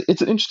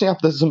 It's an interesting.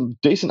 There's some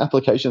decent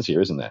applications here,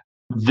 isn't there?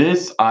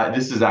 This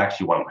is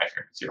actually one of my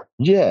favorites here.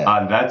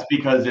 Yeah. That's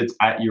because it's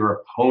at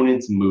your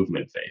opponent's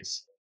movement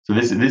phase. So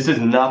this has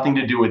nothing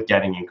to do with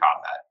getting in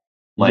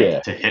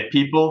combat. To hit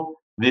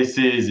people, this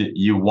is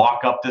you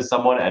walk up to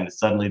someone and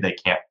suddenly they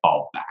can't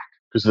fall back.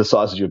 Because of the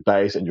size of your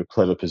base and your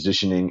clever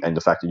positioning and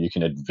the fact that you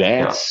can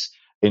advance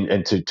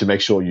and to make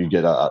sure you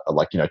get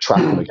trap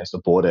them against the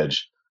board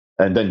edge.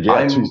 And then 2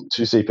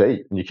 CP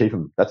and you keep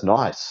them. That's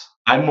nice.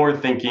 I'm more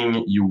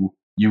thinking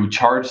you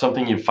charge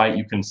something, you fight,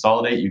 you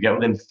consolidate, you get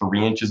within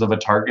 3 inches of a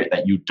target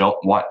that you don't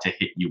want to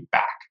hit you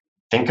back.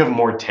 Think of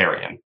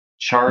Mortarion.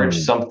 Charge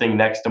something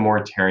next to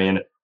Mortarion,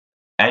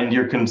 and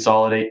you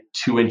consolidate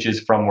 2 inches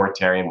from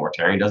Mortarion.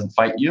 Mortarion doesn't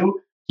fight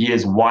you. He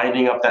is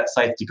winding up that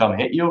scythe to come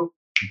hit you.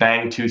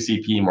 Bang, 2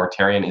 CP.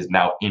 Mortarion is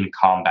now in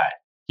combat.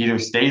 He either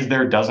stays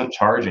there, doesn't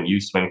charge, and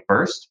you swing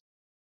first,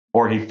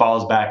 or he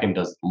falls back and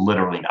does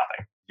literally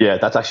nothing. Yeah,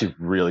 that's actually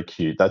really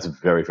cute. That's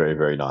very, very,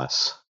 very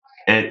nice.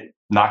 It's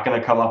not going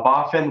to come up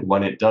often.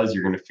 When it does,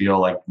 you're going to feel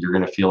like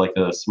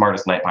the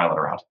smartest knight pilot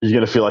around. You're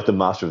going to feel like the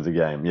master of the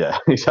game. Yeah,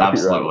 exactly.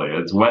 Absolutely.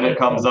 Right. It's when it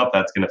comes up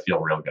that's going to feel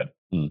real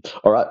good.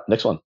 All right,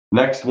 next one.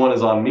 Next one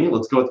is on me.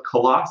 Let's go with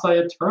Colossi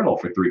Eternal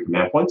for 3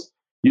 command points.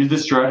 Use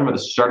this stratagem at the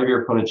start of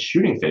your opponent's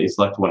shooting phase.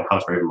 Select 1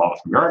 House Raven model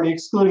from your army,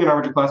 excluding an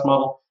Armature class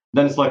model.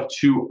 Then select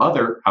 2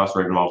 other House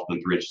Raven models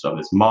within 3 inches of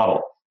this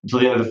model. Until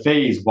the end of the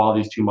phase, while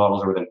these 2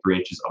 models are within 3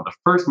 inches of the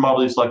first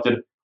model you selected,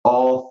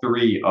 all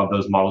 3 of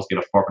those models get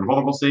a 4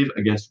 vulnerable save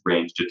against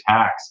ranged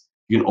attacks.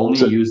 You can only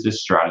use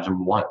this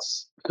stratagem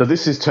once. So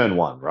this is turn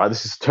 1, right?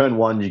 This is turn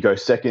 1. You go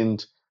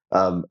second,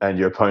 and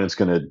your opponent's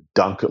going to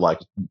dunk like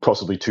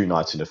possibly 2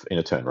 knights in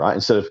a turn, right?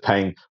 Instead of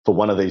paying for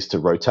one of these to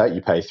rotate,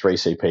 you pay 3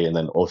 CP, and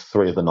then all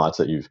 3 of the knights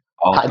that you've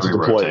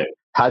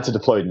had to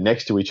deploy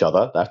next to each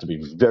other. They have to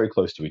be very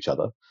close to each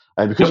other.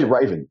 And because you're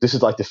Raven, this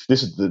is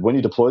when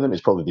you deploy them,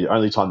 it's probably the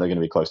only time they're going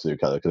to be close to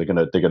each other, because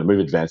they're going to move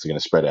advanced, they're going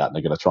to spread out, and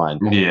they're going to try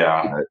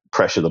and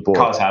pressure the board,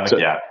 cause havoc.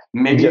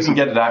 Maybe you can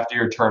get it after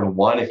your turn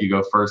 1 if you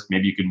go first.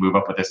 Maybe you can move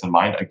up with this in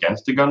mind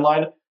against a gun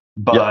line.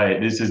 But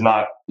this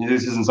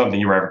isn't something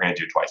you were ever going to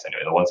do twice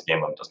anyway. The once a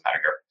game limit doesn't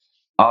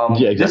matter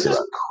here. This is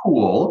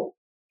cool.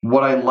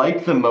 What I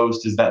like the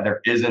most is that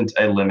there isn't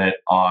a limit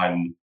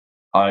on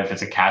if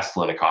it's a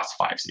Castellan, it costs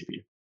 5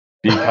 CP.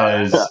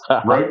 Because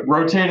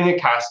rotating a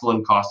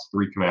Castellan costs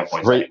 3 command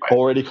points.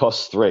 Already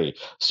costs 3.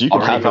 So you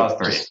can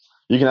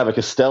have a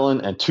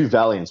Castellan and 2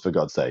 Valiants, for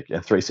God's sake,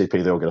 and 3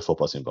 CP. They all get a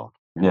 4+ inbound.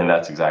 Yeah,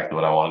 that's exactly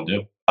what I want to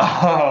do.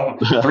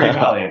 3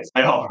 Valiants.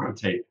 They all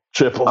rotate.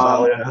 Triple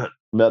Valiant.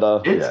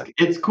 Meta.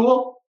 It's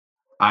cool.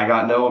 I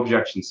got no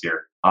objections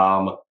here.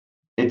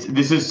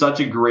 This is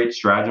such a great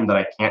stratagem that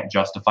I can't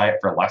justify it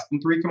for less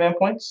than 3 command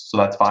points, so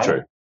that's fine.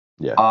 True.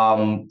 Yeah.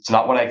 It's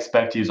not what I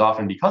expect to use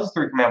often because it's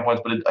 3 command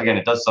points, but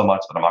it does so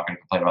much that I'm not going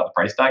to complain about the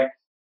price tag.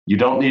 You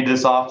don't need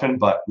this often,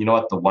 but you know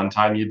what? The one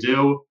time you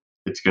do,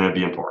 it's going to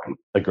be important.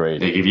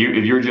 Agreed. Like if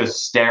you're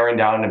just staring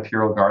down an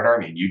Imperial Guard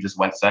army and you just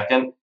went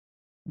second,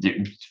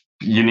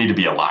 you need to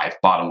be alive.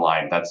 Bottom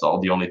line, that's all.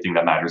 The only thing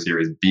that matters here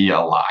is be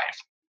alive.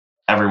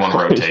 Everyone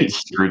rotates,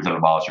 screws and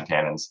abolish your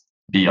cannons.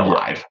 Be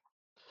alive.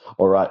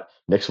 All right.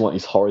 Next one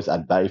is Horrors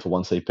at Bay for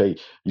 1 CP.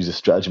 Use a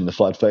stratagem in the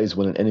fight phase.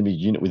 When an enemy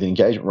unit within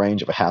engagement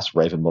range of a House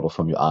Raven model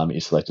from your army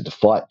is selected to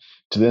fight,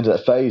 to the end of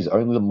that phase,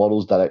 only the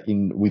models that are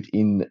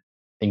within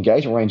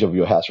engagement range of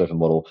your House Raven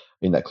model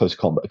in that close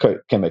combat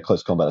can make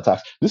close combat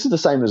attacks. This is the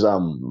same as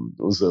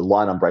was the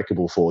line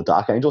Unbreakable for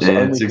Dark Angel. So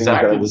it's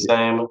exactly the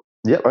same.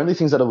 Yeah, only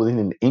things that are within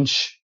an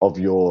inch of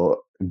your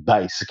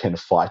base can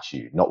fight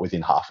you, not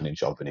within half an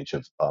inch of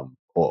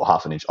or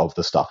half an inch of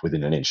the stuff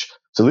within an inch.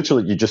 So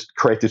literally, you just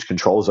create this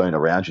control zone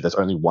around you that's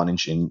only 1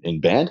 inch in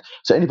band.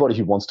 So anybody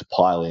who wants to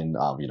pile in,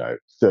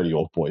 30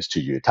 Orc boys to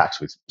you attacks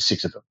with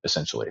 6 of them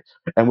essentially.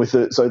 And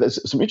so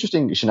there's some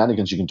interesting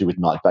shenanigans you can do with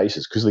knight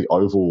bases because of the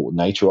oval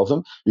nature of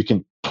them. You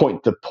can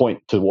point the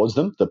point towards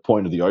them, the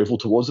point of the oval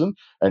towards them,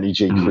 and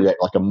create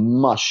like a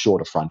much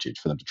shorter frontage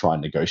for them to try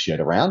and negotiate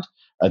around.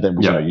 And then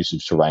with use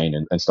of terrain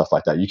and stuff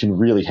like that, you can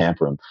really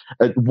hamper them.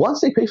 1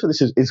 CP for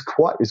this is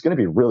going to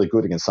be really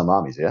good against some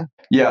armies.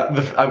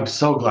 I'm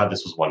so glad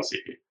this was 1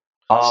 CP.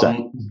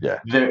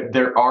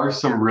 There are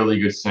some really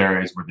good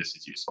scenarios where this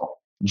is useful,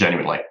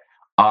 genuinely.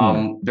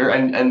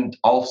 And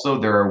also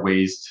there are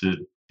ways to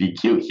be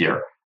cute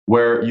here,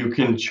 where you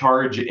can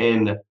charge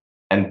in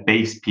and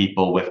base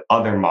people with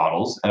other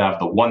models, and have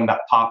the one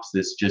that pops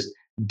this just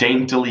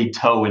daintily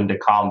toe into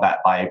combat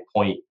by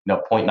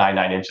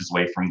 0.99 inches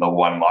away from the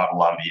one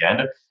model on the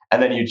end.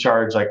 And then you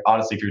charge, like,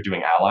 honestly, if you're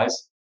doing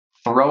allies,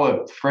 throw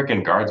a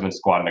frickin' guardsman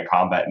squad into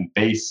combat and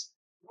base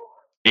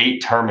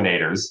 8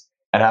 Terminators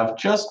and have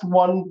just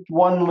one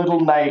little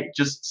knight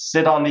just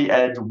sit on the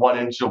edge 1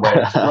 inch away.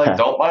 Just like,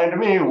 don't mind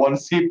me, 1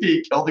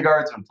 CP, kill the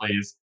guardsman,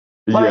 please.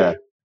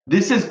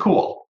 This is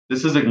cool.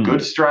 This is a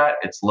good strat.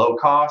 It's low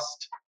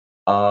cost.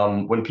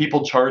 When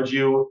people charge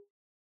you,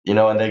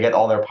 and they get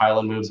all their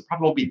pile-in moves, it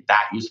probably won't be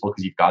that useful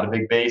because you've got a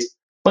big base.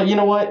 But you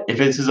know what? If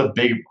this is a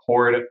big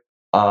horde,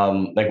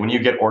 like when you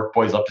get Orc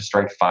boys up to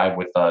strength 5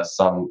 with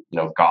some,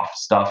 Goth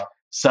stuff,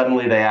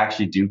 suddenly they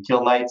actually do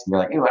kill knights, and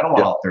you're like, I don't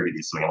want all 30 of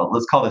these swinging.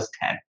 Let's call this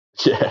 10.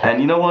 Yeah. And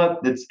you know what?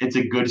 It's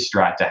a good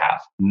strat to have.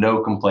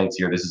 No complaints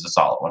here. This is a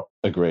solid one.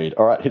 Agreed.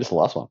 All right, hit us the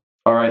last one.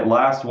 All right,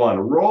 last one.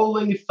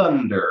 Rolling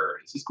Thunder.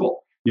 This is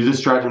cool. Use this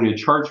stratagem in a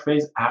charge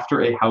phase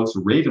after a House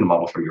Raven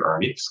model from your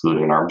army,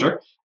 excluding an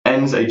Armature,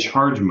 ends a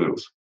charge move.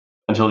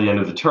 Until the end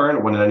of the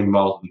turn, when an enemy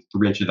model is within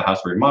 3 inches of the House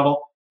Raven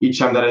model, each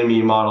time that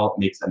enemy model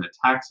makes an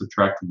attack,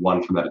 subtract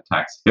 1 from that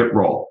attack's hit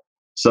roll.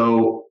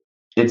 So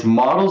it's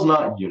models,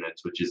 not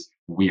units, which is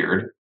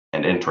weird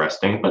and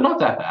interesting, but not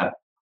that bad.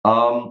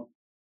 1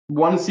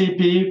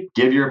 CP,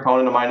 give your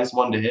opponent a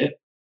 -1 to hit.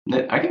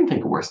 I can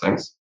think of worse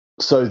things.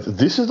 So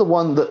this is the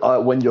one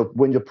that when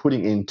you're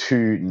putting in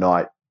 2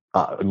 knight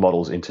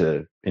models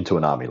into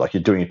an army, like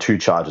you're doing 2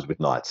 charges with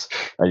knights,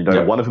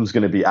 and one of them's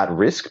going to be at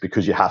risk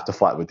because you have to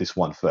fight with this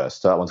one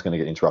first. So that one's going to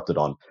get interrupted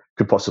on,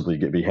 could possibly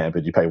be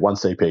hampered. You pay 1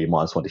 CP,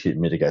 -1 to hit,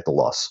 mitigate the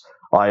loss.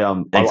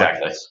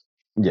 Exactly.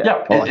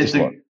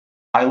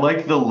 I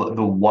like the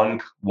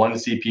 1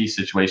 CP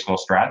situational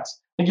strats.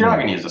 Like you're not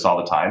going to use this all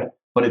the time,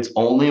 but it's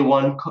only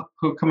 1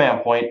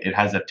 command point. It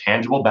has a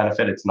tangible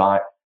benefit. It's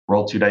not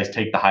roll 2 dice,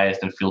 take the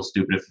highest, and feel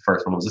stupid if the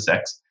first one was a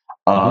 6.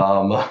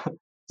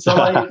 So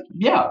like,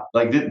 yeah,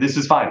 like this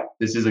is fine.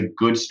 This is a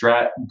good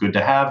strat, good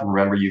to have.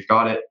 Remember, you've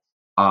got it.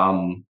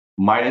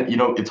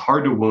 It's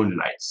hard to wound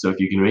knights. So if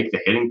you can make the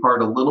hitting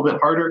part a little bit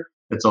harder,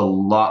 it's a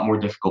lot more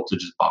difficult to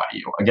just body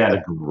you.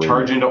 Again,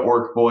 charge into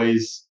orc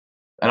boys.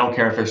 I don't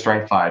care if they're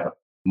strength 5,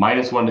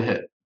 -1 to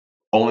hit.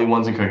 Only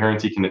ones in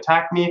coherency can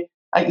attack me.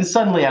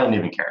 Suddenly, I don't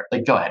even care.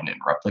 Like, go ahead and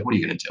interrupt. Like, what are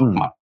you going to do? Come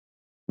on.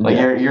 Like,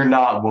 you're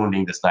not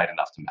wounding this knight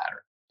enough to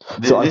matter.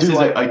 This is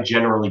a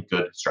generally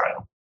good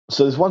strategy.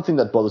 So there's one thing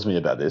that bothers me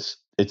about this.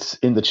 It's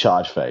in the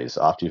charge phase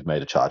after you've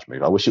made a charge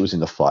move. I wish it was in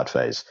the fight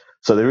phase.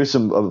 So there is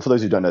some, for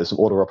those who don't know, there's some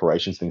order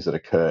operations things that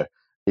occur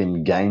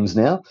in games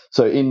now.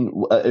 So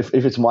if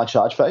it's my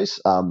charge phase,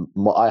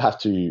 I have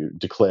to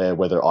declare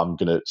whether I'm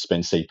going to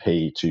spend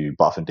CP to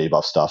buff and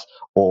debuff stuff,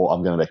 or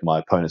I'm going to make my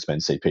opponent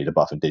spend CP to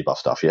buff and debuff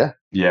stuff. Yeah.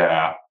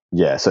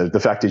 Yeah. So the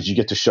fact is, you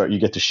get to show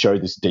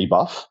this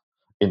debuff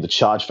in the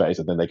charge phase,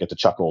 and then they get to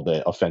chuck all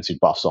their offensive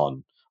buffs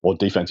on or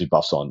defensive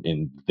buffs on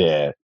in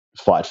their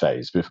fight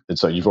phase. And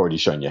so you've already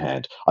shown your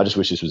hand. I just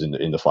wish this was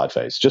in the fight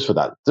phase, just for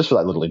that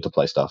little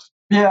interplay stuff.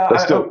 Yeah,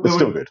 it's still good.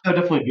 It would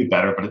definitely be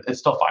better, but it's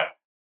still fine.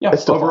 Yeah,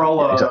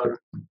 overall, exactly.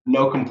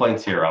 No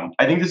complaints here.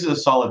 I think this is a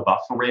solid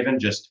buff for Raven.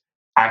 Just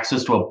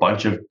access to a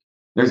bunch of.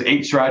 There's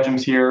 8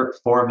 stratagems here.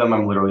 4 of them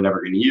I'm literally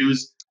never going to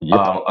use. Yep.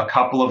 A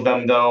couple of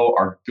them though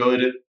are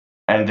good,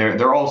 and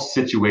they're all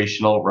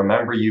situational.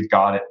 Remember, you've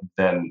got it,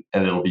 and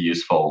it'll be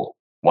useful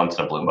once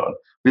in a blue moon.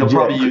 You'll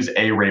probably use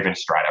a Raven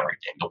strat every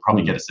game. You'll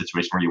probably get a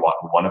situation where you want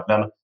one of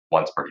them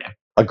once per game.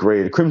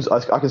 Agreed.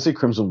 I can see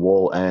Crimson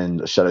Wall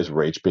and Shadow's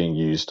Reach being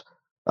used,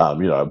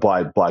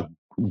 by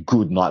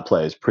good knight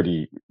players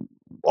pretty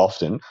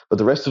often, but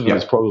the rest of them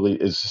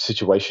is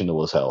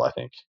situational as hell, I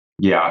think.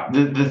 Yeah,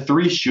 the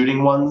 3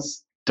 shooting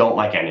ones, don't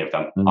like any of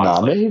them.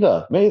 Nah, me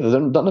either.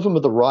 None of them are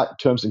the right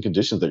terms and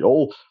conditions. They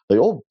all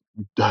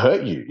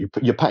hurt you.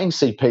 You're paying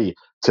CP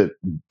to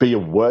be a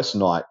worse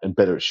knight and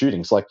better at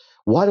shooting. It's like,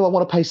 why do I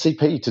want to pay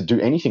CP to do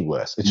anything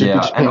worse? It should be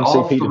just paying and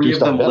all CP 3 to do of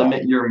stuff them better.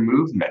 limit your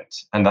movement,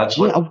 and that's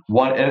what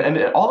one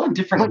and all in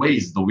different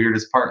ways. The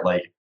weirdest part,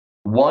 like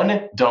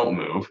 1, don't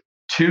move.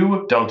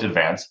 2, don't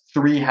advance.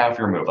 3, have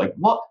your move. Like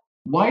what?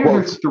 Why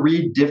are there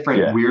 3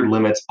 different weird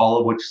limits, all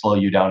of which slow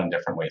you down in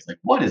different ways? Like,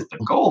 what is the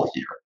goal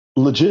here?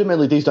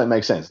 Legitimately, these don't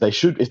make sense. They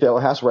should, if they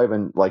were House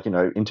Raven,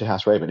 into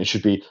House Raven, it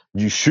should be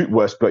you shoot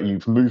worse, but you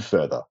move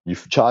further, you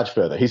charge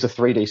further. Here's a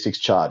 3d6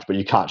 charge, but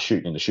you can't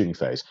shoot in the shooting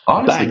phase.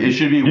 Honestly, it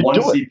should be 1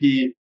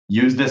 CP.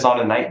 Use this on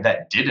a knight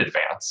that did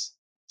advance,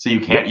 so you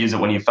can't use it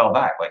when you fell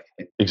back. Like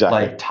exactly,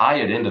 like tie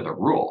it into the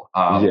rule.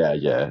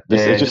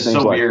 It just seems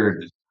so like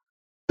weird.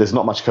 There's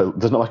not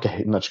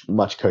much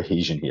much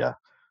cohesion here.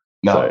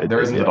 No, so there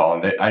isn't at all.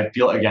 And I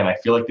feel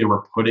like they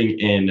were putting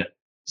in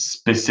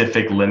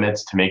specific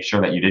limits to make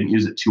sure that you didn't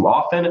use it too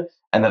often,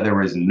 and that there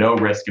was no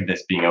risk of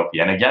this being OP.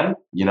 And again,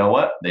 you know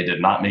what? They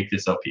did not make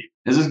this OP.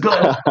 This is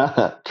good.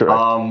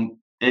 Correct.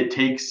 It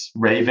takes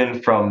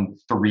Raven from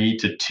 3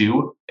 to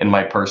 2 in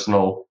my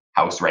personal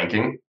house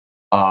ranking.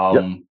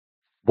 What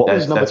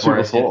was number 2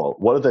 before?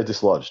 What did they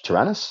dislodge?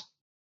 Tyrannus?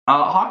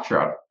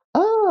 Hawkshroud.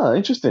 Ah,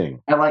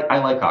 interesting. I like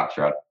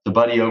Hawkshroud. The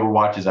buddy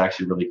Overwatch is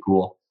actually really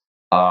cool.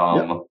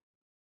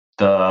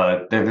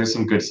 There's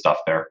some good stuff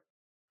there.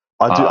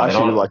 I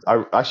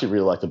actually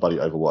really like the buddy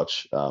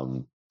Overwatch.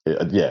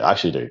 I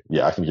actually do.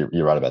 Yeah, I think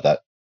you're right about that.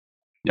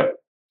 Yep.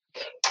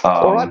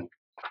 All right.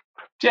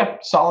 Yeah,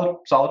 solid.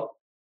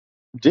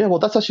 Yeah, well,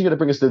 that's actually going to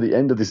bring us to the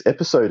end of this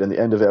episode and the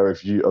end of our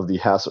review of the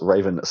House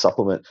Raven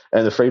supplement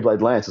and the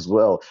Freeblade Lance as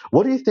well.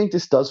 What do you think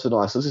this does for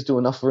Knights? Does this do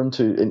enough for them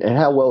to? And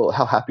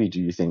how happy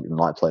do you think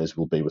Knight players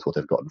will be with what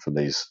they've gotten from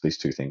these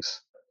 2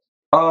 things?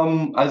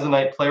 As a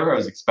Knight player, I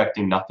was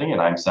expecting nothing,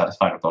 and I'm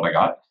satisfied with what I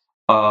got.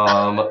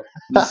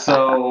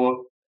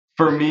 So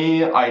for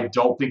me, I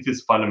don't think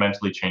this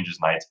fundamentally changes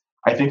Knights.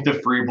 I think the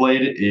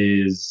Freeblade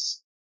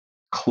is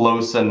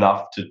close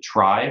enough to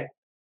try,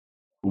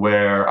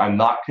 where I'm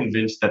not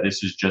convinced that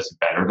this is just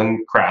better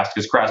than Krast,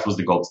 because Krast was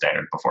the gold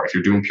standard before. If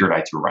you're doing pure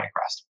Knights, you were running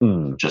Krast.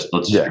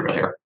 Let's just be real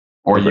here.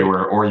 Or you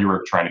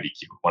were trying to be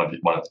Q, one of the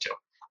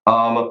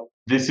 2.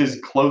 This is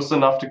close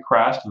enough to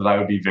Krast that I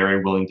would be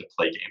very willing to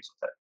play games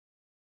with it.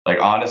 Like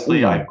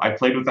honestly, I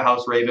played with the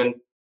House Raven.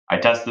 I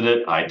tested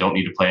it. I don't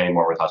need to play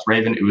anymore with House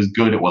Raven. It was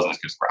good. It wasn't as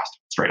good as Krast,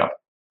 straight up.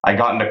 I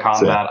got into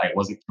combat. I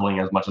wasn't killing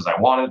as much as I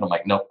wanted. I'm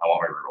like, nope, I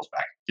want my rerolls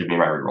back. Give me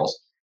my rerolls.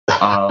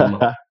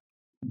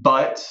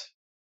 But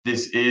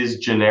this is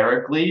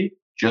generically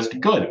just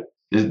good.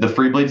 The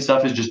Freeblade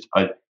stuff is just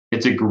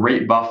it's a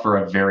great buff for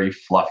a very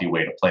fluffy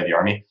way to play the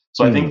army.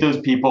 So I think those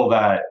people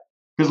that,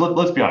 because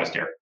let's be honest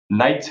here,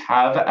 Knights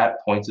have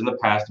at points in the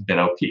past been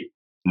OP.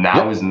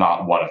 Now is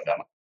not one of them.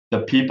 The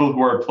people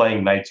who are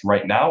playing Knights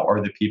right now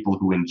are the people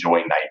who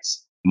enjoy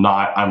Knights.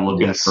 Not I'm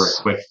looking for a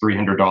quick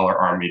 $300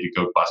 army to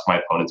go bust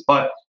my opponent's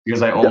butt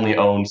because I only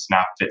own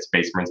Snap Fit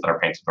Space Marines that are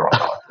painted the wrong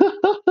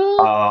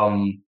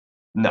color.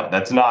 No,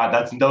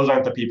 those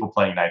aren't the people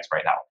playing Knights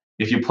right now.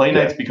 If you play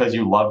Knights because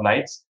you love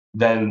Knights,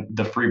 then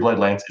the Freeblade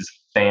Lance is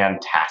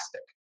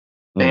fantastic.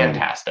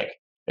 Fantastic.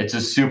 It's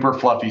a super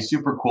fluffy,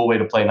 super cool way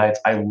to play Knights.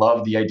 I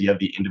love the idea of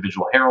the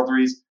individual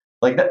heraldries.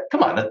 Like that,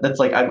 come on, that's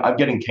like I'm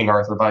getting King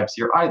Arthur vibes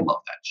here. I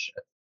love that shit.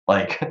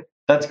 Like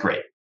that's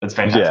great. That's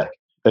fantastic.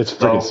 Yeah, it's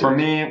so for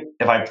me,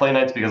 if I play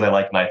Knights because I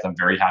like Knights, I'm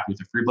very happy with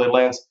the Freeblade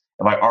lands.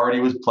 If I already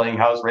was playing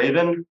House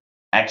Raven,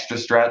 extra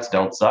strats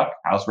don't suck.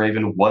 House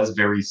Raven was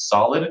very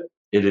solid.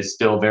 It is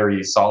still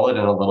very solid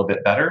and a little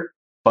bit better.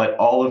 But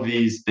all of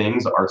these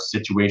things are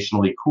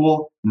situationally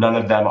cool. None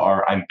of them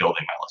are I'm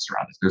building my list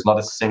around it. There's not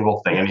a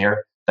single thing in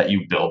here that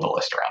you build the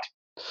list around.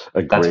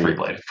 Agreed. That's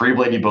Freeblade.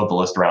 Freeblade, you build the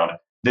list around.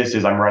 This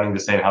is I'm running the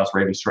same House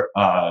Raven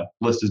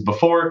list as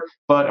before,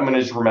 but I'm going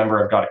to just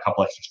remember I've got a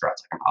couple extra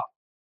strats I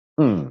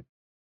can pop.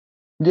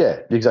 Yeah,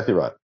 you're exactly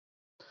right.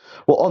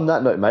 Well, on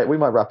that note, mate, we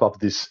might wrap up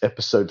this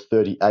episode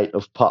 38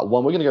 of part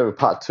 1. We're going to go to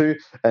part 2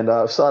 and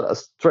start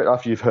straight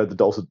after you've heard the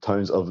dulcet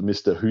tones of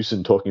Mr.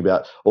 Hooson talking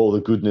about all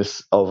the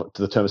goodness of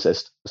the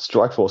Terminus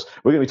Strike Force.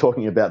 We're going to be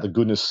talking about the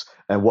goodness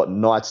and what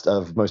Knights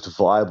are most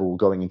viable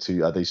going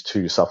into these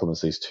 2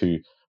 supplements, these 2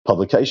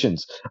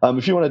 publications.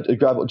 If you want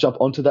to jump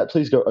onto that,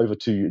 please go over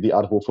to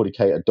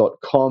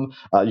theartofwar40k.com.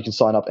 You can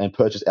sign up and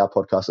purchase our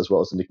podcast as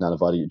well as the Nick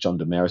Nanavati, John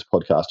Damaris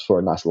podcast for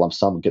a nice lump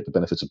sum and get the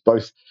benefits of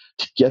both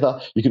together.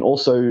 You can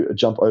also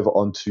jump over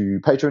onto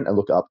Patreon and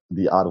look up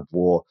the Art of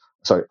War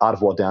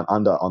Down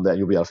Under on there.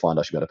 You'll be able to find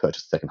us. You'll be able to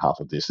purchase the second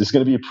half of this. This is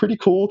going to be a pretty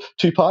cool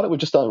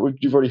 2-parter.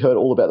 You've already heard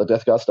all about the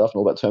Deathguard stuff and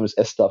all about Terminus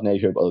S stuff. Now you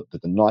hear about the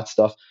Knight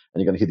stuff,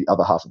 and you're going to hear the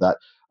other half of that.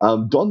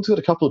 Don's got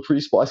a couple of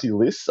pretty spicy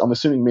lists. I'm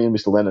assuming me and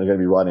Mr. Lennon are going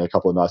to be writing a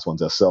couple of nice ones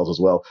ourselves as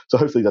well. So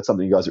hopefully that's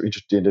something you guys are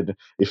interested in.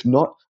 If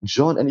not,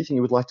 John, anything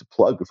you would like to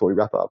plug before we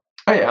wrap up?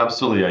 Hey,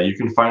 absolutely. Yeah. You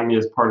can find me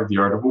as part of the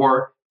Art of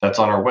War. That's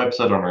on our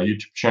website, on our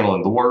YouTube channel,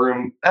 in the War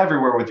Room,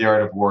 everywhere with the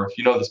Art of War. If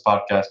you know this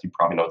podcast, you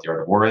probably know what the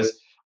Art of War is.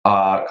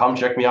 Come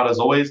check me out as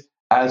always.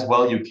 As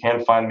well, you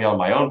can find me on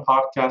my own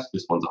podcast.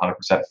 This one's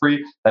 100%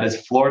 free. That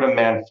is Florida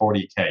Man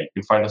 40K. You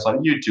can find us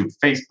on YouTube,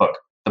 Facebook,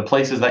 the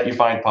places that you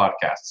find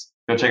podcasts.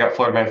 Go check out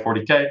Florida Man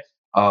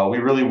 40K. We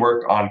really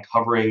work on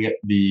covering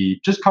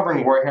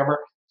Warhammer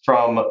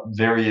from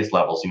various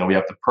levels. We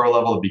have the pro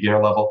level, the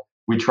beginner level.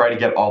 We try to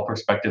get all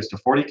perspectives to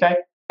 40K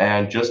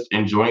and just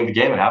enjoying the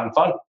game and having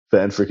fun.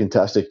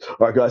 Fan-freaking-tastic. All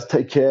right, guys,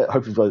 take care.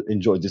 Hope you've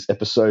enjoyed this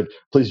episode.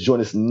 Please join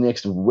us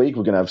next week.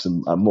 We're going to have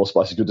some more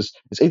spicy goodness.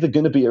 It's either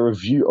going to be a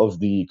review of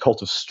the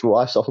Cult of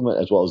Strife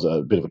supplement as well as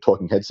a bit of a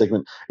talking head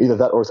segment. Either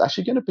that or it's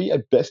actually going to be a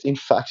Best in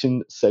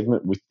Faction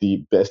segment with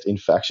the Best in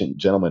Faction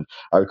gentlemen.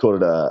 I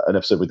recorded an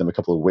episode with them a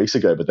couple of weeks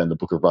ago, but then the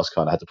Book of Rust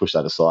kind of had to push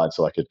that aside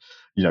so I could,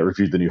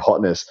 review the new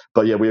hotness.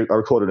 But yeah, I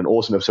recorded an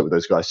awesome episode with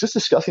those guys, just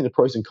discussing the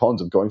pros and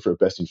cons of going for a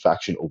Best in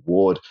Faction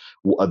award,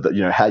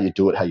 how you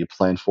do it, how you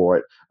plan for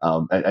it,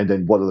 and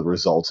then what are the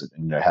results,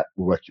 and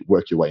work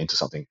your way into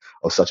something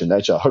of such a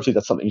nature. Hopefully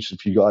that's something interesting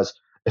for you guys.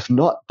 If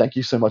not, thank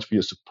you so much for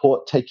your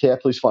support. Take care.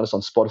 Please find us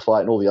on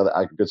Spotify and all the other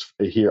aggregates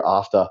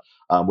hereafter.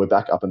 We're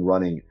back up and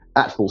running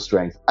at full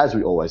strength, as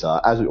we always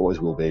are, as we always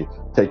will be.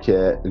 Take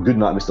care. Good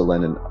night, Mr.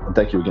 Lennon. And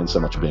thank you again so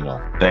much for being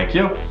on. Thank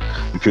you.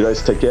 And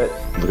kudos. Take care.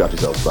 Look after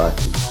yourselves. Bye.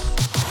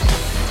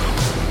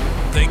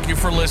 Thank you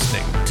for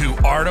listening to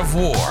Art of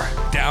War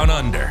Down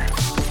Under,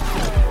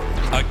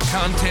 a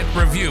content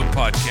review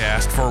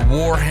podcast for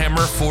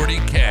Warhammer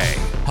 40K,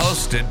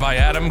 hosted by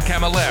Adam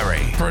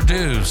Camilleri,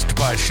 produced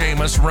by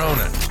Seamus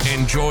Ronan.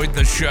 Enjoyed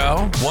the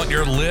show? Want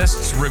your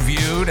lists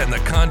reviewed and the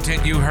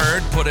content you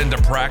heard put into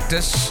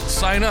practice?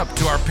 Sign up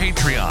to our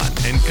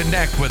Patreon and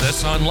connect with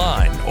us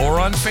online or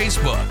on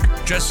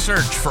Facebook. Just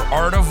search for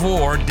Art of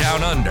War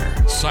Down Under.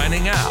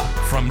 Signing out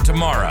from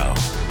tomorrow.